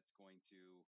person that's going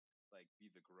to like be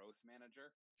the growth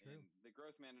manager. True. And the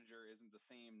growth manager isn't the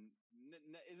same,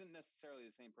 isn't necessarily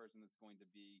the same person that's going to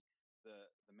be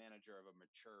the manager of a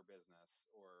mature business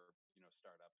or, you know,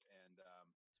 startup. And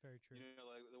it's very true. you know,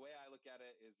 like the way I look at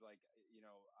it is like, you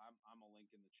know, I'm a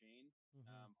link in the chain,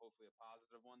 hopefully a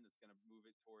positive one that's going to move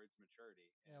it towards maturity.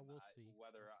 Yeah, and we'll see.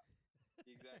 Whether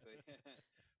exactly,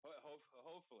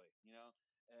 hopefully, you know,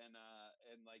 and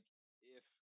like if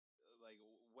like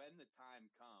when the time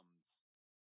comes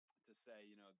to say,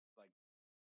 you know, like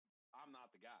I'm not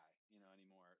the guy, you know,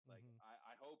 anymore. Like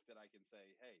I hope that I can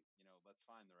say, hey, you know, let's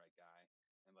find the right guy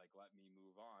and like let me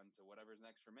move on to whatever's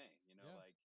next for me. You know,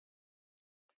 like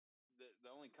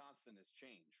the only constant is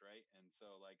change, right? And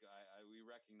so like we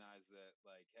recognize that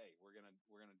like, hey, we're gonna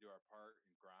do our part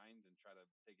and grind and try to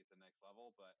take it to the next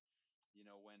level. But you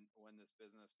know, when this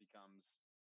business becomes,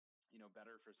 you know,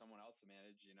 better for someone else to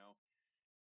manage, you know,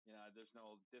 there's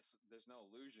no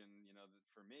illusion, you know, that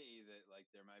for me that like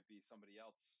there might be somebody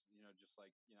else, you know, just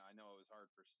like, you know, I know it was hard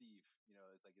for Steve, you know,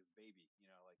 it's like his baby, you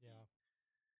know, like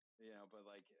you know, but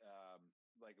like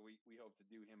we hope to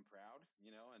do him proud,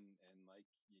 you know, and like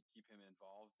you keep him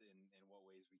involved in what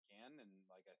ways we can. And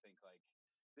like I think like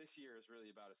this year is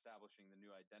really about establishing the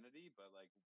new identity, but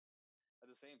like at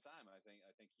the same time, I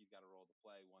think he's got a role to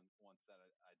play once that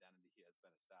identity has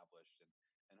been established,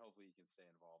 and hopefully he can stay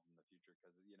involved in the future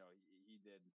because you know he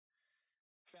did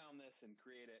found this and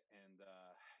create it, and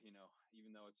you know,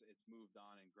 even though it's moved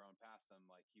on and grown past him,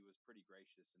 like he was pretty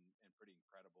gracious and pretty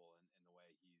incredible in the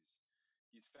way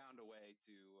he's found a way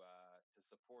to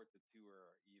support the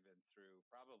tour even through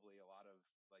probably a lot of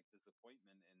like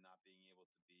disappointment and not being able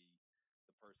to be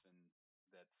the person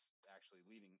that's actually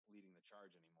leading the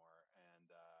charge anymore.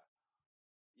 And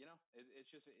you know,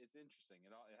 it's just it's interesting.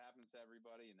 It happens to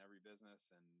everybody in every business,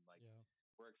 and like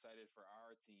we're excited for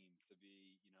our team to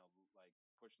be, you know, like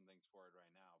pushing things forward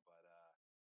right now. But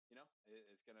you know,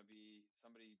 it's going to be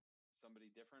somebody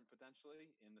different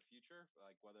potentially in the future,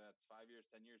 like whether that's 5 years,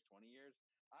 10 years, 20 years.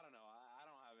 I don't know. I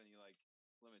don't have any like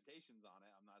limitations on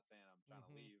it. I'm not saying I'm trying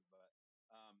to leave, but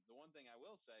the one thing I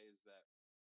will say is that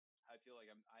I feel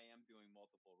like I am doing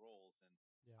multiple roles, and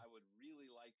I would really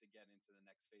like to get into the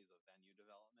next phase of venue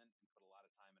development and put a lot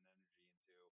of time and energy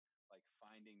into like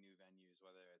finding new venues,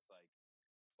 whether it's like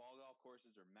ball golf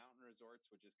courses or mountain resorts,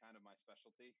 which is kind of my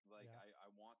specialty. Like I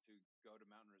want to go to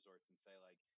mountain resorts and say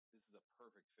like, this is a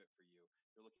perfect fit for you.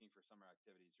 You're looking for summer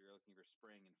activities. You're looking for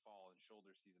spring and fall and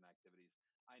shoulder season activities.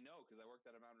 I know, because I worked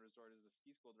at a mountain resort as a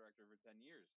ski school director for 10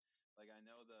 years. Like I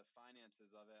know the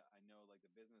finances of it. I know like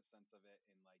the business sense of it.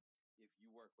 And like, if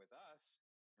you work with us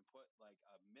and put like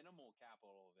a minimal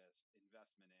capital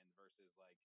investment in versus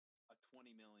like a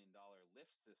 $20 million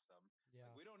lift system,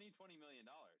 like we don't need $20 million,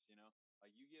 you know?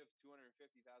 Like you give $250,000,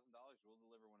 we'll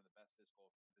deliver one of the best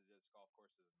disc golf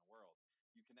courses in the world.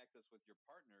 You connect us with your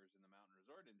partners in the mountain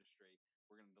resort industry,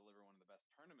 we're going to deliver one of the best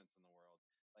tournaments in the world.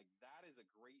 Like that is a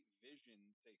great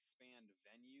vision to expand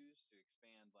venues, to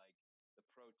expand like the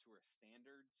pro tour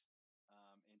standards,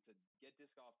 and to get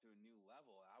disc golf to a new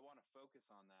level. I want to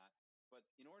focus on that. But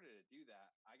in order to do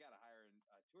that, I got to hire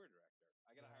a tour director.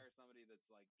 I got to hire somebody that's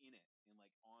like in it and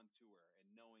like on tour and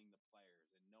knowing the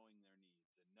players and knowing their needs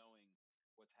and knowing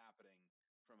what's happening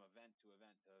from event to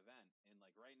event to event. And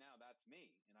like right now that's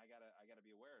me, and I gotta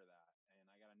be aware of that,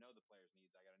 and I gotta know the players'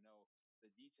 needs. I gotta know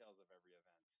the details of every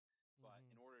event. But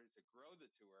in order to grow the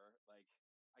tour, like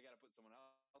I gotta put someone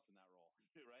else in that role.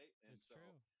 Right. And it's so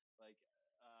true. like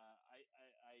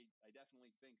I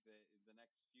definitely think that the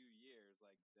next few years,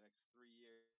 like the next 3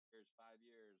 years, 5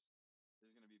 years,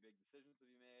 there's going to be big decisions to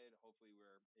be made. Hopefully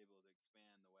we're able to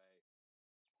expand the way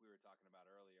we were talking about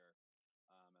earlier,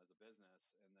 as a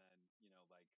business. And then, you know,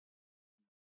 like,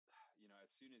 you know,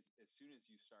 as soon as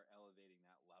you start elevating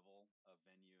that level of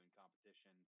venue and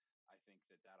competition, I think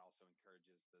that also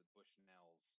encourages the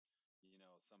Bushnells, you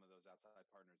know, some of those outside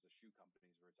partners, the shoe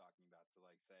companies we're talking about, to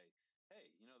like say,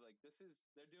 hey, you know, like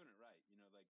they're doing it right. You know,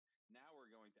 like now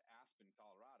we're going to Aspen,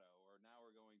 Colorado, or now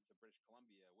we're going to British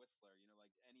Columbia, Whistler, you know,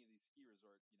 like any of these ski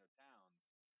resort, you know, towns,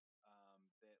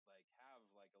 that like have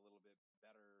like a little bit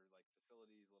better like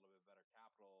facilities, a little bit better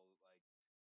capital, like,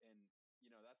 and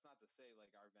you know, that's not to say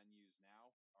like our venues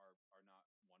now are not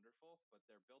wonderful, but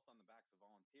they're built on the backs of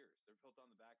volunteers. They're built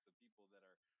on the backs of people that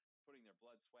are putting their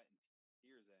blood, sweat, and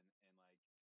tears in, and like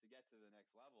to get to the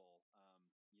next level,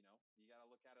 you know, you got to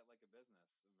look at it like a business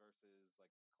versus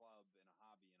like club and a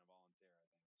hobby and a volunteer, I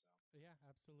think. So yeah,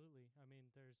 absolutely. I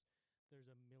mean, there's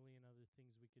a million other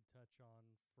things we could touch on,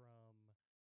 from,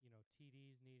 you know,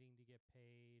 TDs needing to get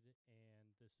paid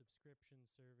and the subscription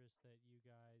service that you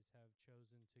guys have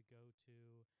chosen to go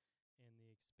to and the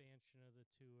expansion of the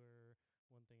tour.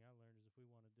 One thing I learned is if we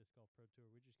want a disc golf pro tour,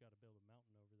 we just got to build a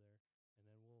mountain over there, and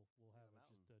then we'll have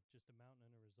just a mountain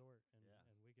and a resort,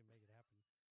 and we can make it happen.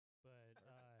 But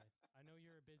I know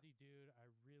you're a busy dude. I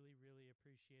really, really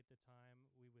appreciate the time.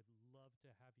 We would love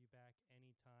to have you back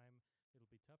anytime.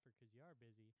 It'll be tougher because you are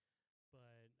busy.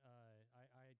 But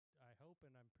I hope,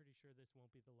 and I'm pretty sure this won't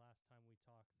be the last time we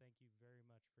talk. Thank you very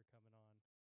much for coming on.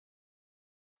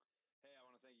 Hey, I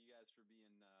want to thank you guys for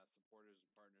being supporters and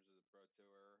partners of the Pro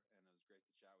Tour, and it was great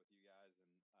to chat with you guys.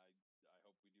 And